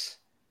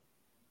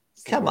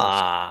come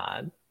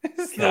on.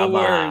 It's the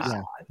worst.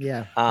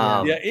 Yeah.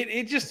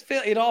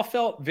 It all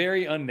felt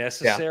very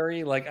unnecessary.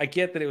 Yeah. Like I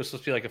get that it was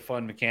supposed to be like a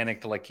fun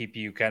mechanic to like keep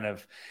you kind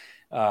of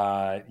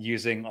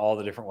using all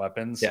the different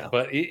weapons. Yeah.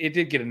 But it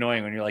did get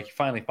annoying when you're like you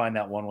finally find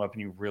that one weapon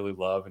you really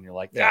love and you're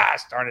like,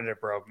 started it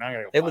broke. Now I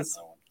gotta go find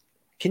another one.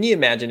 Can you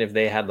imagine if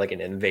they had like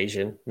an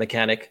invasion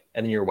mechanic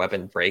and then your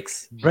weapon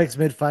breaks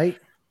mid-fight?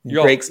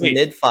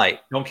 Mid-fight.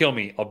 Don't kill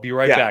me. I'll be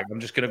right back. I'm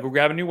just gonna go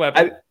grab a new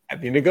weapon. I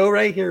need to go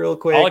right here real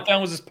quick. All I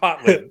found was this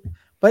pot lid.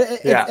 But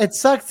it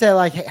sucks to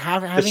like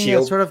having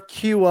to sort of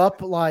queue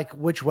up like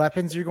which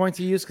weapons you're going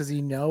to use because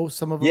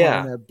some of them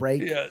are going to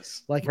break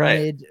like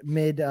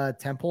mid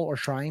temple or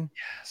shrine.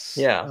 Yes.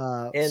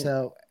 Yeah.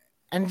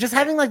 And just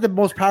having like the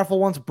most powerful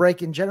ones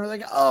break in general,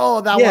 like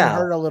one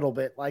hurt a little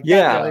bit. Like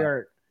that really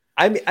hurt.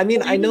 I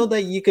mean, I know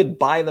that you could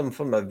buy them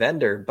from a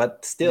vendor,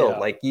 but still,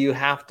 like you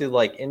have to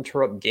like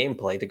interrupt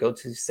gameplay to go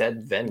to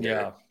said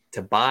vendor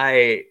to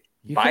buy.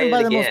 You couldn't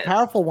buy the most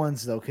powerful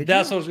ones, though, could you?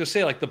 That's what I was going to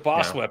say, like the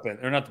boss weapon.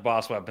 Or not the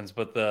boss weapons,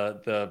 but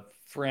the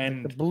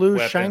friend the blue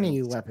weapons.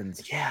 Shiny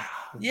weapons. Yeah.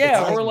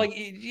 Yeah, or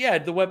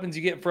the weapons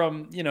you get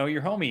from,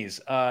 your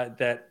homies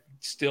that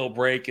still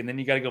break, and then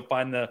you got to go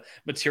find the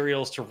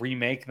materials to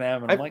remake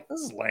them. And I'm like, this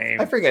is lame.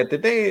 I forget,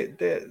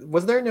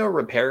 was there no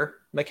repair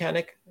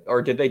mechanic?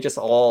 Or did they just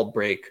all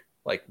break,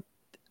 like,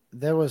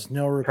 There was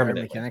no repair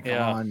Permanently. mechanic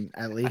on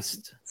at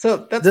least.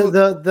 So that's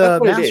the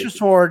what it Master is.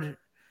 Sword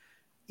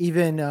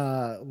even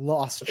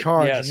lost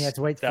charge, and you Yes, had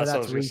to wait for that's that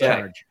what to I was gonna say.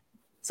 recharge.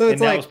 So it's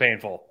And that like was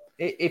painful.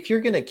 if you're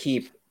gonna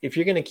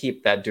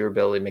keep that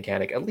durability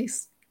mechanic, at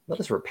least let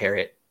us repair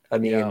it. I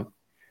mean, Yeah.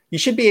 you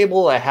should be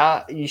able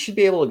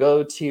to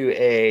go to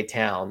a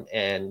town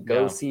and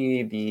go Yeah.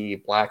 see the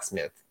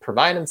blacksmith,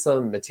 provide him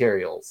some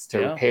materials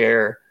to Yeah.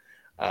 repair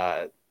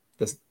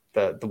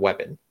the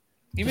weapon.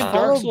 Even Follow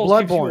Dark Souls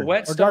gives you a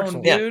Bloodborne or Dark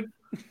whetstone, Souls. dude.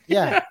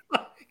 Yeah.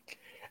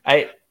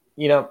 And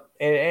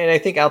I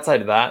think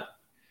outside of that,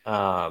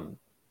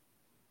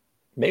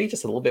 maybe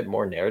just a little bit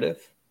more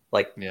narrative.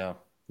 Like Yeah.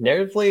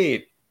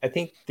 narratively, I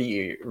think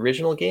the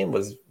original game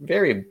was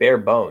very bare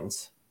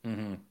bones.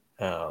 Mm-hmm.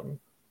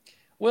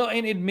 Well,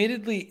 and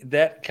admittedly,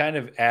 that kind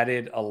of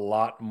added a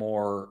lot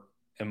more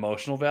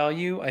emotional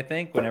value, I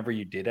think, whenever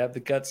you did have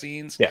the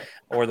cutscenes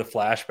or the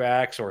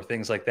flashbacks or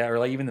things like that, or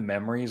like even the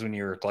memories when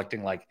you were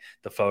collecting like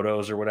the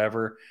photos or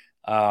whatever.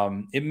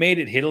 It made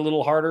it hit a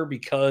little harder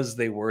because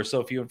they were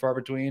so few and far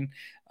between.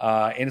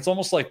 And it's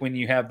almost like when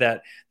you have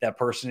that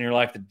person in your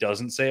life that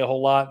doesn't say a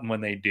whole lot, and when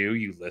they do,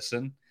 you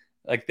listen.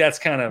 Like that's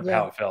kind of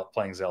how it felt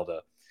playing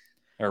Zelda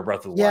or Breath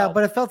of the Wild. Yeah,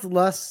 but it felt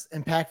less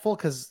impactful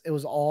because it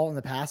was all in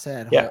the past.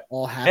 It had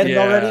all happened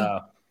already.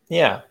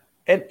 Yeah.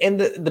 And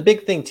the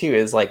big thing too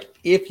is like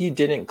if you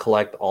didn't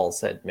collect all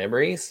said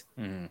memories,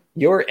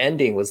 your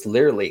ending was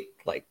literally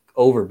like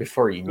over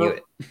before you knew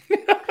it.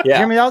 Yeah,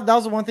 Jeremy, that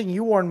was the one thing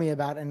you warned me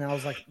about, and I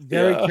was like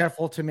very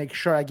careful to make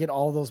sure I get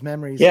all those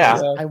memories. Yeah,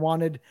 I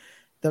wanted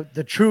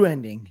the true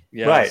ending.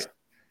 Yes. Right.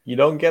 You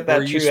don't get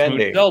that true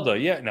ending. Zelda.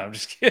 Yeah, no, I'm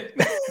just kidding.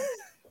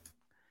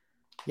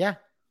 Yeah,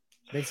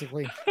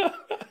 basically.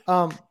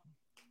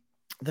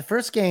 The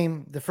first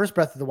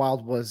Breath of the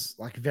Wild was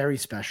like very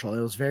special.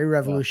 It was very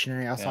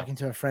revolutionary. I was talking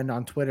to a friend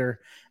on Twitter,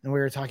 and we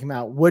were talking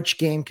about which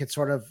game could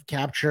sort of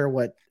capture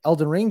what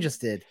Elden Ring just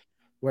did,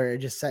 where it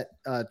just set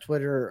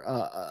Twitter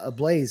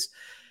ablaze.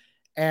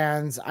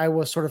 And I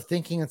was sort of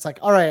thinking, it's like,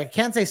 all right, I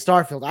can't say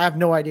Starfield. I have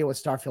no idea what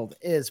Starfield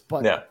is,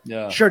 but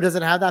sure, does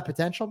it have that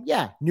potential?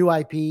 Yeah, new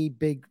IP,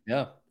 big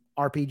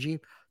RPG,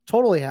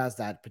 totally has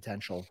that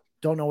potential.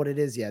 Don't know what it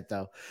is yet,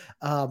 though.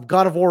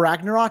 God of War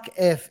Ragnarok,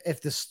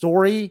 if the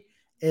story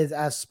is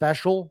as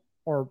special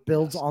or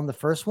builds on the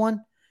first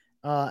one,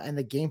 and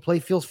the gameplay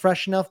feels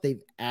fresh enough,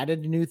 they've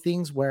added new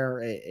things where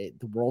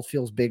the world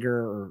feels bigger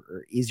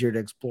or easier to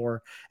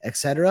explore,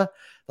 etc.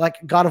 Like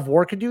God of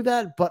War could do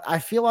that, but I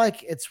feel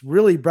like it's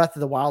really Breath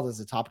of the Wild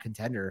as a top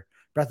contender.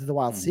 Breath of the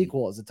Wild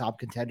sequel is a top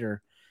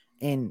contender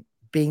in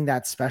being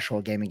that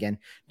special game again.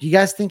 Do you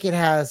guys think it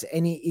has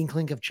any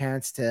inkling of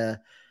chance to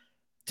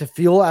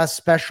feel as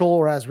special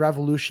or as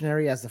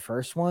revolutionary as the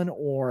first one,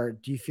 or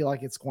do you feel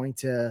like it's going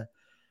to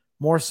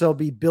more so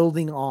be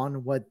building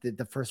on what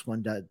the first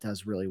one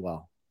does really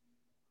well?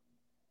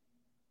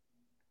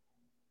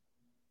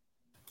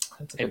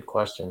 That's a good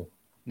question.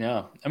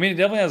 Yeah, I mean, it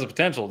definitely has a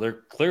potential.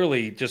 They're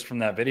clearly, just from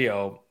that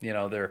video,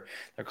 they're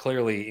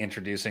clearly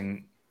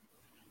introducing,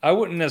 I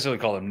wouldn't necessarily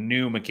call them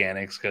new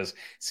mechanics because it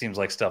seems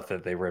like stuff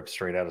that they ripped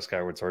straight out of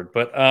Skyward Sword.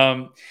 But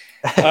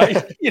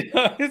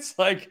it's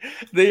like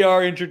they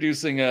are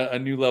introducing a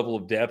new level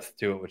of depth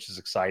to it, which is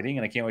exciting,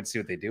 and I can't wait to see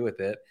what they do with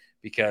it.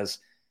 Because,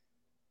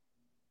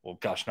 well,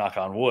 gosh, knock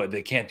on wood,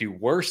 they can't do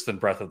worse than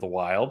Breath of the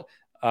Wild.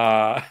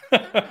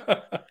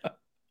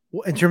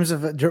 In terms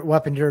of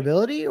weapon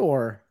durability,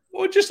 or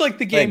just like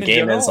the game in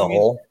general, as a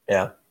whole,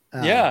 yeah.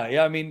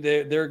 I mean,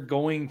 they're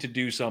going to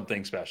do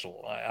something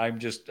special.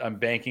 I'm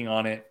banking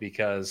on it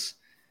because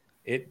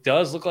it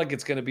does look like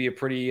it's going to be a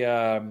pretty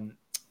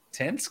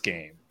tense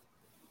game,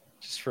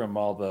 just from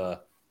all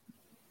the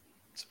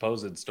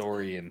supposed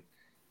story and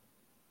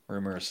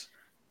rumors.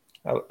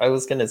 I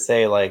was going to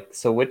say, like,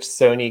 so which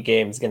Sony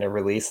game is going to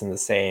release in the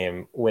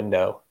same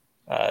window?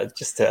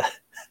 Just to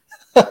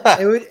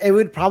it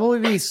would probably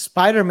be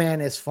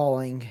Spider-Man is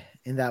falling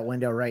in that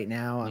window right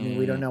now. I mean,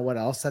 we don't know what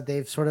else that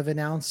they've sort of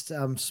announced.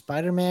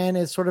 Spider-Man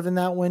is sort of in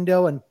that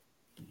window, and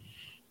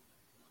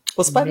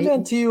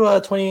Spider-Man 2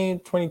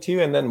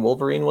 2022, and then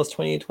Wolverine was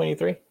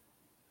 2023.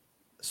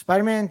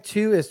 Spider-Man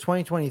 2 is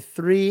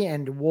 2023,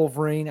 and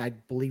Wolverine, I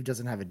believe,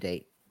 doesn't have a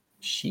date.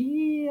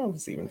 She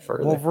was even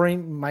further.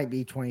 Wolverine might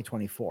be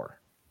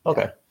 2024.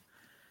 Okay.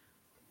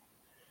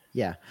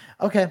 Yeah.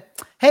 Okay.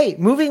 Hey,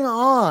 moving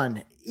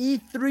on.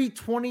 E3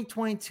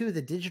 2022,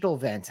 the digital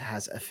event,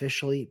 has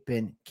officially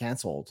been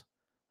canceled.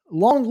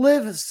 Long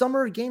live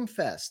Summer Game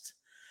Fest.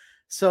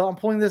 So I'm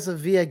pulling this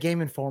via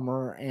Game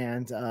Informer,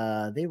 and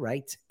they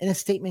write, in a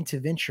statement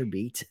to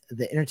VentureBeat,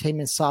 the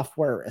Entertainment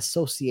Software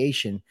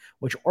Association,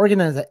 which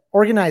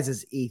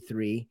organizes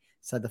E3,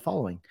 said the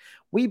following.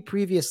 We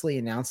previously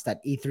announced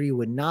that E3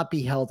 would not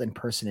be held in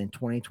person in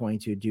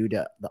 2022 due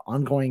to the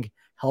ongoing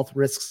health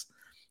risks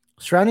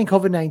surrounding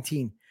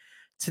COVID-19.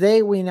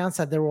 Today, we announced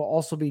that there will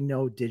also be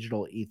no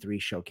digital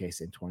E3 showcase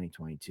in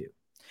 2022.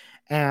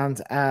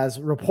 And as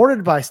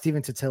reported by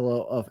Stephen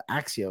Totillo of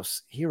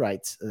Axios, he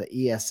writes,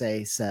 the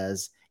ESA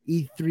says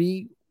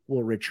E3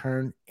 will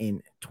return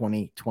in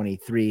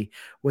 2023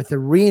 with a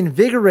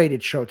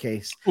reinvigorated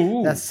showcase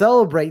that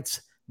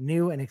celebrates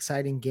new and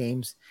exciting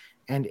games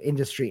and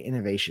industry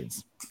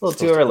innovations. A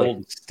little too early.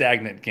 Old,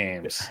 stagnant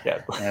games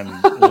Yeah.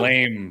 and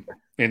lame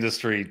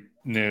industry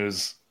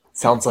news.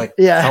 Sounds like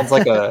Yeah.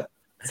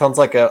 sounds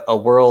like a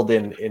world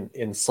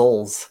in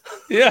Souls.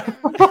 Yeah.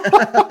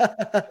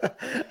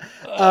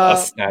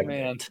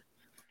 Man.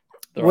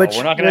 We're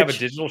not going to have a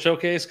digital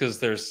showcase because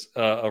there's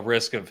a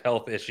risk of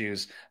health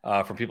issues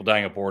from people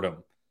dying of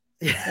boredom.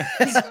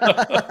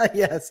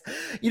 Yes.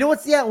 You know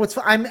what's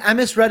I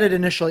misread it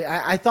initially.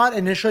 I thought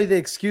initially the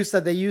excuse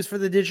that they used for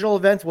the digital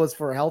event was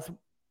for health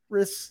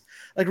risks,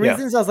 like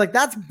reasons. I was like,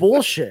 that's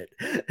bullshit.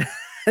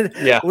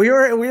 Yeah, we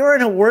were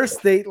in a worse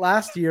state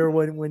last year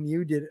when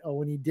you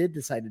did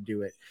decide to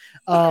do it.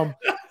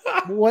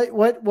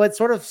 What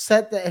sort of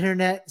set the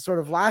internet sort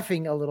of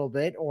laughing a little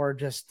bit, or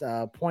just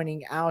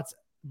pointing out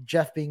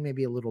Jeff being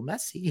maybe a little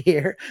messy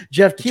here.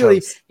 Jeff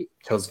Keighley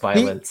chose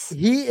violence.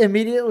 He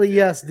immediately,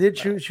 did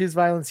choose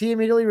violence. He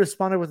immediately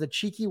responded with a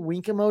cheeky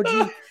wink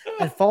emoji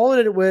and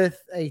followed it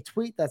with a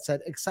tweet that said,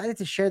 "Excited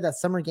to share that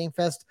Summer Game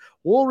Fest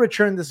will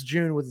return this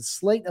June with a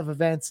slate of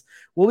events.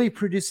 We'll be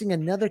producing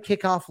another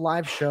kickoff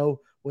live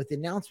show with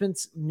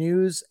announcements,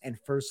 news, and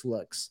first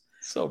looks.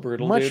 So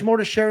brutal. Much more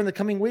to share in the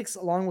coming weeks,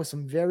 along with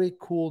some very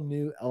cool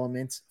new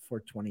elements for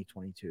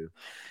 2022.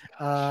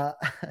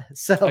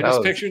 So I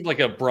just pictured like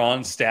a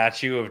bronze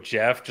statue of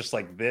Jeff, just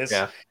like this,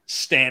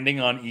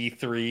 standing on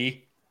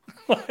E3.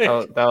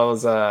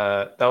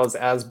 that was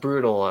as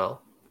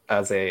brutal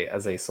as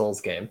a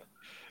Souls game.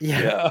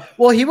 Yeah.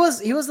 Well, he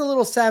was a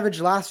little savage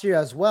last year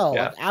as well.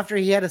 Yeah. Like after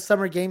he had a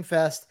Summer Game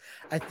Fest,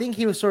 I think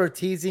he was sort of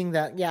teasing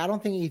that. Yeah, I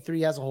don't think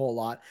E3 has a whole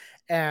lot.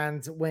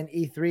 And when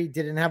E3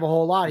 didn't have a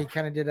whole lot, he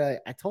kind of did "I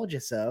told you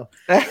so."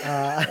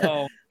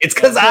 It's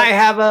because I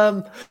have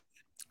them.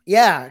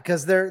 Yeah,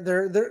 because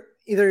they're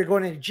either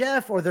going into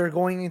Jeff or they're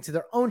going into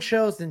their own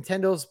shows.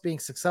 Nintendo's being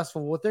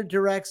successful with their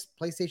directs,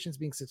 PlayStation's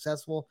being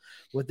successful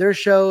with their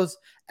shows.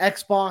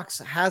 Xbox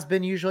has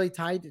been usually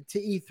tied to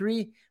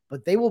E3,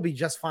 but they will be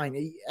just fine.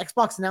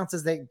 Xbox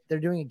announces they're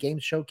doing a game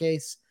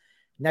showcase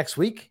next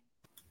week.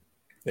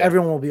 Yeah.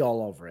 Everyone will be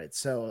all over it.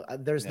 So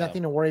there's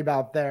nothing to worry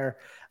about there.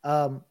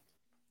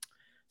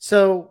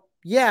 So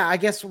yeah, I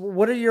guess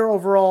what are your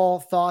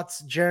overall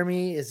thoughts,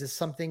 Jeremy? Is this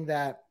something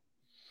that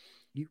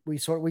we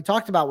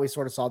talked about? We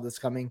sort of saw this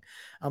coming.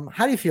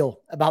 How do you feel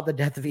about the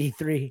death of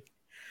E3?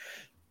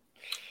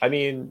 I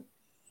mean,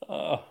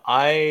 I'll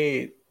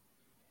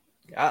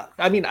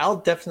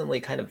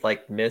definitely kind of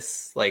like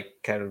miss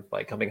kind of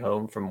like coming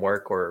home from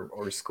work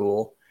or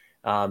school,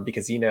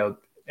 because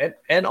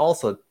and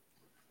also, all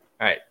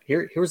right,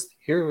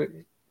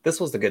 this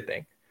was the good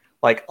thing.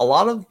 Like a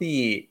lot of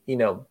the,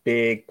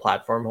 big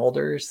platform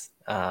holders,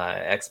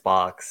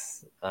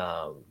 Xbox,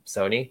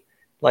 Sony,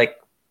 like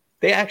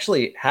they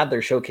actually had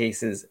their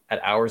showcases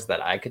at hours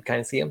that I could kind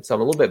of see them. So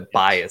I'm a little bit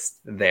biased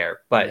there,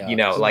 but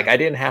I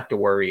didn't have to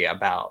worry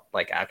about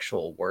like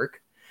actual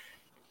work.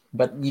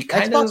 But you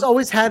Xbox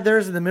always had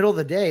theirs in the middle of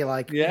the day,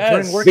 like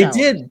during work hours.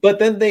 Did, but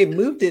then they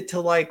moved it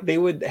to like they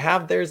would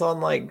have theirs on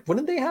like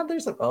wouldn't they have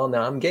theirs? Oh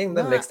no, I'm getting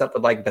them mixed up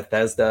with like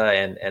Bethesda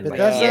and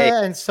Bethesda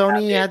and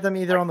Sony had them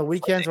either on the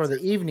weekends or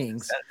the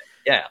evenings.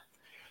 Yeah.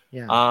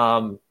 I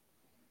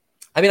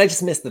mean, I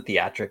just missed the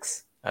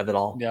theatrics of it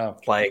all. Yeah,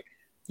 like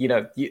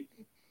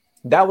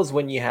that was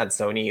when you had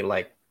Sony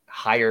like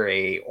hire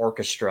a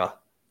orchestra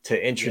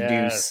to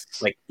introduce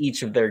like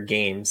each of their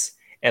games.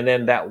 And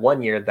then that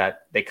one year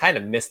that they kind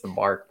of missed the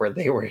mark where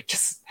they were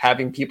just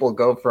having people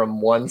go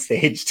from one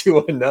stage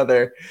to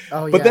another.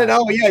 Then,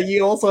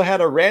 you also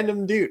had a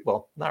random dude.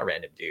 Well, not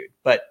random dude,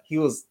 but he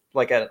was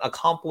like an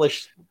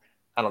accomplished,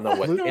 I don't know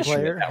what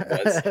instrument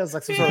that was. It was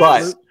like some sort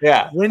of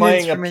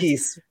playing a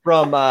piece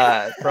from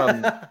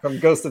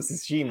Ghost of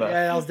Tsushima.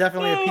 Yeah, that was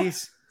definitely a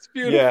piece. It's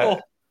beautiful. Yeah.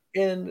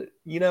 And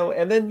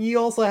and then you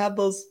also had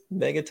those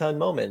megaton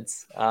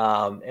moments.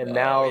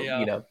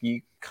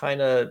 You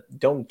kind of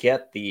don't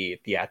get the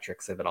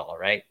theatrics of it all,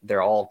 right?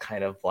 They're all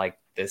kind of like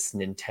this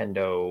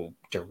Nintendo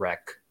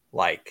Direct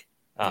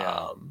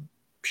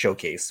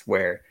showcase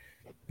where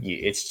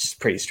it's just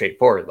pretty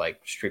straightforward,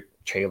 like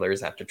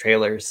trailers after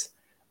trailers,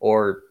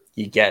 or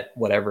you get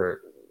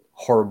whatever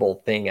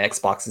horrible thing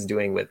Xbox is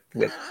doing with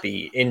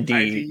the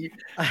indie.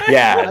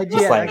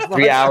 Just like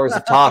 3 hours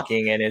of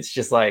talking, and it's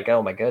just like,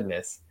 oh my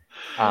goodness.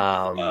 What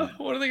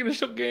are they going to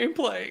show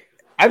gameplay?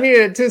 I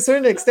mean, to a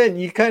certain extent,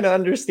 you kind of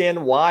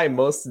understand why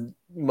most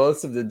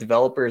of the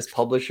developers,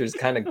 publishers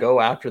kind of go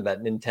after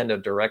that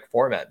Nintendo Direct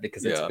format,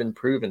 because it's been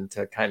proven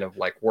to kind of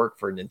like work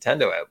for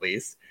Nintendo at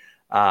least.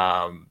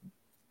 I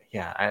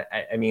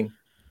mean,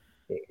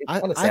 I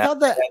thought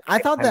that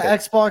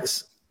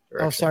Xbox.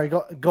 Oh, sorry.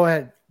 Go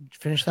ahead.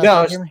 Finish that. No,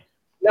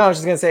 I was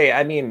just gonna say.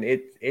 I mean,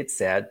 it's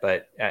sad,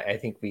 but I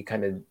think we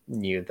kind of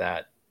knew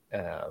that.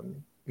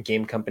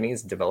 Game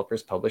companies,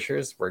 developers,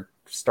 publishers were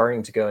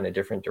starting to go in a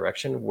different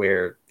direction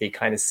where they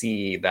kind of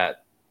see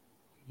that,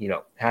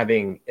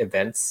 having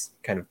events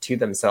kind of to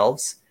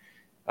themselves,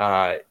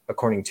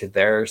 according to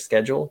their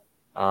schedule,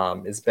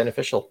 is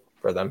beneficial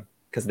for them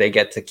because they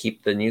get to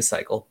keep the news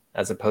cycle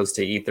as opposed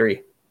to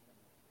E3.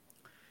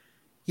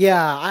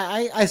 Yeah,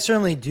 I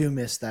certainly do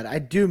miss that. I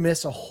do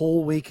miss a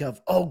whole week of,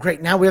 oh,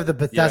 great. Now we have the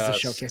Bethesda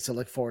showcase to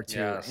look forward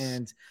to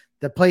and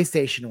the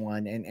PlayStation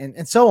one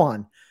and so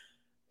on.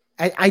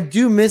 I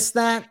do miss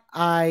that.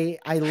 I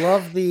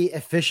love the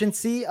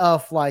efficiency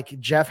of like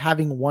Jeff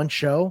having one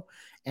show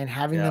and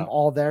having them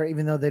all there,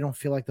 even though they don't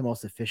feel like the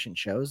most efficient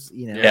shows.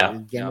 You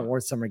know, Game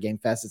Awards, Summer Game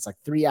Fest, it's like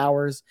 3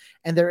 hours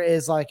and there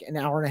is like an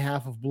hour and a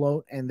half of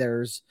bloat and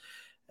there's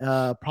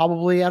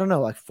probably, I don't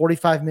know, like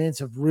 45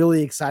 minutes of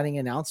really exciting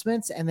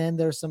announcements. And then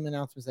there's some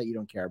announcements that you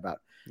don't care about.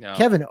 No.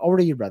 Kevin, over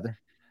to you, brother.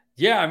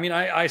 Yeah, I mean,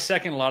 I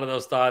second a lot of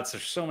those thoughts.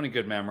 There's so many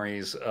good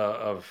memories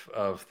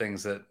of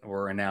things that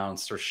were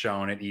announced or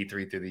shown at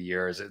E3 through the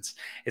years. It's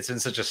been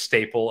such a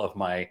staple of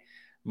my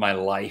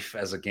life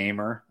as a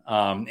gamer.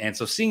 And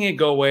so seeing it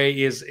go away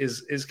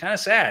is kind of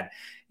sad,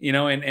 you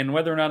know, and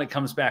whether or not it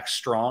comes back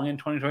strong in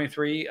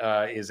 2023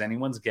 is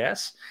anyone's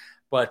guess.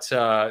 But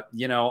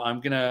you know,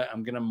 I'm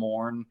gonna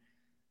mourn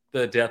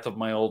the death of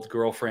my old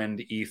girlfriend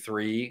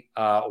E3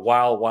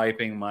 while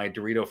wiping my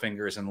Dorito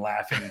fingers and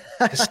laughing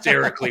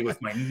hysterically with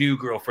my new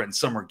girlfriend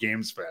Summer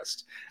Games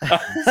Fest.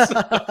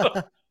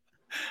 So,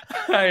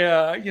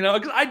 you know,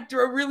 because I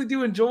really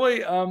do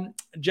enjoy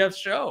Jeff's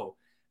show.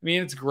 I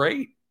mean, it's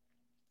great.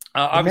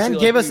 The man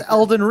gave us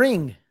Elden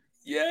Ring.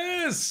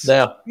 Yes.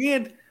 Yeah.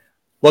 And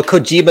what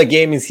Kojima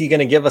game is he going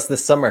to give us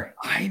this summer?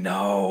 I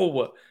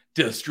know.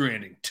 Death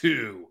Stranding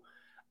 2.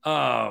 But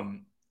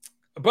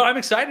I'm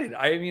excited.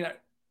 I mean,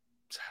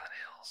 Silent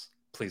Hills.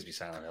 Please be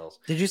Silent Hills.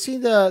 Did you see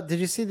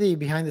the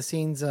behind the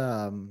scenes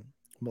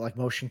like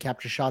motion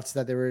capture shots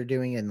that they were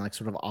doing and like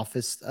sort of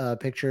office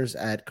pictures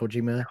at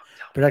Kojima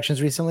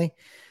Productions recently?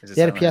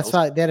 They had a PS5.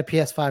 Hills? They had a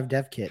PS5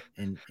 dev kit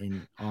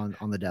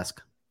on the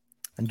desk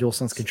and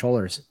DualSense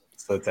controllers.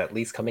 So it's at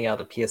least coming out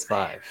of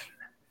PS5.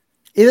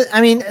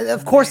 I mean,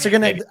 of course they're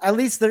gonna. At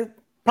least they're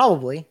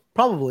probably.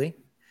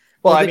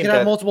 Well, they could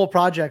have multiple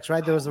projects,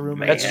 right? There was a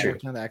rumor. That's true.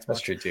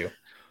 That's true too.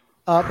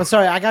 But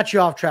sorry, I got you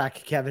off track,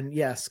 Kevin.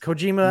 Yes,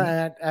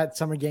 Kojima at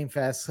Summer Game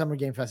Fest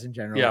in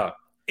general. Yeah,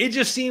 it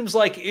just seems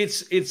like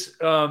it's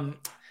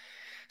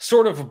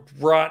sort of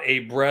brought a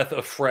breath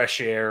of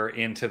fresh air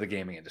into the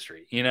gaming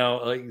industry. You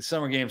know, like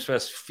Summer Games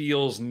Fest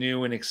feels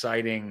new and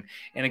exciting,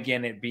 and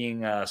again, it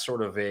being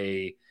sort of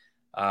a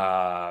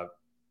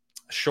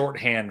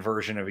shorthand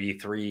version of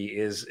E3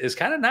 is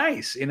kind of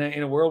nice in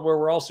a world where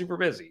we're all super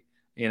busy.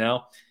 You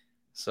know.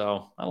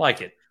 So I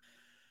like it.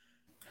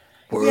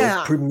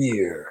 World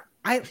premiere.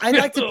 I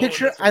like to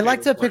picture. I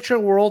like to picture a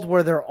world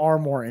where there are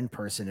more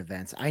in-person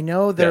events. I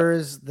know there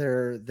is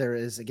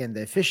again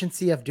the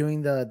efficiency of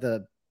doing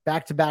the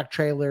back-to-back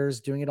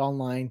trailers, doing it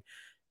online,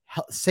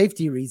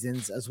 safety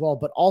reasons as well,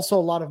 but also a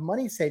lot of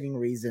money-saving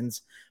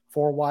reasons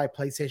for why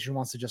PlayStation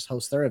wants to just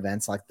host their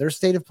events. Like their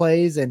state of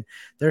plays and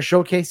their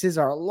showcases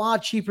are a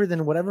lot cheaper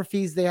than whatever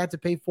fees they had to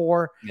pay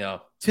for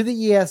to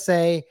the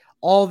ESA.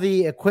 All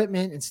the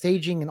equipment and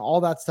staging and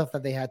all that stuff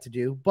that they had to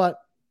do.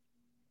 But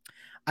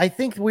I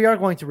think we are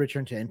going to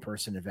return to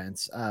in-person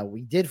events.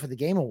 We did for the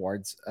Game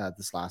Awards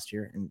this last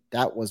year, and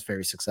that was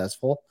very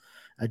successful.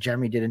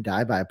 Jeremy didn't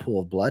die by a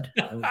pool of blood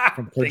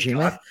from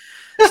Kojima.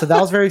 So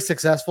that was very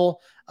successful.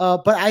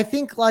 But I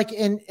think like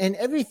in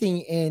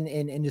everything in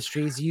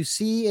industries, you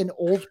see an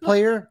old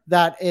player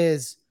that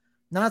is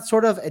not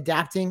sort of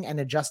adapting and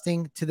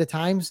adjusting to the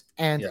times,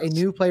 and a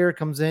new player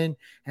comes in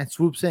and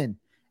swoops in.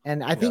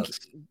 And I think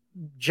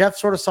Jeff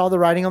sort of saw the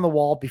writing on the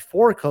wall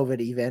before COVID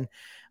even.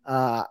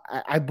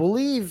 I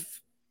believe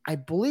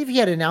he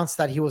had announced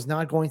that he was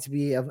not going to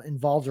be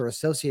involved or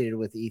associated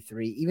with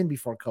E3 even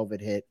before COVID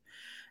hit.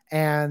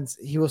 And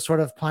he was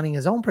sort of planning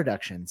his own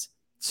productions.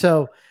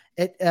 So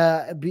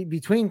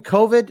between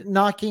COVID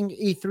knocking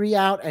E3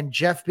 out and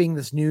Jeff being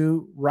this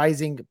new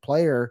rising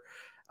player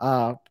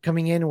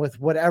coming in with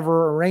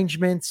whatever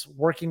arrangements,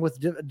 working with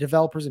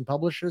developers and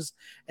publishers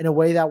in a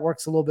way that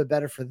works a little bit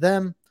better for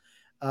them.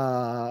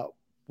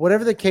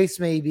 Whatever the case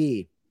may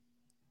be,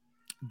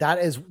 that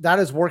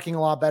is working a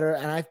lot better,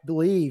 and I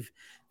believe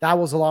that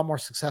was a lot more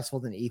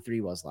successful than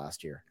E3 was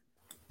last year.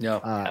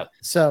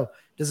 So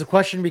does the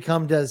question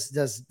become: Does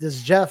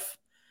Jeff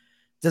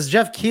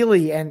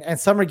Keighley and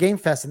Summer Game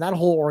Fest and that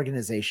whole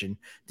organization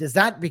does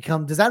that kill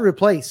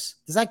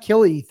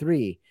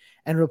E3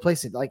 and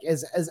replace it? Like,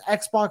 is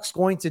Xbox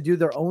going to do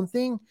their own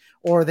thing,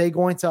 or are they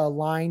going to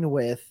align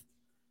with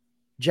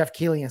Jeff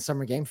Keighley and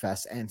Summer Game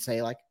Fest and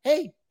say like,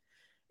 hey,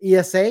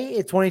 ESA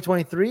in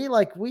 2023,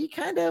 like we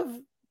kind of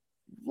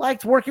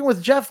liked working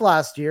with Jeff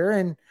last year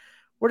and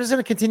we're just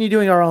going to continue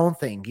doing our own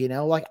thing. You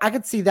know, like I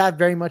could see that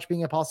very much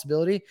being a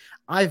possibility.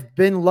 I've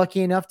been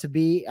lucky enough to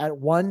be at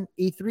one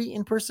E3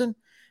 in person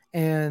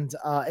and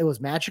it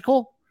was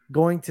magical.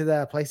 Going to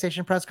the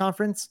PlayStation press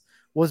conference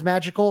was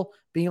magical.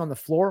 Being on the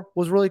floor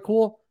was really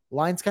cool.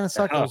 Lines kind of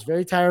sucked. It was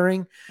very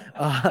tiring,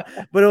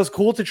 but it was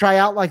cool to try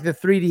out like the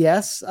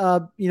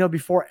 3DS,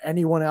 before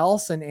anyone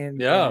else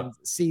and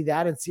see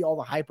that and see all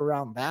the hype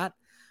around that.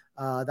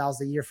 That was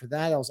the year for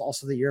that. That was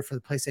also the year for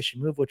the PlayStation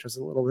Move, which was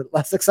a little bit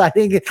less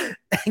exciting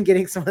and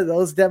getting some of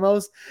those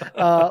demos.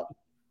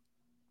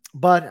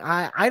 But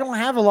I don't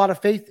have a lot of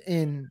faith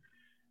in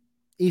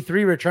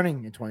E3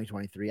 returning in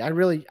 2023. I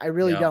really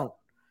don't.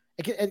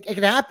 It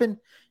can happen,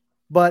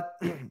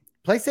 but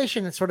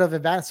PlayStation is sort of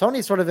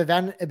Sony sort of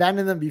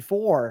abandoned them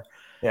before.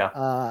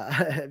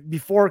 Yeah.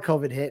 Before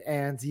COVID hit,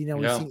 and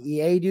we've seen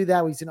EA do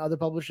that. We've seen other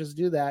publishers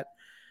do that.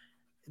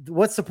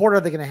 What support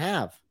are they going to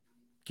have?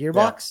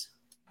 Gearbox,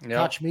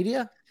 Koch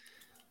Media,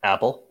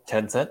 Apple,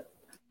 Tencent,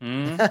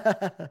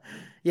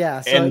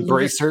 yeah, so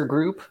Embracer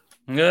Group.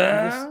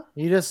 Yeah,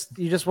 you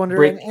just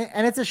wonder,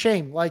 and it's a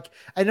shame. Like,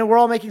 I know we're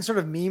all making sort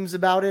of memes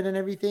about it and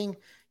everything.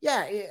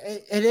 Yeah,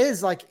 it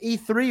is. Like,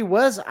 E3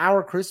 was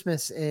our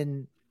Christmas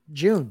in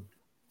June.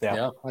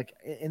 Yeah. Like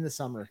in the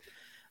summer.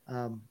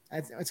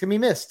 It's gonna be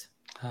missed.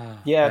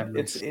 Yeah,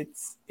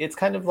 it's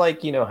kind of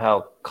like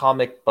how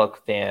comic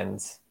book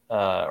fans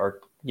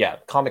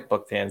comic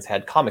book fans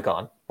had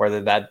Comic-Con,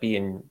 whether that be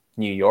in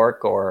New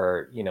York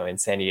or in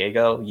San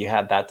Diego. You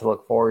had that to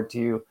look forward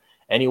to.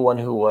 Anyone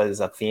who was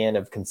a fan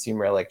of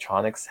consumer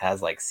electronics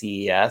has like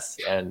CES,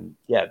 and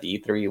the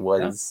E3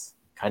 was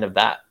kind of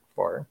that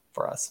for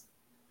us.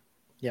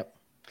 Yep.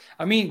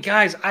 I mean,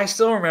 guys, I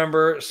still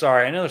remember.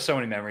 Sorry, I know there's so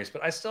many memories,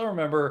 but I still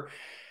remember.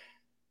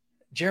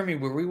 Jeremy,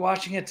 were we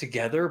watching it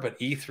together? But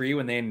E3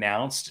 when they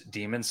announced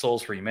Demon's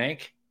Souls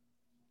remake,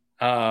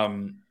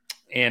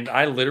 and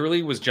I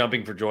literally was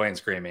jumping for joy and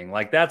screaming.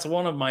 Like, that's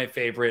one of my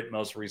favorite,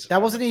 most recent.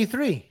 That wasn't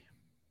E3.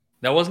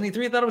 That wasn't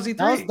E3. I thought it was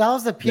E3. That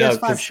was the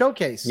PS5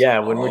 showcase. Yeah,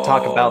 when we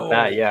talk about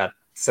that,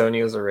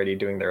 Sony was already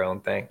doing their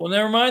own thing. Well,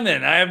 never mind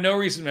then. I have no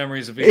recent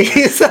memories of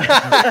E3.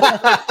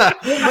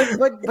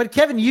 but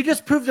Kevin, you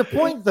just proved the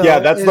point, though. Yeah,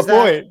 that's the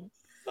point.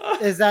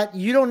 Is that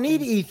you don't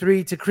need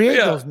E3 to create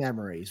those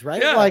memories,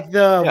 right? Yeah. Like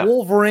the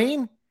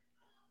Wolverine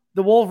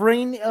thing.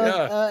 Wolverine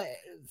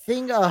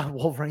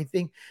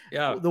thing.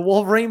 Yeah. The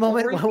Wolverine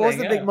moment. Wolverine What was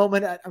thing, the big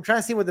moment? I'm trying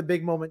to see what the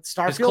big moment.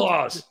 Starfield. His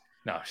claws.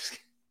 No,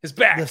 his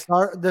back. The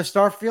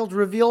Starfield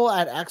reveal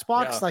at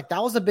Xbox. Like,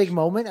 that was a big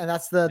moment, and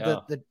that's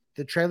the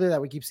trailer that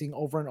we keep seeing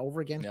over and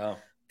over again. Yeah.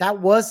 That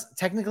was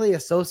technically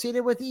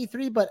associated with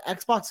E3, but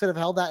Xbox could have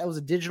held that. It was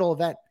a digital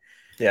event.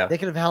 Yeah. They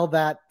could have held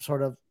that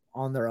sort of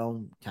on their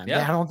own time.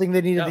 Yeah. I don't think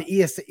they needed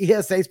the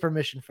ESA's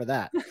permission for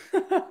that.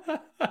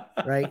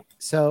 Right.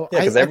 So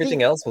because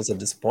everything else was a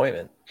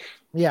disappointment.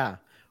 Yeah.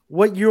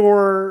 What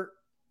you're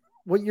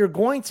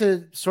going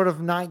to sort of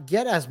not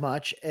get as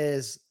much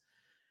is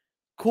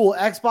cool.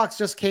 Xbox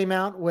just came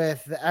out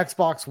with the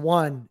Xbox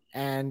One,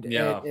 and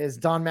it is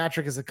Don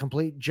Matrick is a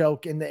complete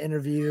joke in the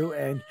interview,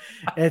 and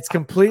it's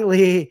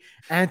completely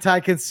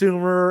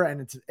anti-consumer,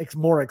 and it's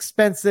more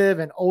expensive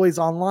and always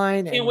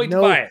online. Can't wait to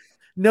buy it.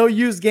 No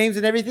used games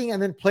and everything. And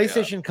then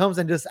PlayStation comes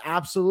and just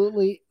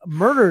absolutely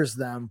murders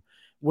them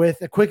with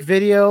a quick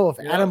video of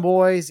Adam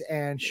Boyes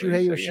and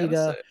Shuhei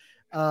Yoshida,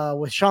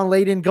 with Sean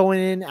Layden going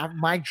in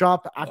mic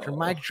drop after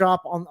mic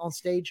drop on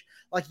stage.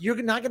 Like, you're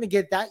not going to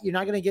get that. You're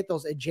not going to get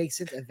those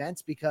adjacent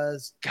events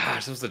because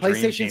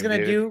PlayStation's going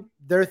to do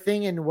their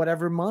thing in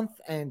whatever month,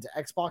 and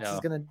Xbox is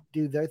going to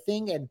do their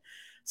thing. And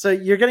so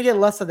you're going to get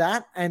less of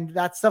that. And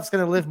that stuff's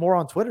going to live more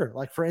on Twitter.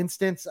 Like, for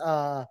instance,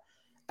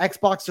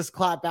 Xbox just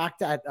clapped back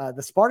at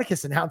the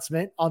Spartacus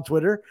announcement on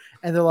Twitter,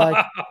 and they're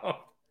like,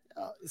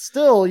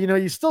 still,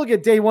 you still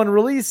get day one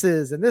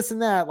releases and this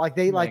and that. Like,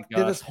 they did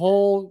this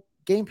whole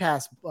Game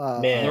Pass.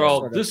 Man, they're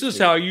all, this is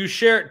how you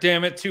share it.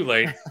 Damn it, too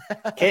late.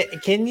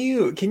 Can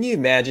you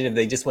imagine if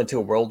they just went to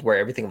a world where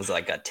everything was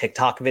like a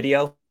TikTok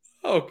video?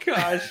 Oh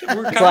gosh,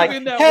 we're kind like, of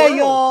in that hey world.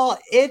 Y'all,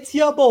 it's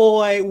your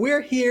boy.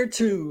 We're here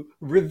to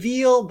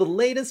reveal the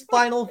latest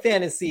Final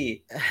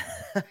Fantasy.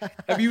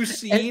 Have you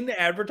seen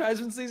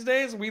advertisements these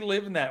days? We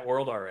live in that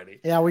world already.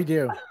 Yeah, we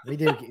do.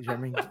 I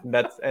mean,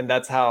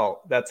 that's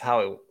how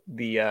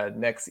the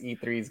next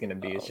E3 is going to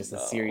be. It's just a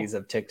series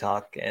of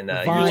TikTok and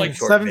like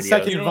short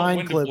 7-second videos.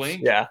 Vine clips.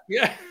 Yeah.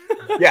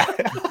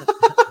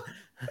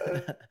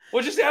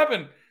 What just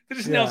happened? They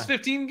just announced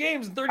 15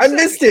 games in 30 I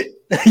seconds. missed it.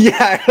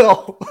 Yeah, I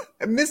know.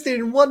 I missed it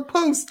in one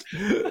post.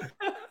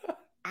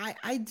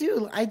 I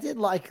did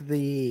like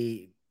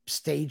the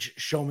stage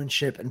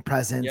showmanship and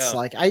presence. Yeah.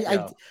 Like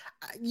I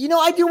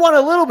do want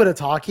a little bit of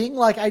talking.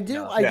 Like I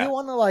do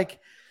want to like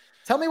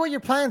tell me what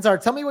your plans are.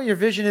 Tell me what your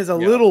vision is a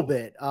little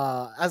bit.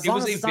 As long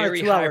as it's not a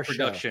 2-hour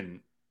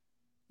production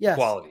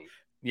quality,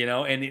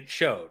 and it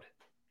showed.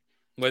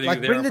 Whether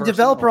like bring the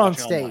developer on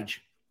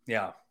stage.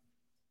 Online. Yeah.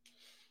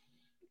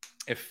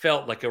 It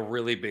felt like a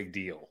really big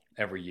deal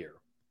every year.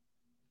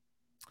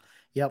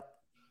 Yep.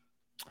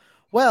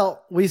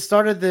 Well, we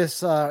started this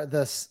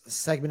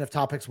segment of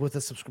topics with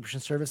a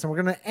subscription service, and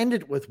we're going to end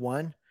it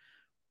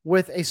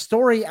with a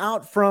story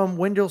out from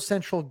Windows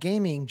Central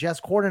Gaming. Jess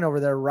Corden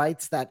over there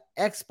writes that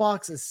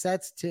Xbox is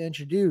set to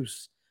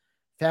introduce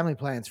family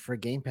plans for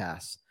Game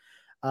Pass.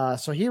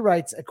 So he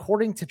writes,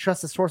 according to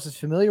trusted sources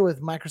familiar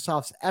with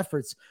Microsoft's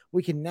efforts,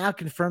 we can now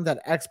confirm that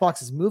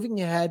Xbox is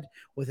moving ahead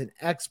with an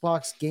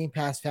Xbox Game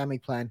Pass family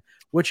plan,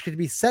 which could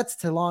be set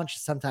to launch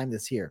sometime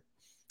this year.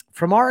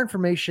 From our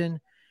information,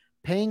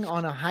 Paying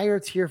on a higher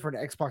tier for the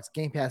Xbox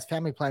Game Pass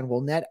family plan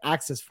will net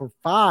access for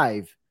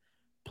 5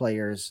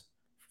 players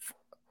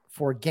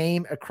for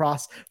games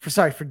across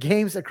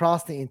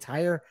the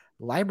entire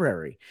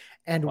library,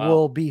 and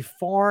will be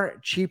far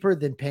cheaper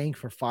than paying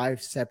for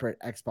 5 separate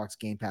Xbox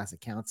Game Pass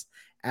accounts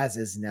as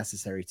is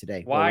necessary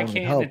today. Why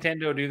can't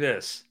Nintendo do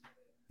this?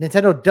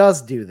 Nintendo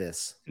does do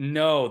this.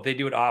 No, they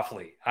do it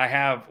awfully.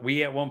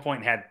 We at one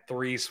point had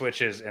 3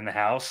 Switches in the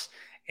house,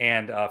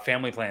 and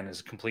family plan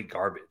is complete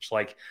garbage.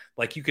 Like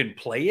you can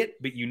play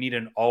it, but you need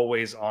an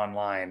always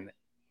online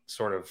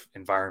sort of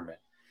environment.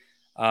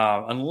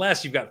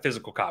 Unless you've got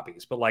physical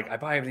copies, but like I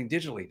buy everything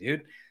digitally,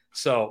 dude.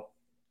 So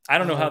I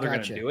don't know how they're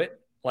going to do it.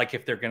 Like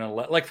if they're going to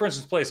like, for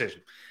instance,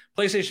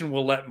 PlayStation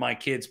will let my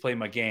kids play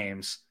my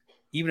games,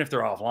 even if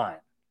they're offline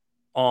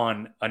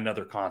on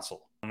another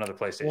console, another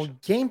PlayStation. Well,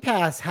 Game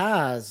Pass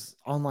has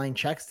online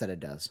checks that it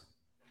does.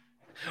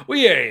 Well,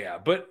 yeah.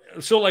 But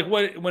so like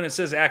when it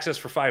says access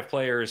for 5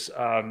 players,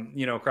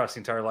 across the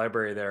entire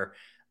library there,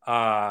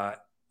 I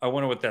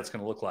wonder what that's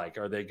going to look like.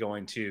 Are they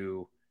going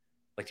to,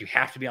 like, do you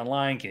have to be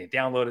online? Can you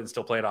download it and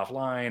still play it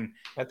offline?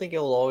 I think it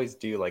will always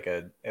do like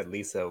at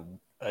least a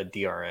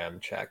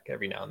DRM check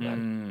every now and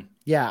then.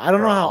 Yeah, I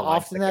don't know how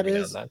often that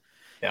is.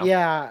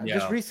 Yeah,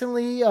 just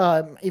recently,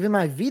 even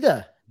my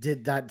Vita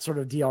did that sort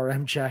of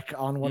DRM check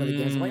on one of the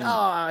games. I'm like,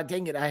 oh,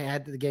 dang it, I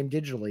had the game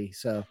digitally.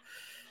 So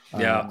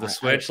the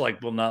Switch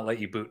will not let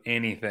you boot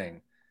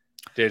anything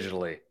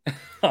digitally.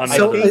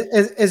 So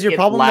is your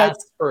problem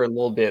lasts for a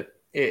little bit?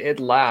 It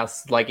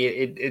lasts, like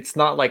it's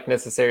not like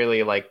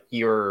necessarily like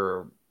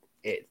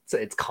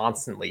it's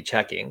constantly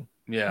checking.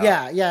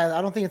 Yeah. I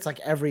don't think it's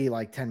like every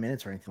like 10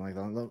 minutes or anything like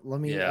that.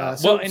 Let me.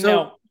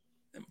 Now,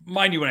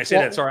 mind you, when I say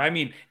that, sorry, I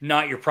mean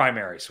not your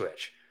primary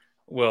Switch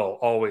will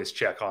always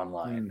check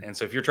online, and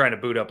so if you're trying to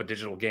boot up a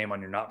digital game on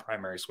your not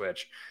primary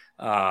Switch,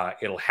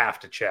 it'll have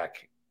to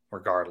check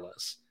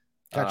regardless.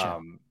 Gotcha.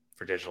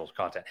 For digital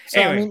content.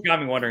 So, anyway,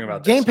 got me wondering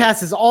about Game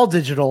Pass is all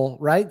digital,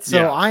 right?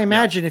 So I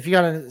imagine if you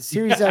got a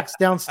Series X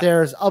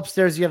downstairs,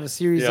 upstairs you have a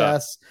Series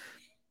S,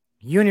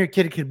 you and your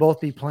kid could both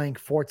be playing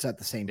Forza at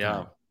the same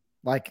time.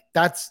 Like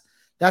that's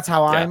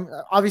how I'm.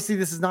 Obviously,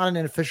 this is not an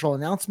official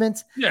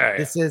announcement.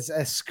 This is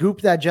a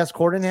scoop that Jess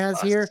Corden has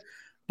here,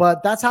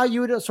 but that's how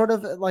you would sort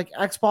of like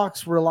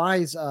Xbox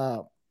relies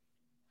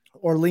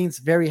or leans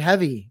very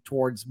heavy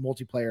towards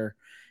multiplayer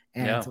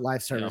and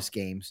live service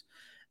games.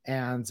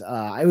 And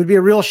it would be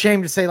a real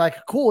shame to say like,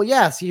 cool,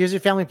 yes, here's your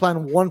family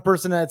plan. One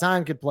person at a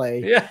time could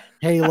play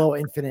Halo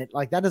Infinite.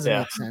 Like that doesn't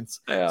make sense.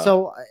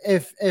 So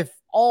if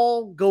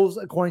all goes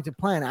according to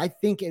plan, I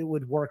think it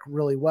would work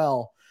really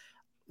well.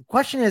 The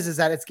question is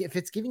that if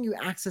it's giving you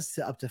access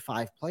to up to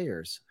 5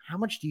 players, how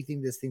much do you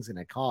think this thing's going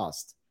to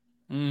cost,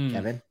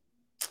 Kevin?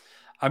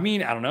 I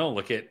mean, I don't know.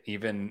 Look at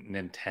even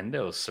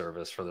Nintendo's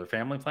service for their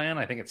family plan.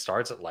 I think it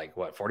starts at like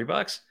what,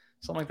 $40,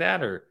 something like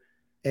that, or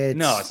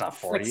no, it's not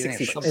 40. Like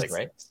 60 something,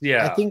 right?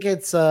 Yeah, I think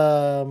it's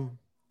for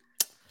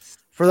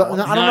the. I don't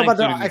know about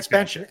the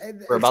expansion.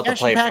 We're about to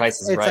play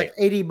prices it's right.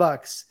 like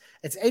 $80.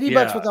 It's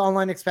 $80 with the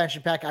online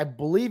expansion pack. I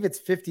believe it's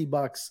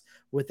 $50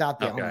 without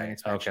the online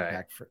expansion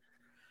pack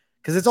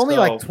because it's only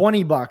like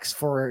 $20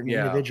 for an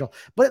individual.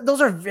 But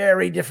those are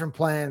very different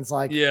plans.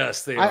 Like,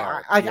 yes, they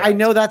are. I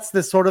know that's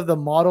the sort of the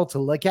model to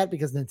look at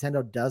because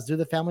Nintendo does do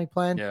the family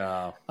plan.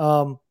 Yeah.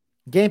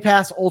 Game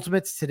Pass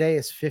Ultimates today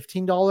is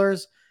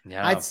 $15.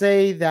 Yeah. I'd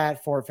say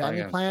that for a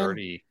family plan,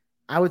 30.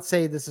 I would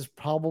say this is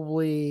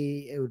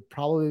probably be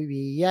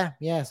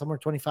somewhere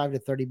 $25 to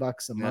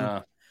 $30 a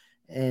month.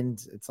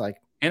 And it's like,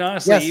 and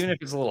honestly, even if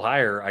it's a little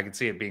higher, I could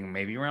see it being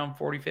maybe around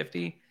 40,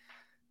 50.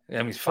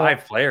 I mean,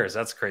 5 players,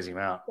 that's a crazy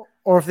amount.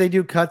 Or if they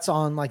do cuts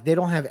on, like, they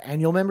don't have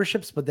annual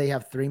memberships, but they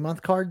have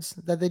 3-month cards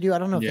that they do. I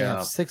don't know if they have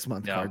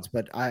 6-month cards,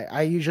 but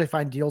I usually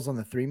find deals on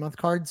the 3-month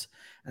cards,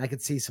 and I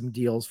could see some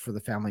deals for the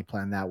family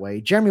plan that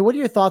way. Jeremy, what are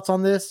your thoughts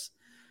on this?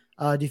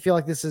 Do you feel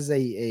like this is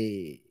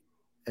is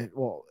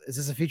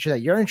this a feature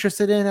that you're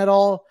interested in at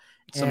all?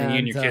 Something you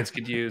and your kids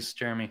could use,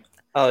 Jeremy?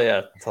 Oh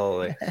yeah,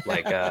 totally.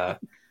 Like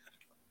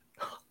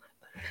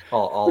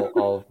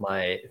all of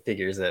my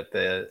figures at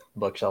the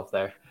bookshelf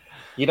there.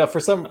 You know, for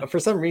some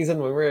reason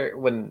when we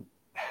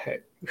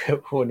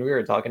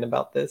were talking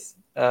about this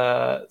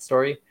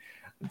story,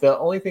 the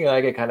only thing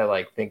I could kind of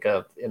like think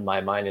of in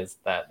my mind is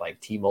that like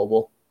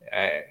T-Mobile.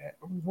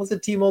 Was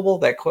it T-Mobile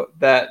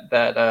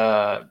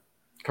that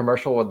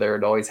commercial where they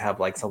would always have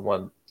like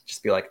someone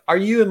just be like, "Are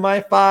you in my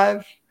 5?"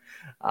 Is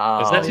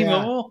that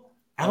T-Mobile?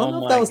 I don't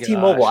know if that was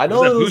T-Mobile. I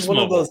know it was one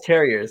of those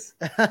carriers.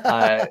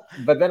 But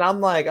then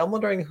I'm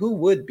wondering who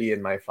would be in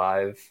my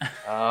 5.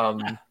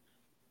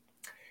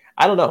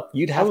 I don't know.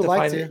 You'd have to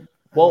find it.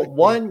 Well,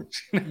 one,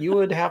 you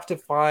would have to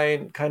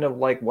find kind of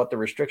like what the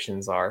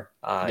restrictions are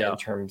in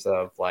terms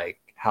of like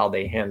how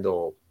they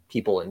handle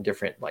people in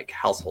different like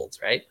households,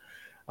 right?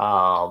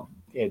 To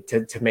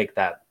make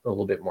that a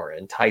little bit more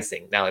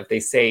enticing. Now, if they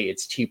say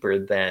it's cheaper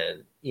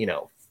than,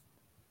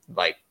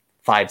 like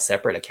 5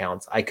 separate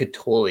accounts, I could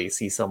totally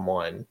see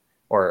someone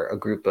or a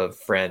group of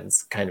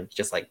friends kind of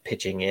just like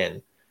pitching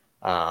in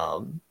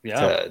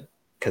to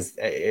because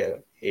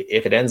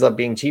if it ends up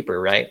being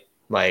cheaper, right?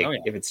 Like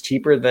if it's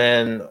cheaper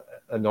than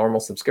a normal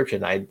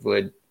subscription, I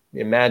would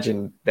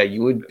imagine that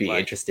you would be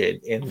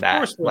interested in that. Of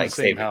course, we're the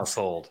same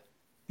household.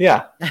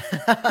 Yeah,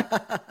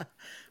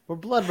 we're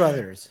blood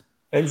brothers.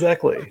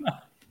 Exactly.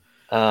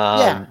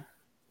 Yeah.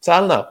 So I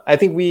don't know. I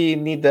think we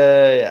need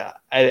the.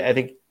 I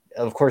think,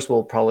 of course,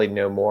 we'll probably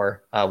know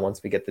more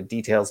once we get the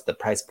details, the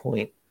price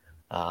point.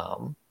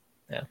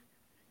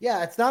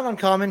 Yeah, it's not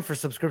uncommon for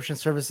subscription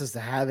services to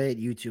have it.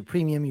 YouTube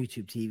Premium,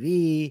 YouTube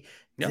TV,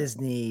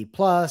 Disney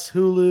Plus,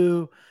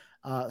 Hulu.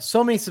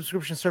 So many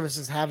subscription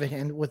services have it.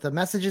 And with the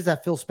messages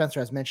that Phil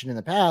Spencer has mentioned in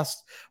the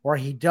past, where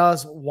he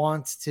does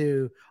want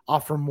to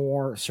offer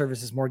more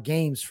services, more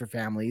games for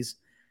families,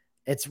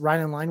 it's right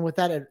in line with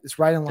that. It's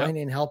right in line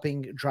in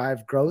helping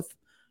drive growth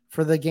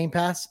for the Game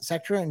Pass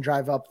sector and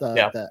drive up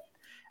the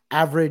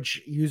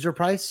average user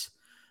price.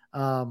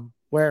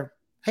 Where,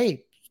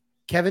 hey,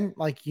 Kevin,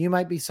 like you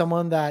might be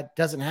someone that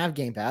doesn't have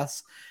Game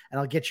Pass, and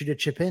I'll get you to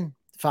chip in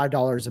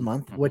 $5 a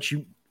month, which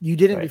you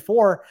didn't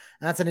before.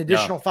 And that's an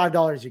additional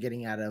 $5 you're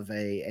getting out of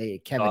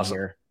a Kevin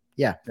here.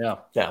 Yeah.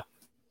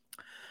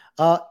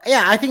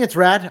 I think it's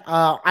rad.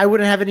 I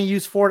wouldn't have any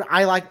use for it.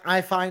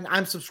 I find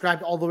I'm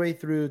subscribed all the way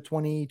through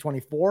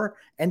 2024,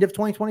 end of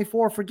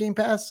 2024 for Game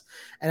Pass,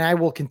 and I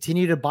will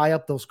continue to buy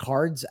up those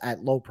cards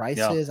at low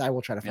prices. I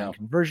will try to find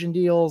conversion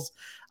deals.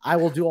 I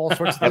will do all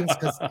sorts of things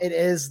because it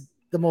is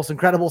the most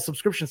incredible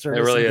subscription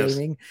service in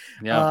gaming.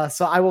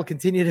 So I will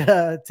continue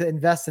to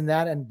invest in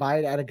that and buy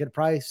it at a good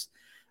price.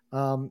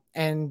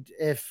 And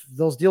if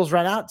those deals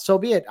run out, so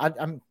be it.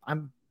 I'm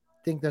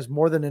think there's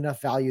more than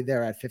enough value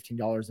there at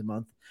 $15 a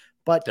month.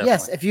 But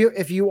yes, if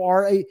you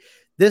are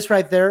this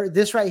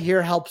right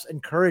here helps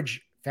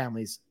encourage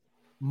families,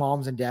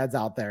 moms and dads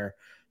out there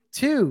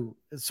to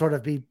sort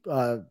of be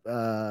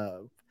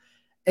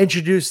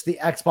introduce the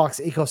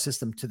Xbox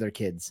ecosystem to their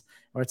kids,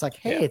 where it's like,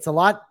 hey, it's a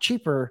lot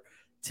cheaper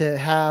to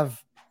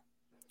have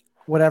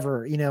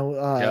whatever,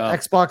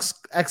 Xbox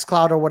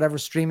xCloud or whatever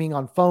streaming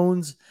on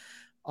phones,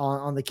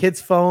 on the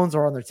kids' phones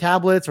or on their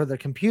tablets or their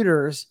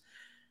computers,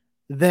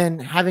 than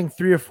having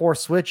 3 or 4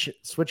 Switch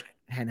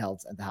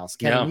handhelds at the house.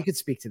 Kevin, you could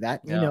speak to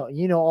that.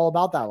 You know all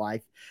about that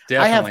life.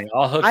 Definitely.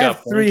 I'll hook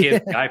up one kid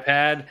with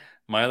iPad,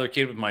 my other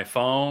kid with my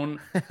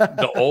phone.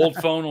 The old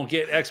phone will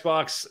get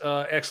Xbox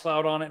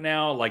xCloud on it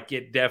now.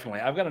 Definitely.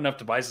 I've got enough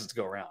devices to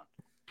go around.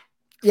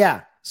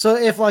 Yeah. So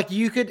if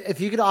you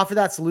could offer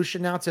that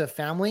solution now to a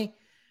family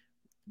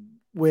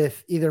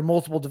with either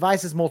multiple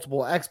devices,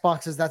 multiple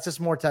Xboxes, that's just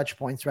more touch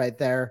points right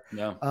there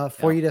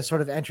for you to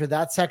sort of enter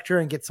that sector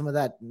and get some of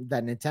that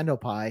Nintendo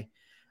pie.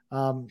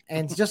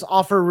 And just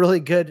offer really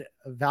good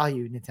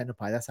value. Nintendo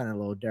pie. That sounded a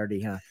little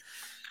dirty, huh?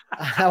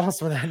 I want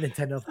some of that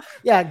Nintendo.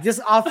 Yeah,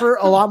 just offer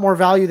a lot more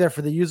value there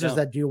for the users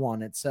that do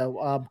want it.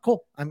 So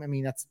cool. I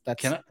mean, that's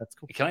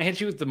cool. Can I hit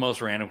you with the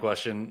most random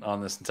question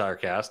on this entire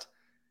cast?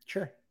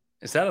 Sure.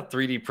 Is that a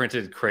 3D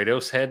printed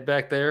Kratos head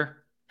back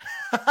there?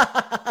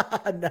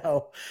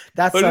 No.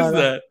 What is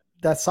that?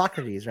 That's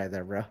Socrates right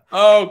there, bro.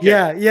 Oh,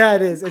 okay. Yeah,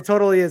 it is. It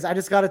totally is. I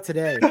just got it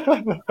today.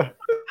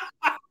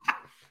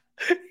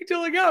 You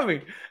totally got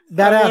me.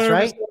 Badass,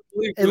 right?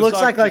 It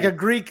looks like a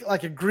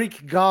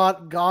Greek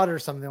god or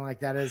something like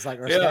that. Is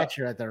or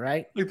statue right there,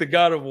 right? Like the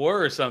god of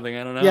war or something.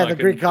 I don't know. Yeah, the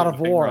Greek god of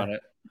war.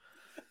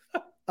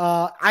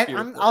 I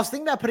was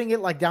thinking about putting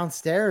it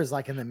downstairs,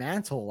 in the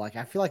mantle. I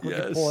feel like we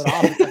could pull it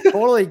off. It's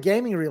totally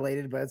gaming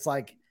related, but it's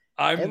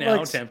I'm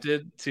now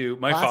tempted to.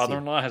 My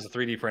father-in-law has a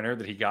 3D printer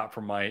that he got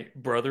from my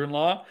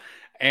brother-in-law,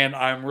 and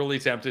I'm really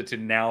tempted to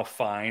now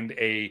find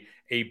a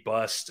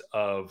bust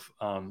of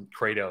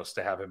Kratos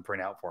to have him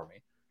print out for me.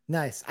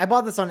 Nice. I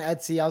bought this on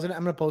Etsy. I'm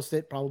gonna post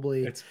it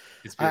probably. It's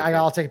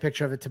I'll take a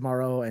picture of it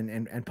tomorrow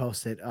and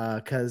post it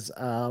because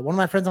one of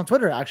my friends on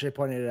Twitter actually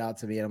pointed it out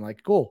to me, and I'm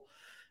like, cool.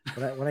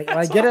 When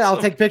I get it,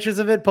 I'll take pictures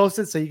of it, post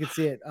it so you can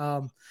see it.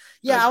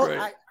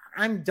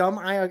 I'm dumb.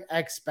 I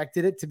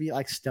expected it to be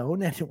like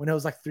stone, and when it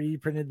was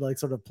 3D printed,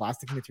 sort of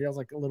plastic material, I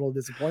was a little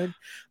disappointed.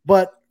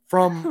 But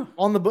from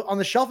on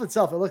the shelf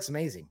itself, it looks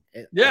amazing.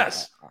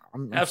 Yes,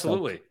 I'm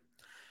absolutely. Stoked.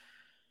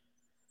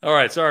 All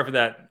right, sorry for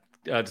that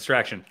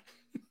distraction.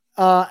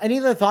 Any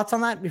other thoughts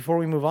on that before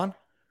we move on?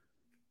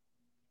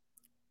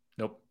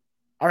 Nope.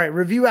 All right,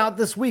 review out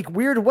this week.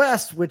 Weird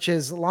West, which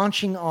is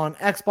launching on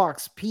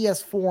Xbox,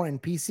 PS4,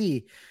 and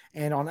PC,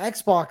 and on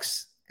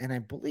Xbox and I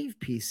believe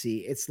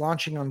PC, it's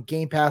launching on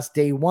Game Pass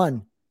day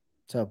 1.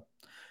 So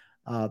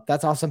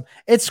that's awesome.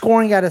 It's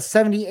scoring at a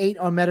 78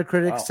 on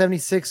Metacritic,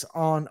 76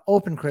 on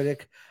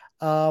OpenCritic,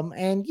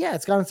 and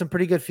it's gotten some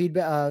pretty good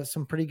feedback,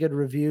 some pretty good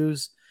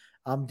reviews.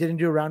 Didn't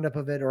do a roundup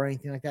of it or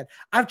anything like that.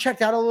 I've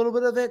checked out a little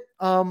bit of it.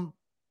 I'll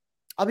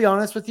be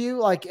honest with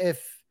you.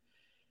 If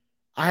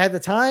I had the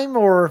time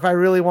or if I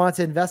really wanted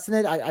to invest in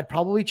it, I'd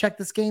probably check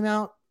this game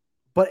out,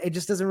 but it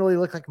just doesn't really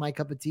look like my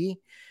cup of tea.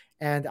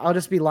 And I'll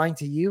just be lying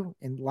to you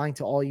and lying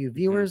to all you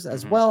viewers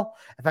as well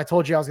if I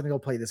told you I was going to go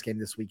play this game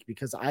this week,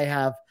 because I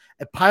have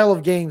a pile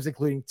of games,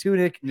 including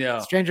Tunic,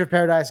 Stranger of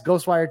Paradise,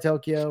 Ghostwire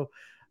Tokyo,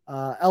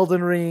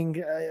 Elden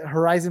Ring,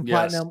 Horizon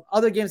Yes. Platinum,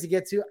 other games to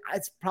get to.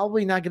 It's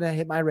probably not going to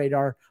hit my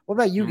radar. What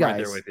about you I'm guys?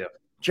 right there with you.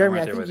 Jeremy,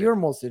 right I there think with you're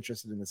most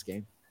interested in this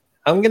game.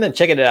 I'm gonna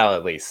check it out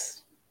at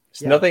least.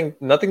 There's Yeah.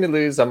 nothing to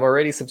lose. I'm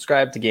already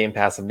subscribed to Game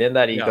Pass. I'm in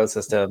that Yeah.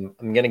 ecosystem.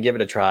 I'm gonna give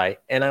it a try,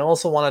 and I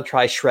also want to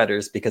try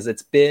Shredders because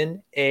it's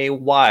been a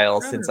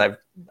while since I've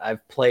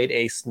played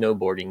a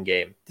snowboarding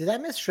game. Did I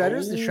miss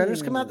Shredders? Did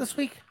Shredders come out this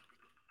week?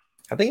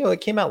 I think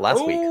it came out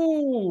last week.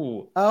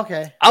 Oh,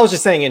 Okay. I was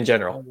just saying in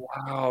general.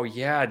 wow.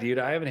 Yeah, dude.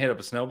 I haven't hit up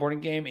a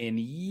snowboarding game in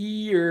Shredders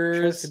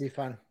years. could be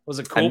fun. Was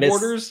it Cool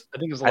Borders? I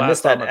think it was the I last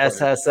missed time that I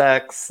played it.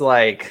 SSX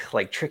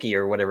like tricky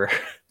or whatever.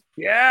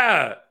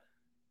 Yeah.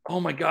 Oh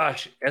my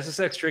gosh.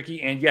 SSX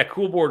Tricky. And yeah,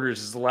 Cool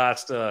Borders is the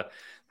last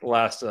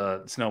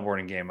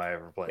snowboarding game I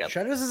ever played. Yep.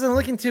 Shredders isn't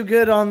looking too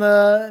good on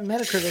the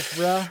Metacritic,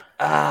 bro.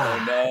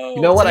 Ah, no.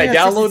 you know what? I It's only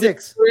at downloaded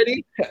it 66.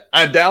 already.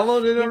 I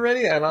downloaded it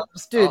already, and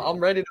I'm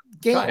ready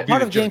to try it.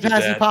 Part of Dude, Game did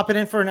Pass, you that. pop it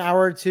in for an hour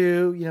or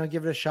two,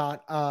 give it a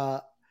shot.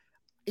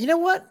 You know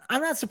what?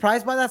 I'm not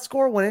surprised by that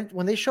score.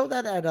 When they showed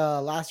that at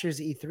last year's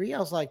E3, I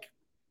was like,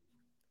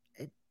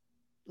 it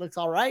looks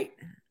all right.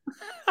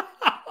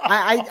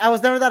 I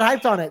was never that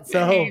hyped on it,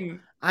 so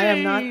I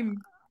am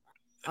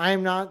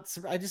not.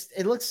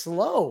 It looks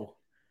slow.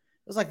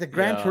 It was like the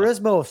Gran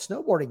Turismo of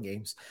snowboarding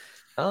games.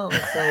 Oh, so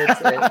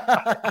it's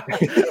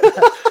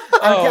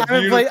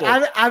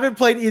I haven't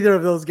played either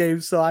of those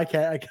games, so I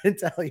can't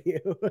tell you.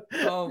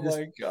 Oh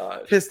my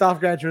god. Pissed off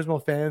Gran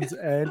Turismo fans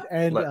and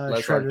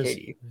less Shredders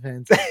arcadey.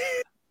 fans.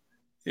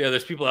 Yeah,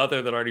 there's people out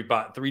there that already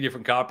bought 3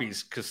 different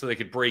copies so they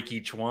could break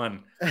each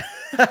one.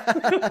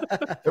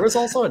 There was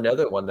also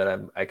another one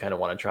that I kind of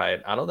want to try.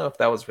 I don't know if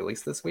that was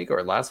released this week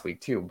or last week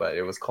too, but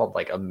it was called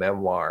like a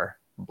Memoir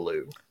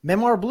Blue.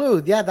 Memoir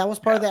Blue, yeah, that was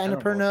part of the I don't know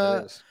what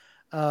that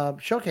Annapurna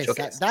is.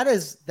 showcase. That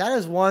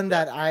is one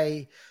that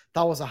I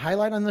thought was a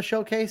highlight on the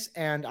showcase,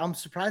 and I'm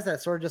surprised that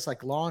it sort of just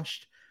like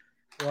launched.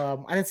 I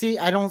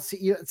don't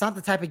see. It's not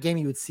the type of game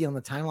you would see on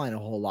the timeline a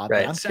whole lot.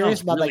 Right. But I'm curious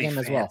Sounds about really that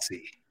game fancy. as well.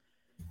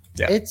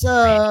 Yeah.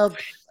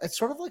 It's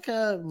sort of like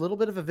a little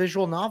bit of a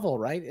visual novel,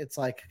 right? It's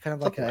like kind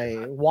of like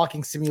a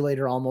walking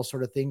simulator almost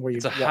sort of thing where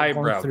It's you're a going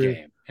highbrow through.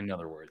 game, in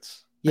other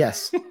words.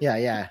 Yes,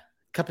 yeah.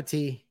 Cup of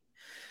tea.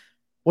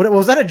 What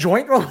was that? A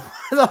joint?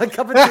 A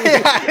cup of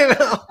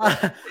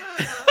tea.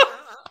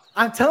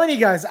 I'm telling you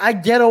guys, I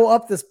ghetto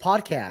up this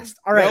podcast.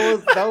 All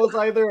right, that was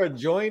either a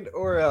joint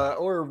or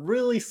a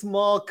really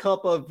small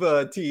cup of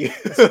tea.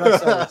 Espresso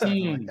or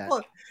something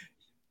like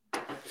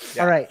that.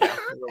 All right.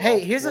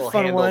 Hey, here's a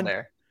fun one.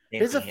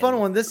 Here's a fun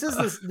one. This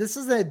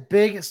is a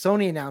big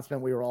Sony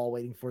announcement we were all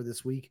waiting for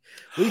this week.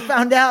 We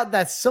found out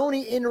that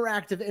Sony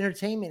Interactive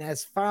Entertainment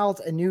has filed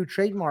a new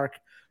trademark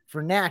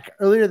for Knack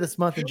earlier this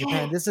month in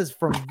Japan. This is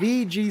from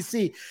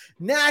VGC.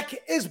 Knack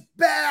is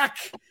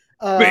back,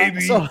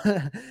 baby. So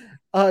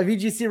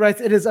VGC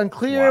writes, it is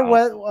unclear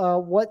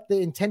what the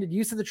intended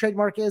use of the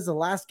trademark is. The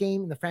last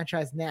game in the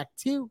franchise, Knack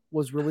 2,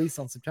 was released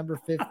on September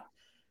 5th,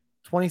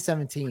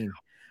 2017.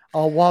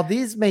 While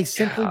these may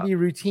simply be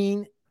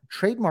routine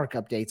trademark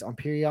updates on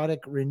periodic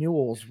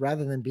renewals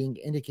rather than being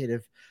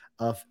indicative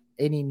of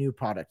any new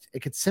product, it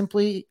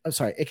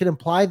could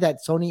imply that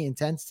Sony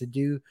intends to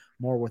do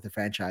more with the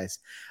franchise.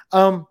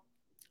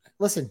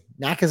 Listen,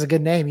 Knack is a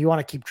good name. You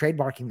want to keep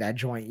trademarking that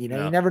joint. You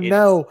never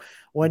know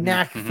when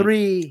Knack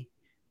 3.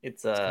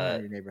 It's in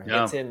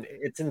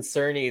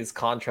Cerny's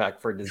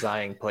contract for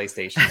designing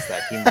PlayStations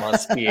that he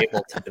must be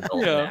able to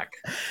develop Knack.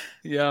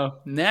 Yeah,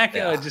 Knack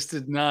just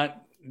did not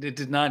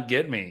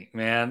get me,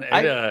 man.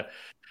 I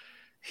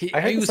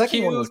heard the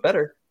second one was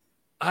better.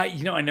 I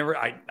never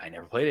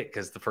played it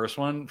because the first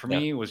one for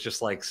me was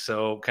just like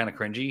so kind of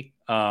cringy.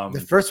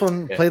 The first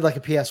one played like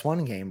a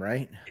PS1 game,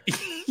 right?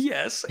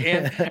 Yes,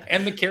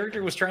 and the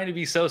character was trying to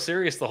be so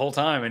serious the whole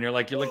time, and you're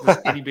like this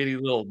itty bitty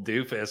little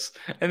doofus,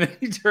 and then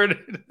you turn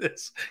into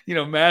this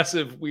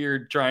massive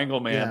weird triangle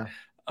man.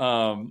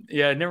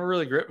 It never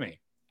really gripped me.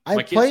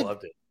 My kids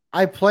loved it.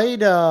 I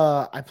played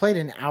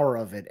an hour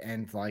of it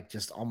and like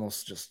just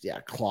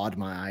clawed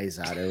my eyes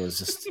out. It was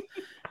just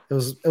it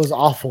was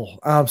awful.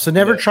 So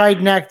never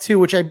tried Knack 2,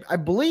 which I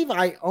believe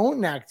I own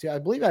Knack 2. I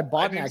believe I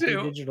bought Knack 2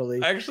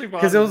 digitally. I actually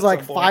bought because it was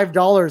like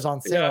 $5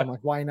 on sale. Yeah. I'm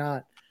like, why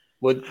not?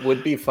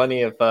 Would be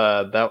funny if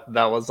that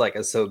was like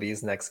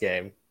Asobi's next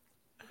game.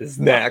 Is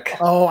Knack.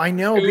 Oh, I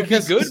know, It would be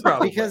because good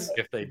probably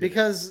if they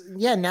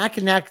did. Knack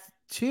and Knack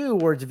 2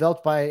 were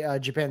developed by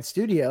Japan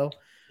Studio,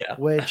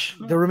 which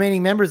the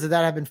remaining members of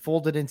that have been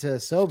folded into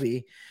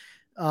Asobi.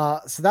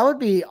 So that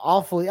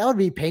would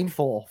be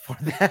painful for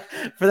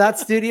that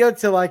studio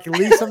to like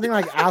leave something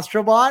like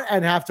Astrobot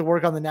and have to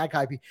work on the Knack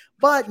IP.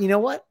 But you know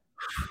what?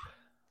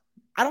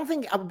 I don't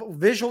think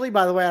visually,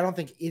 by the way, I don't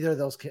think either of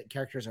those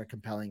characters are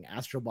compelling,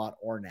 Astrobot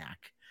or Knack.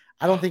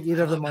 I don't think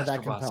either of them are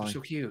that compelling. They're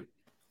so cute.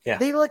 Yeah.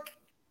 They look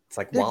it's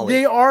like Wally.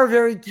 They are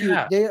very cute.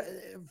 Yeah. They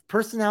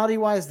personality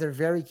wise, they're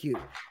very cute.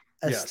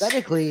 Yes.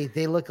 Aesthetically,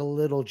 they look a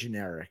little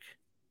generic.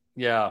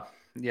 Yeah.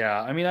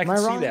 I mean, I can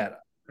see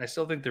that. I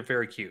still think they're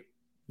very cute.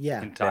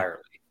 Yeah. Entirely.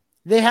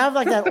 They have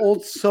like that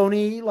old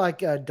Sony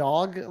like a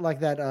dog, like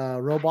that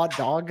robot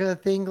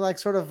dog thing, like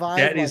sort of vibe.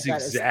 That like is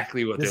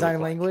exactly what they design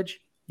look like.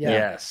 language. Yeah.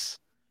 Yes.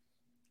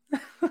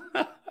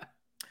 All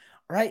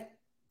right.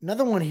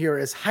 Another one here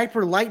is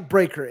Hyper Light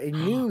Breaker, a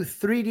new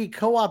 3D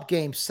co-op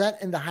game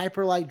set in the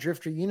Hyper Light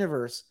Drifter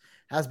universe,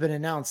 has been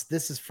announced.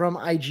 This is from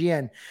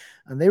IGN,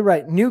 and they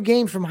write new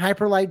game from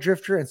Hyper Light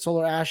Drifter and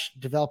Solar Ash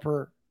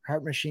developer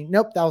Heart Machine.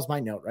 Nope, that was my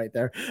note right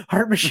there.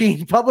 Heart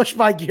Machine, published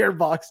by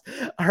Gearbox.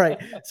 All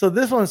right, so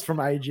this one's from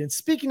IGN.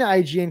 Speaking of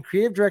IGN,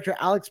 creative director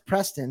Alex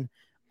Preston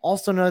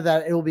also know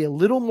that it will be a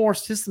little more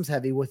systems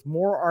heavy with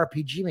more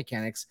RPG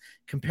mechanics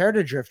compared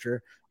to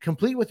Drifter,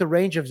 complete with a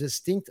range of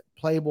distinct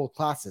playable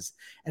classes.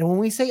 And when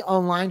we say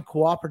online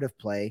cooperative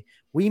play,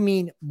 we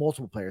mean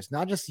multiple players,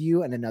 not just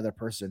you and another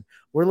person.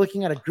 We're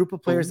looking at a group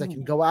of players that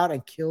can go out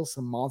and kill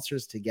some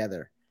monsters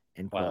together.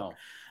 Wow.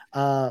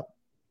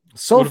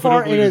 So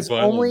far, it is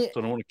only. I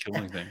don't want to kill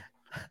anything.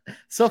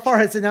 So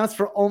far, it's announced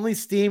for only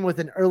Steam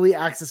with an early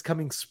access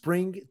coming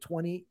spring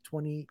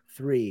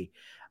 2023.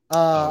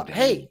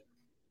 Hey,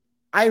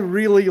 I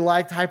really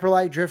liked Hyper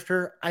Light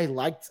Drifter. I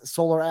liked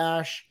Solar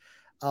Ash.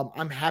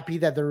 I'm happy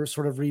that they're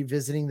sort of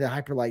revisiting the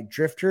Hyper Light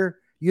Drifter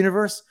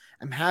universe.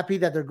 I'm happy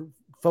that they're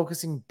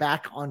focusing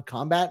back on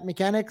combat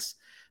mechanics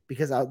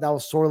because that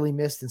was sorely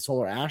missed in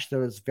Solar Ash. There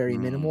was very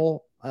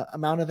minimal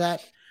amount of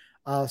that.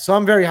 So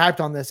I'm very hyped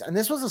on this. And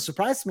this was a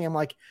surprise to me. I'm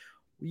like,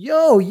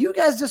 yo, you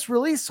guys just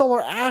released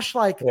Solar Ash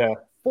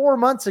 4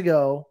 months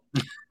ago.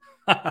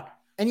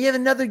 And you have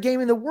another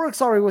game in the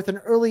works already with an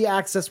early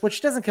access,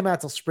 which doesn't come out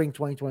till spring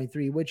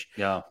 2023, which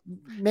makes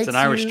it's an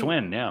Irish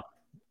twin. Yeah.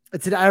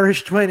 It's an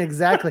Irish twin.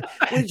 Exactly.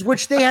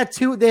 which they had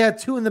two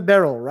in the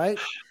barrel, right?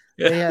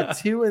 Yeah. They had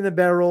two in the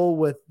barrel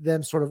with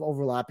them sort of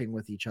overlapping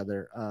with each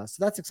other. So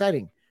that's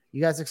exciting.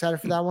 You guys excited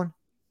for that one?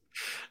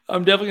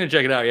 I'm definitely going to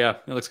check it out. Yeah.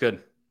 It looks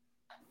good.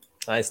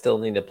 I still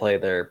need to play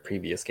their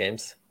previous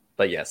games,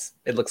 but yes,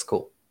 it looks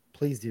cool.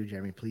 Please do,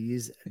 Jeremy.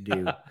 Please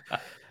do.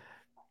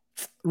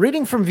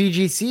 Reading from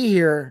VGC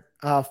here,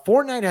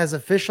 Fortnite has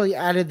officially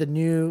added the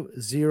new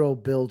Zero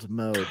Build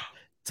mode.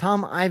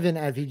 Tom Ivan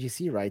at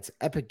VGC writes,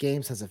 Epic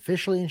Games has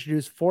officially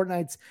introduced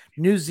Fortnite's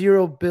new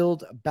Zero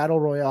Build Battle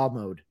Royale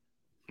mode.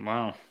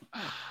 Wow.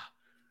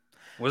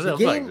 What does that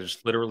look like?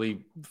 Just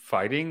literally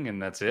fighting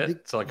and that's it?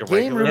 It's like a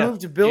game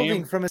removed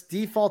building from its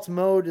default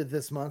mode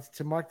this month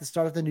to mark the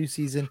start of the new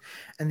season,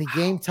 and the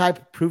game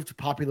type proved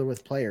popular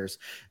with players.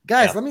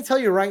 Guys, let me tell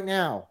you right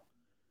now,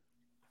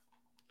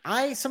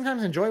 I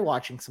sometimes enjoy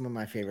watching some of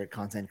my favorite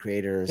content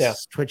creators,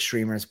 Twitch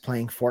streamers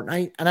playing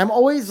Fortnite, and I'm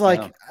always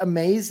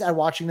amazed at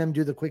watching them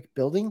do the quick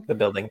building. The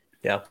building,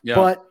 yeah.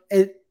 But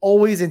it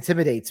always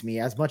intimidates me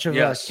as much of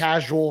a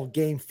casual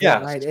game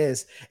Fortnite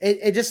is.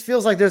 It just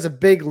feels like there's a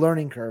big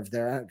learning curve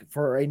there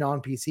for a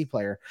non-PC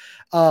player.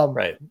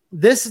 Right.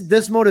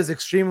 This mode is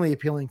extremely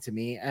appealing to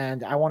me,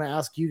 and I want to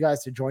ask you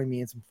guys to join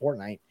me in some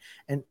Fortnite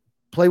and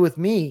play with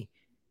me.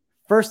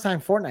 First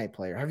time Fortnite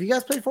player. Have you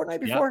guys played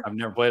Fortnite before? Yeah, I've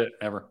never played it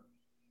ever.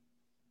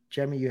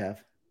 Jeremy, you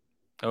have.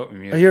 Oh,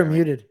 you're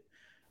muted.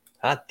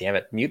 Ah, damn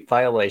it. Mute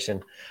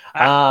violation.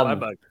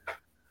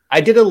 I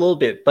did a little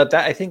bit, but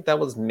I think that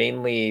was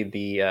mainly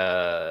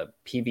the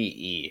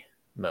PvE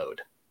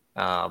mode.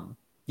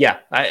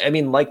 I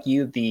mean, like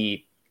you,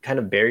 the kind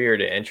of barrier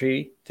to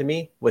entry to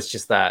me was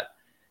just that,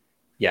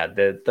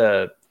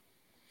 the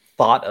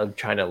thought of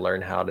trying to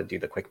learn how to do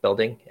the quick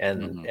building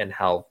and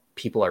how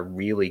people are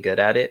really good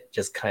at it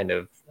just kind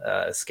of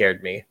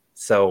scared me.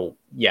 So,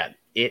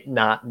 it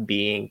not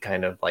being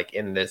kind of like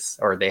in this,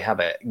 or they have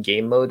a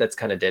game mode that's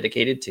kind of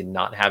dedicated to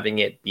not having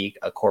it be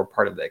a core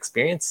part of the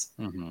experience.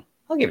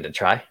 I'll give it a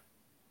try.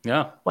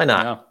 Yeah. Why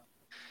not?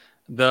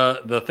 Yeah.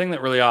 The thing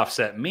that really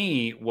offset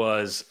me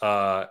was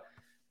the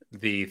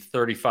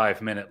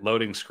 35-minute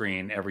loading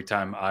screen every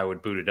time I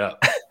would boot it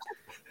up.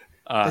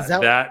 Is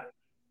that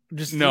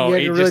just you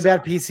had a really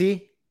bad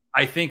PC?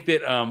 I think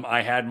that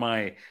I had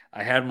my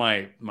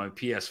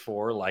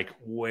PS4 like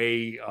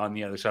way on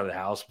the other side of the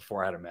house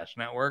before I had a mesh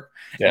network.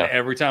 Yeah. And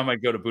every time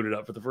I'd go to boot it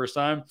up for the first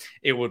time,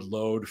 it would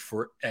load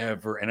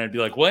forever. And I'd be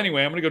like, well,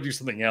 anyway, I'm going to go do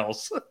something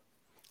else.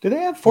 Do they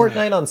have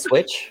Fortnite on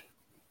Switch?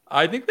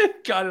 I think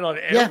they've got it on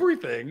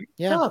everything.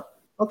 Yeah. Oh,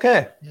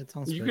 okay. Yeah, it's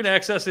on you can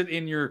access it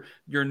in your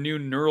new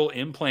neural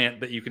implant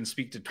that you can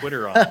speak to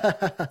Twitter on.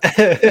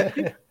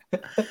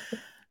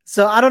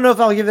 So I don't know if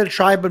I'll give it a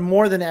try, but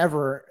more than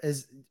ever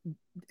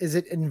is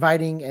it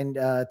inviting and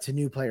to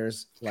new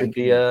players? Could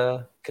be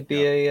a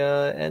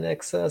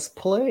NXS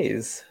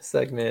Plays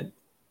segment.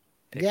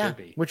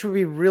 Which would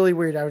be really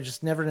weird. I would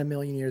just never in a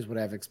million years would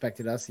have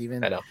expected us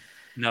even. I know.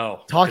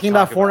 No, talking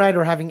about Fortnite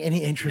or having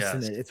any interest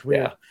in it. It's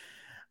weird.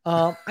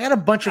 Yeah. I got a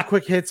bunch of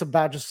quick hits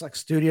about just like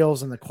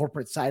studios and the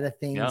corporate side of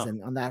things.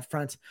 And on that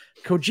front,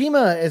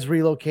 Kojima is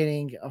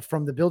relocating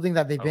from the building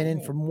that they've been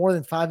in for more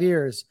than 5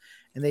 years.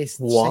 And they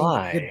say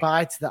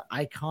goodbye to the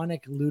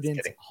iconic Ludens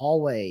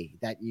hallway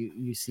that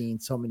you've seen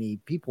so many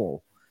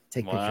people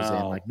take pictures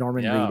in, like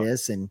Norman Yeah.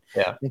 Reedus and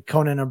Yeah.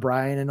 Conan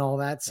O'Brien and all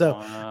that. So,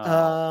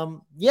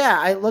 Wow.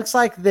 yeah, it looks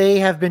like they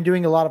have been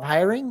doing a lot of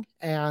hiring,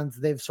 and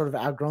they've sort of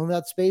outgrown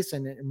that space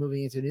and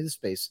moving into new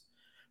space,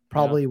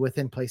 probably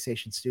within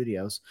PlayStation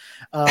Studios.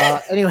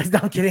 Anyways, no,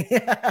 I'm kidding.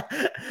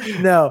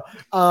 No,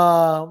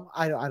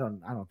 I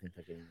don't think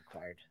they're getting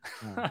acquired.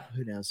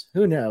 Who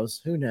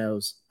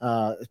knows?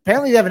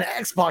 Apparently they have an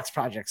Xbox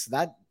project, so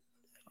that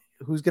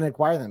who's going to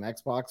acquire them,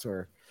 Xbox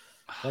or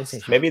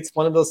PlayStation? Maybe it's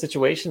one of those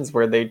situations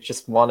where they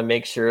just want to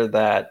make sure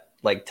that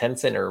like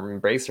Tencent or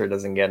Embracer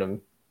doesn't get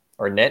them,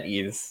 or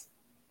NetEase.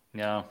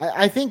 Yeah.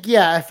 I think,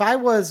 yeah, if I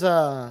was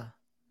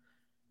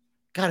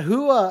God,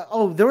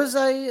 who there was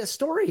a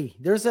story.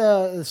 There's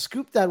a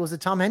scoop that was a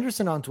Tom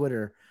Henderson on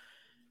Twitter.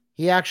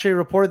 He actually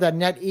reported that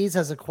NetEase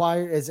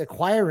is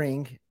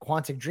acquiring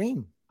Quantic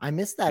Dream. I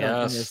missed that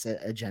on this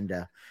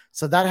agenda.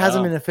 So that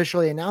hasn't been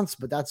officially announced,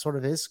 but that's sort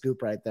of his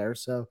scoop right there.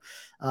 So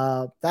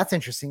that's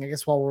interesting. I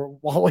guess while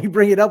we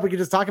bring it up, we can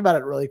just talk about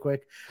it really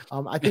quick.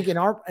 I think in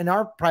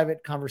our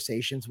private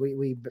conversations,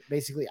 we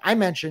basically, I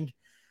mentioned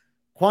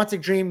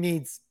Quantic Dream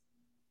needs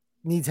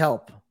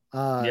help.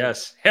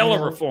 Yes,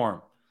 hella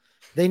reform.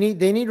 They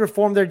need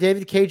reform there.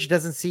 David Cage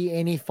doesn't see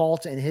any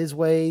fault in his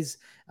ways.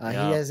 He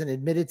hasn't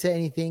admitted to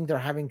anything. They're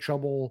having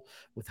trouble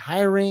with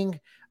hiring.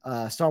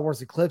 Star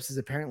Wars Eclipse is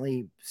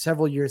apparently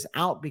several years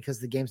out because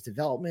the game's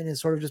development has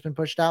sort of just been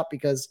pushed out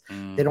because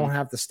they don't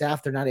have the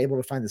staff. They're not able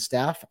to find the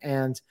staff,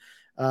 and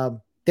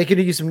they could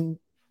use some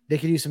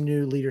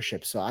new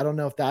leadership. So I don't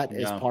know if that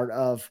is part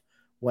of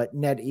what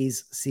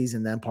NetEase sees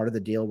in them, part of the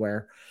deal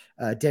where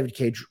David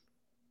Cage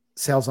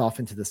sails off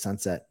into the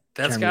sunset.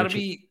 That's got to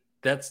be.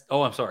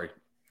 Oh, I'm sorry.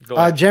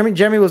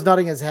 Jeremy was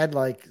nodding his head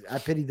like I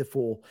pity the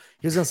fool.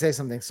 He was going to say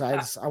something, so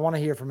I want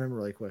to hear from him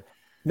really quick.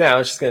 No, I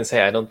was just going to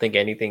say I don't think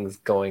anything's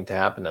going to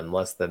happen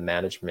unless the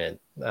management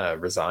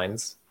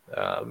resigns.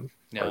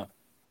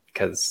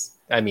 Because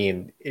I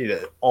mean,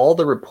 all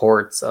the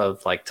reports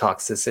of like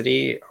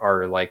toxicity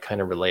are like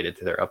kind of related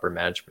to their upper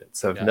management.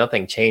 So if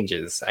nothing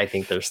changes, I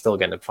think they're still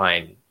going to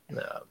find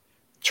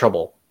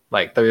trouble.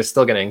 Like they're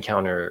still going to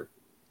encounter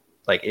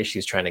like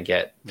issues trying to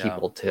get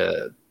people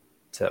to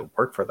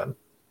work for them.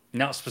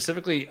 Now,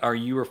 specifically, are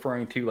you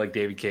referring to like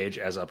David Cage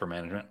as upper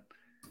management?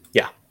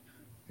 Yeah.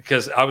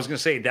 Because I was going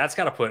to say that's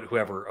got to put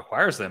whoever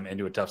acquires them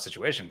into a tough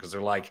situation because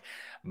they're like,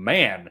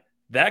 man,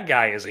 that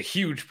guy is a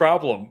huge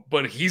problem,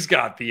 but he's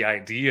got the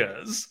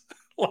ideas.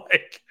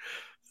 Like,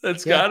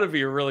 that's got to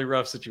be a really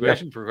rough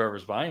situation for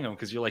whoever's buying them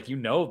because you're like,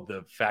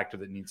 the factor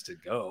that needs to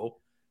go,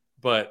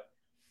 but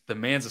the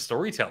man's a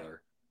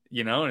storyteller,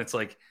 and it's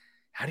like,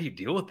 how do you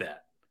deal with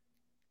that?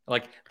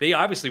 Like, they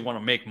obviously want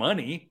to make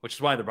money, which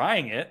is why they're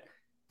buying it.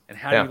 And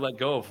how do you let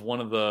go of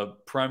one of the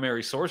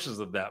primary sources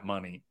of that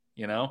money,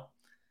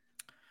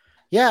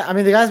 Yeah, I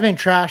mean, the guy's been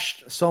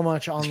trashed so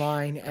much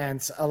online,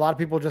 and a lot of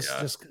people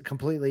just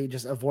completely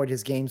just avoid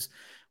his games.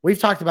 We've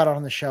talked about it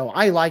on the show.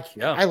 I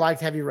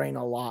liked Heavy Rain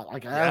a lot.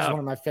 Like that was one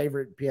of my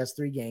favorite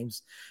PS3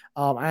 games.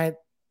 I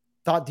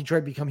thought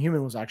Detroit Become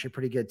Human was actually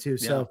pretty good too.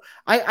 So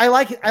I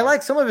like it. I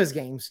like some of his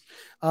games.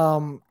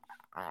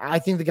 I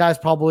think the guy's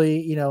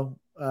probably,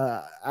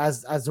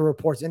 as the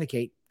reports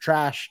indicate,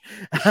 trash.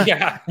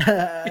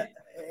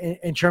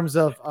 In terms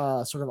of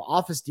sort of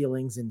office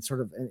dealings and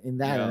sort of in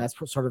that, and that's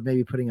sort of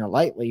maybe putting it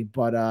lightly,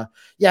 but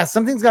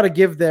something's got to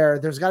give there.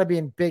 There's got to be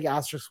a big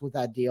asterisk with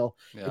that deal.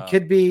 It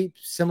could be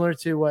similar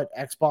to what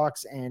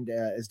Xbox and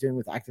is doing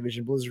with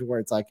Activision Blizzard, where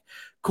it's like,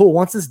 cool,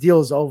 once this deal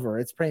is over,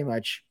 it's pretty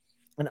much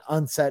an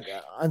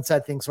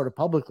unsaid thing sort of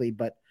publicly,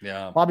 but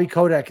Bobby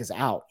Kotick is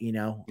out,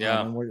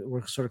 and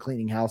we're sort of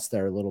cleaning house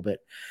there a little bit.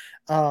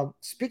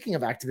 Speaking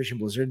of Activision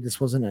Blizzard, this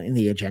wasn't in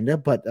the agenda,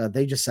 but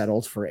they just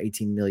settled for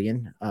 $18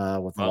 million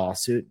with a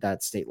lawsuit,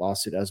 that state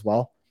lawsuit as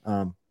well,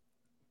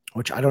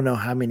 which I don't know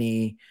how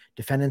many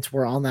defendants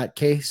were on that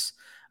case,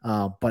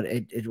 but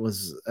it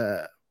was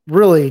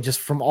really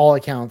just from all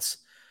accounts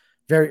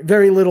very,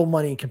 very little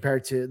money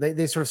compared to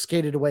they sort of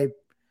skated away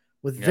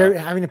with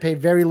having to pay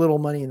very little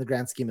money in the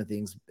grand scheme of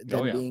things,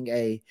 being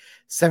a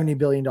 $70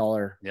 billion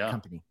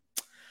company.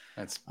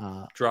 That's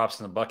drops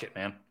in the bucket,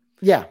 man.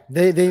 Yeah,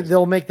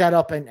 they'll make that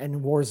up in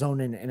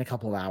Warzone in a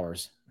couple of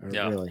hours.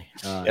 Really,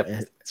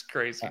 it's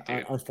crazy,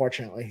 dude.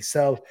 Unfortunately,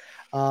 so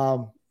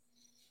the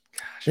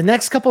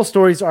next couple of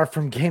stories are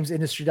from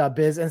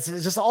GamesIndustry.biz, and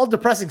it's just all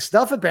depressing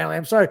stuff. Apparently,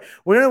 I'm sorry.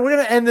 We're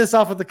gonna end this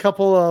off with a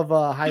couple of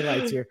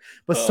highlights here.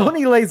 But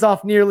Sony lays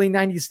off nearly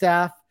 90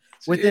 staff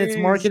within its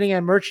marketing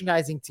and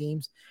merchandising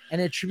teams,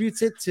 and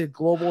attributes it to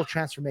global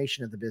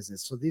transformation of the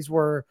business. So these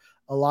were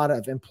a lot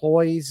of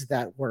employees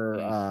that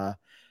were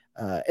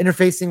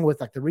interfacing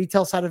with like the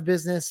retail side of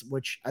business,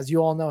 which, as you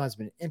all know, has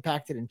been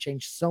impacted and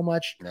changed so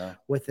much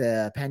with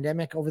the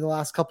pandemic over the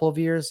last couple of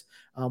years.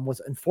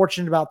 What's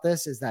unfortunate about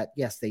this is that,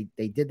 yes, they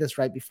did this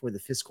right before the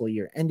fiscal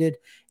year ended,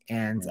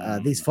 and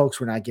these folks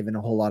were not given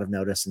a whole lot of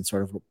notice and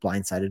sort of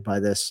blindsided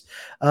by this.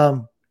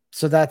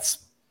 So that's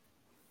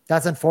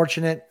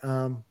unfortunate.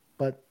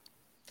 But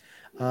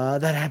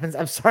That happens.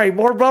 I'm sorry.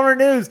 More bummer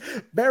news.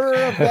 Bearer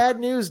of bad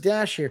news.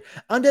 Dash here.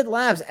 Undead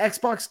Labs,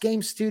 Xbox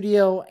Game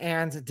Studio,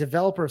 and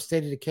developer of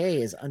State of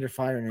Decay is under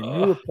fire in a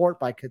new report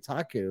by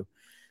Kotaku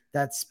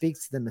that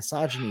speaks to the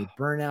misogyny,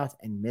 burnout,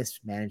 and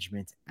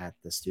mismanagement at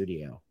the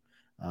studio.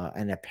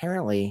 And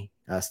apparently,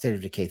 State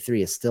of Decay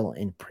 3 is still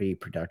in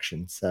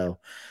pre-production. So,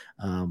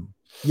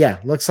 yeah,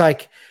 looks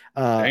like,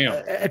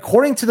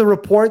 according to the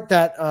report,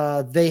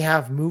 that they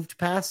have moved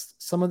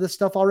past some of this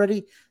stuff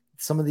already.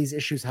 Some of these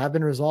issues have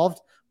been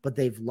resolved, but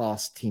they've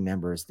lost team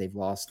members. They've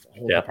lost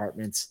whole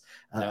departments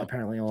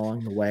apparently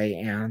along the way.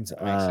 And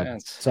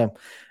so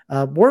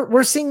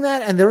we're seeing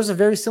that. And there was a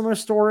very similar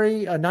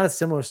story, not a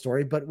similar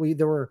story, but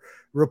there were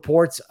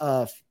reports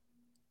of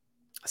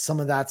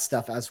some of that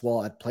stuff as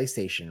well at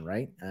PlayStation,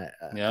 right?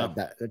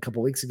 A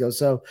couple of weeks ago.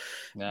 So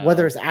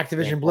whether it's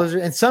Activision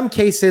Blizzard, in some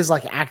cases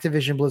like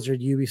Activision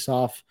Blizzard,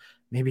 Ubisoft,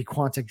 maybe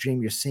Quantic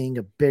Dream, you're seeing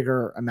a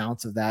bigger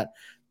amounts of that.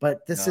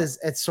 But this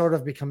it's sort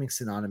of becoming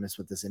synonymous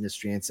with this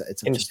industry. It's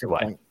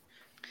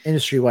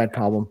industry-wide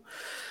problem.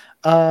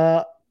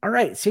 All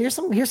right. So here's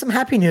some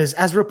happy news.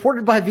 As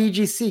reported by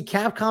VGC,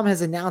 Capcom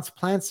has announced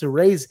plans to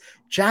raise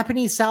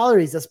Japanese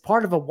salaries as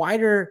part of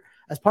wider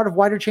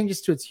changes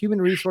to its human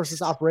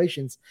resources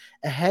operations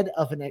ahead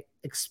of an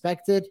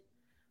expected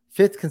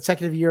fifth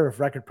consecutive year of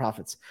record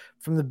profits.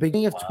 From the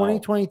beginning of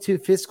 2022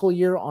 fiscal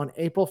year on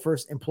April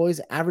 1st, employees'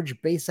 average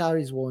base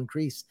salaries will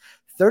increase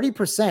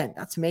 30%.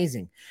 That's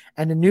amazing.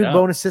 And a new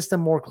bonus system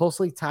more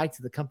closely tied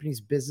to the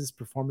company's business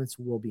performance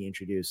will be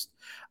introduced.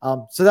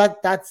 So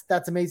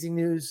that's amazing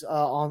news.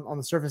 On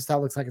the surface, that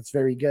looks like it's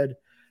very good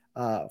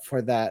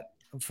for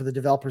the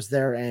developers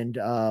there, and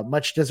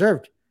much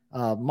deserved.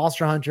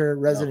 Monster Hunter,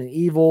 Resident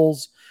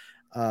Evils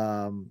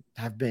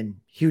have been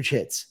huge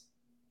hits,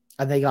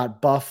 and they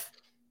got Buff,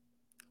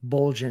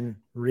 Bulgin,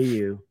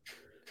 Ryu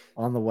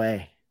on the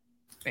way.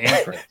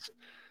 And Prince.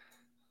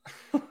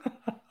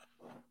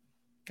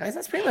 Guys,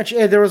 that's pretty much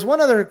it. There was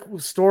one other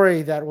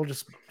story that we'll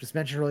just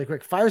mention really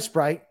quick.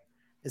 Firesprite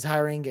is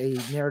hiring a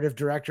narrative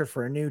director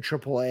for a new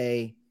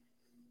AAA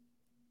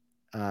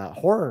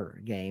horror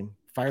game.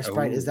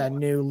 Firesprite is that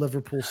new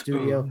Liverpool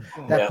studio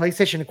that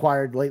PlayStation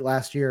acquired late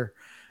last year.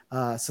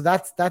 So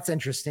that's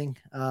interesting.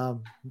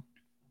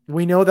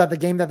 We know that the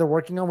game that they're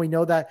working on, we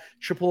know that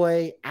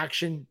AAA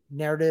action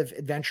narrative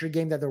adventure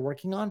game that they're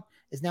working on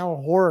is now a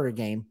horror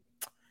game,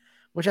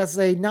 which as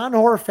a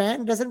non-horror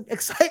fan doesn't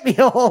excite me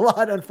a whole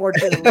lot,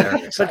 unfortunately.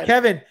 but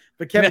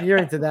Kevin, you're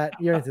into that.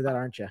 You're into that,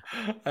 aren't you?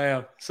 I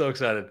am so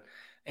excited.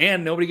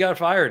 And nobody got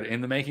fired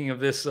in the making of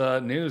this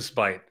news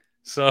bite.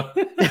 So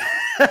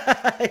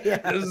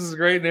this is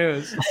great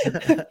news.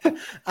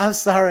 I'm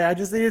sorry. I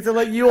just needed to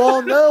let you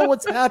all know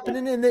what's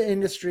happening in the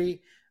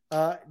industry.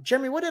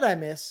 Jeremy, what did I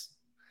miss?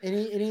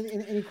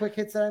 Any quick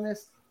hits that I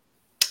missed?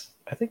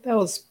 I think that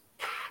was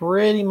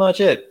pretty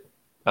much it.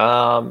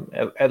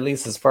 At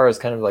least as far as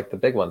kind of like the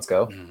big ones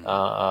go.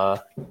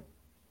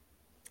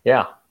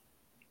 Yeah,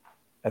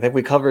 I think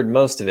we covered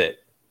most of it.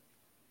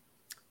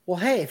 Well,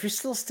 hey, if you're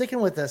still sticking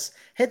with us,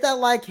 hit that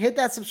like, hit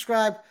that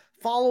subscribe,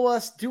 follow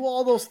us, do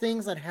all those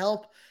things that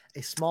help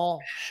a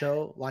small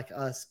show like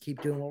us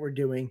keep doing what we're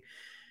doing.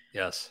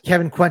 Yes.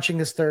 Kevin quenching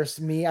his thirst.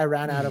 Me, I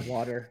ran out of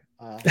water.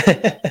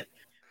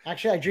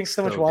 Actually, I drink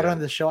so much water on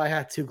the show. I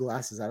had 2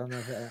 glasses. I don't know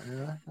if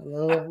a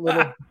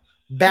little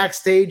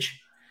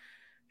backstage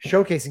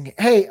showcasing.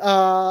 Hey,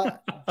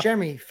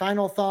 Jeremy,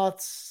 final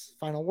thoughts,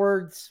 final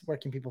words. Where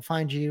can people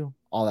find you?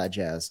 All that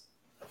jazz.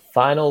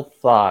 Final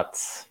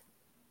thoughts.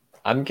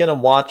 I'm going to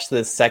watch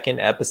the second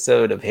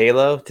episode of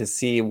Halo to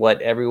see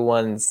what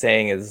everyone's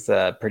saying is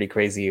pretty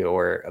crazy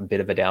or a bit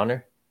of a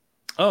downer.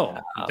 Oh,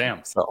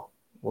 damn. So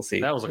we'll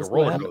see. That was like a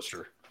roller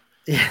coaster.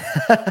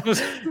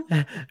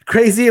 Yeah.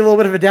 Crazy, a little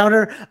bit of a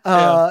downer.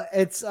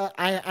 It's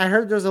I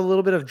heard there's a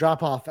little bit of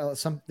drop off.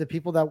 Some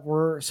people that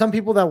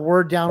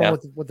were down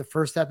with the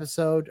first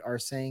episode are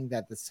saying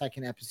that the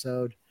second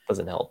episode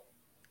doesn't help.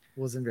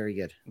 Wasn't very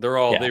good.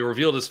 They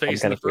revealed his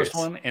face in the first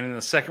one, and in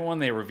the second one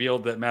they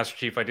revealed that Master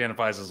Chief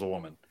identifies as a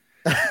woman.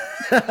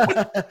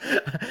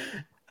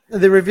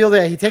 They revealed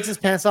that he takes his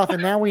pants off,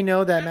 and now we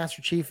know that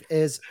Master Chief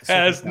has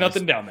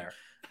nothing down there.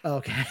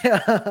 Okay.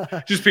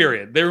 Just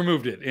period. They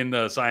removed it in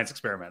the science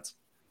experiments.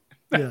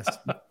 Yes.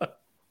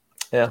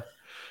 Yeah.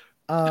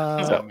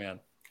 Oh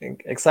man.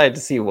 Excited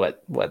to see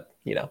what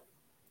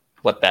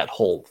that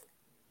whole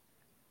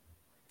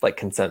like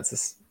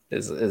consensus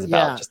is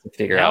about, just to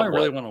figure out. I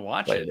really want to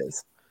watch it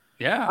is.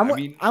 Yeah.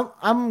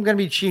 I'm gonna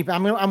be cheap.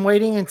 I'm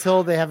waiting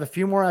until they have a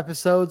few more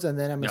episodes, and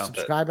then I'm gonna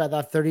subscribe at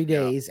that 30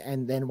 days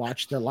and then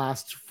watch the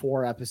last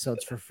 4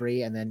 episodes for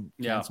free and then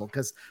cancel.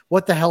 Because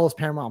what the hell is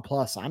Paramount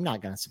Plus? I'm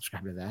not gonna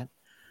subscribe to that.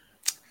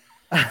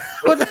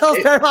 What the hell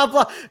is Paramount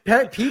Plus?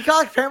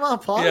 Peacock,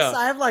 Paramount Plus? Yeah.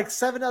 I have like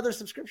 7 other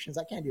subscriptions.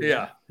 I can't do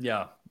that.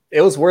 Yeah.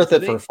 It was worth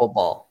it for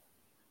football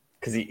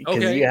because you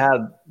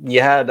had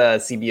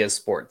CBS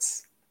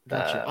Sports.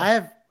 Gotcha.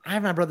 I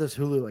have my brother's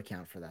Hulu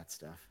account for that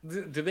stuff.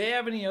 Do they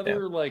have any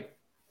other like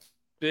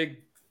big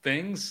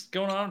things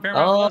going on in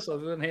Paramount Plus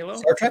other than Halo?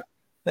 Star Trek,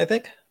 I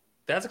think.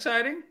 That's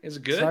exciting. Is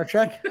it good? Star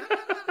Trek?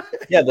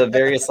 Yeah, the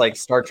various like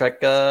Star Trek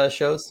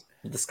shows,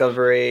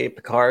 Discovery,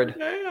 Picard.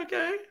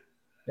 Okay.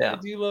 Yeah. I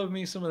do love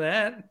me some of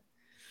that.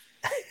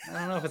 I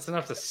don't know if it's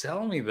enough to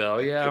sell me though.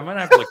 Yeah, I might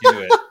have to look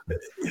into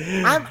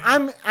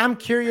it. I'm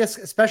curious,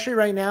 especially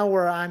right now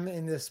where I'm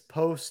in this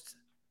post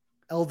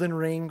Elden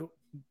Ring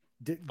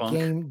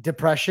game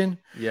depression.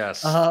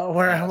 Yes.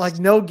 Where I'm like,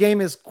 no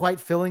game is quite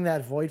filling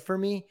that void for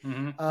me.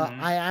 Mm-hmm.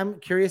 I am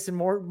curious in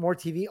more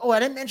TV. Oh, I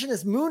didn't mention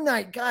this Moon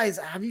Knight, guys.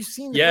 Have you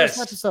seen the Yes.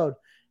 first episode?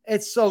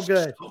 It's so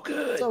good. So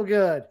good. So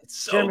good. It's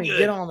so Jeremy, good.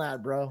 get on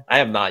that, bro. I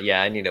have not.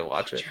 Yeah, I need to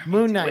watch it.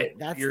 Moon Knight.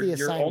 That's you're, the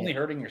assignment. You're only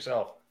hurting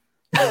yourself.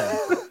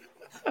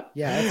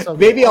 Yeah, it's so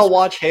Maybe good. I'll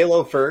watch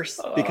Halo first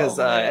Oh, because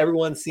man.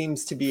 everyone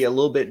seems to be a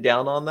little bit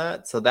down on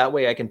that. So that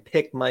way I can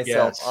pick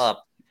myself Yes.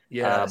 up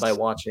Yes. by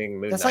watching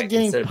Moon That's Knight like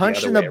getting instead of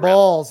punched the in other the way around.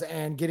 balls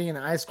and getting an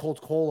ice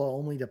cold cola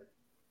only to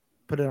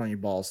put it on your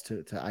balls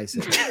to ice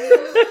it.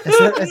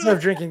 instead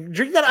of drinking.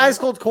 Drink that ice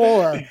cold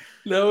cola.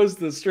 That was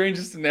the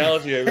strangest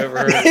analogy I've ever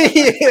heard.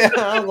 Yeah,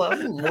 I was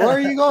like, where are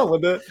you going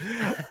with it?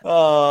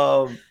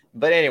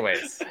 But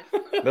anyways,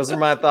 those are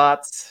my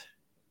thoughts.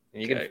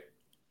 You can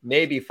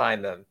maybe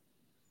find them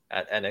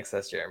at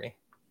NXS Jeremy.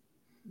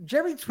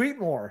 Jeremy, tweet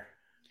more.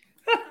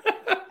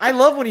 I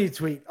love when you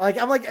tweet. Like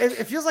I'm like,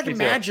 it feels like Me too.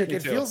 magic. Me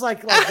It too. feels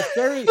like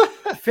the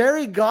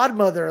fairy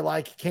godmother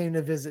like came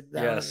to visit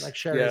them Yes. and like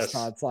share his Yes.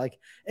 thoughts. Like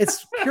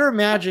it's pure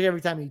magic every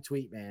time you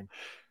tweet, man.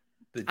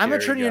 The I'm gonna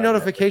Jerry turn your Godmother.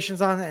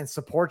 notifications on and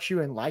support you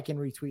and like and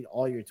retweet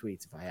all your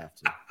tweets if I have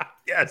to.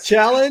 Yes.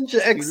 Challenge Do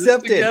this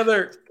accepted.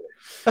 Together.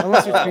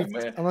 Unless your Oh, tweets,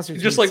 man. unless your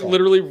Just tweets like suck.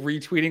 literally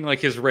retweeting like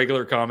his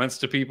regular comments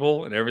to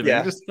people and everything.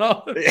 Yeah. Just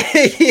Yeah.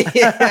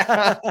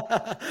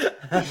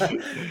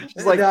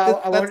 It's like,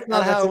 No, that's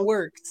not how it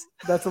works.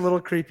 That's a little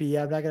creepy.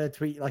 Yeah, I'm not gonna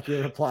tweet like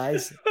your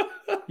replies,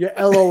 your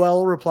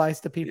LOL replies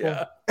to people.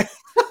 yeah.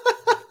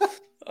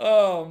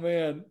 Oh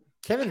man.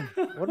 Kevin,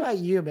 what about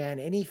you, man?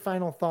 Any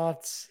final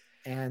thoughts?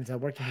 And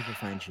where can people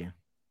find you?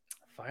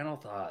 Final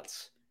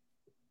thoughts.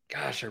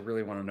 Gosh, I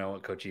really want to know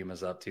what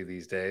Kojima's up to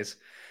these days.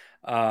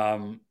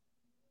 Gosh,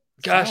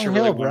 I Silent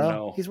really Hill, want to bro.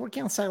 know. He's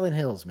working on Silent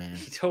Hills, man.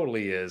 He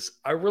totally is.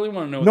 I really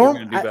want to know what Norm-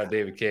 they're going to do about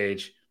David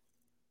Cage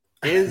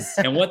Is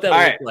and what that All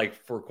looked right. like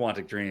for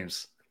Quantic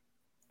Dreams.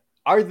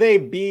 Are they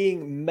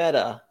being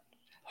meta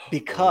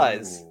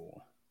because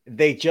Ooh.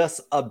 they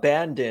just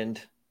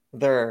abandoned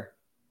their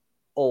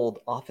old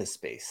office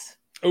space?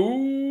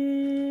 Ooh.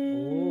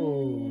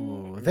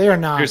 They are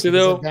not. Seriously, It's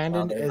though?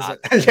 abandoned. They're Is not.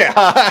 it? Yeah,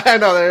 I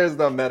know there is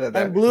no meta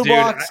there. And Blue Dude,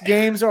 Box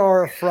games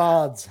are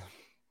frauds.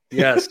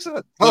 Yes.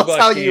 Tell Blue us Box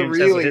how you Games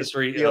has really a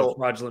history feel. of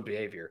fraudulent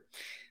behavior.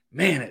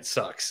 Man, it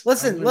sucks.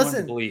 Listen, I really want to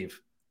listen.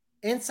 believe.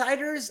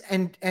 Insiders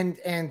and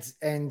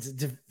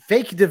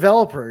fake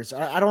developers.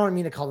 I don't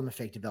mean to call them a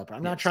fake developer.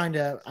 I'm not trying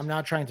to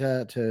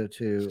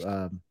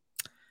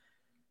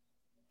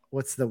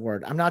what's the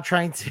word? I'm not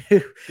trying to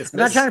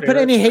put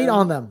any hate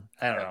on them.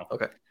 I don't know.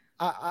 Okay.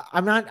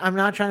 I'm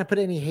not trying to put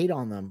any hate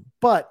on them,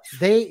 but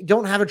they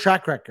don't have a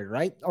track record,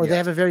 right? Or they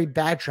Yes. have a very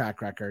bad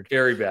track record.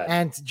 Very bad.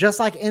 And just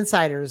like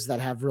insiders that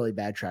have really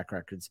bad track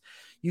records,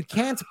 you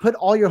can't put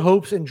all your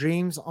hopes and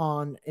dreams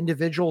on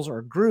individuals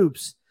or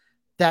groups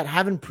that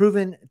haven't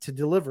proven to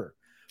deliver.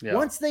 Yeah.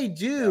 Once they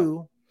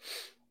do,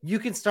 you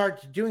can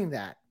start doing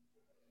that.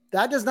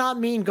 That does not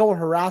mean go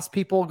harass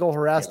people, go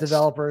harass Yes.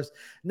 developers,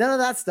 none of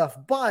that stuff.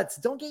 But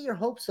don't get your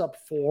hopes up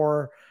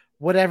for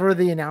whatever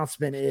the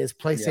announcement is,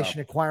 PlayStation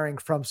acquiring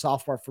from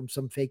software from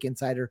some fake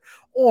insider,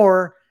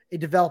 or a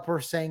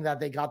developer saying that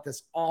they got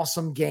this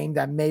awesome game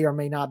that may or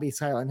may not be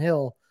Silent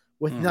Hill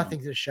with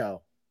nothing to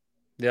show.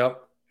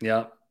 Yep.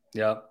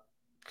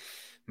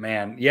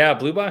 Man, yeah,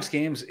 Blue Box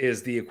Games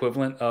is the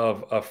equivalent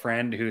of a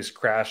friend who's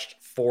crashed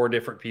 4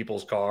 different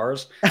people's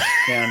cars,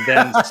 and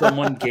then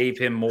someone gave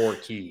him more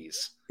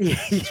keys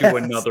to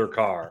another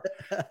car.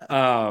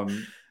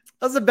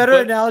 That's a better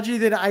analogy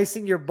than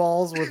icing your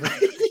balls with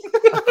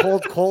a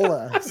cold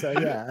cola. So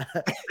yeah.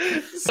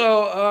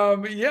 So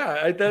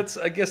I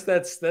guess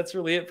that's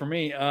really it for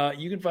me.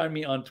 You can find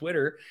me on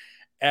Twitter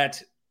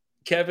at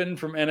Kevin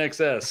from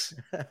NXS.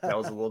 That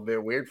was a little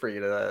bit weird for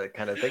you to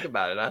kind of think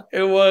about it, huh?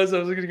 It was. I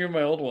was looking at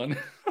my old one.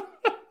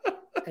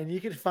 And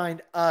you can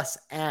find us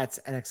at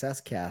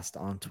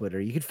NXScast on Twitter.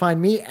 You can find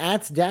me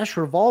at Dash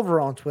Revolver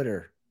on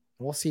Twitter.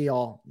 We'll see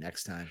y'all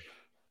next time.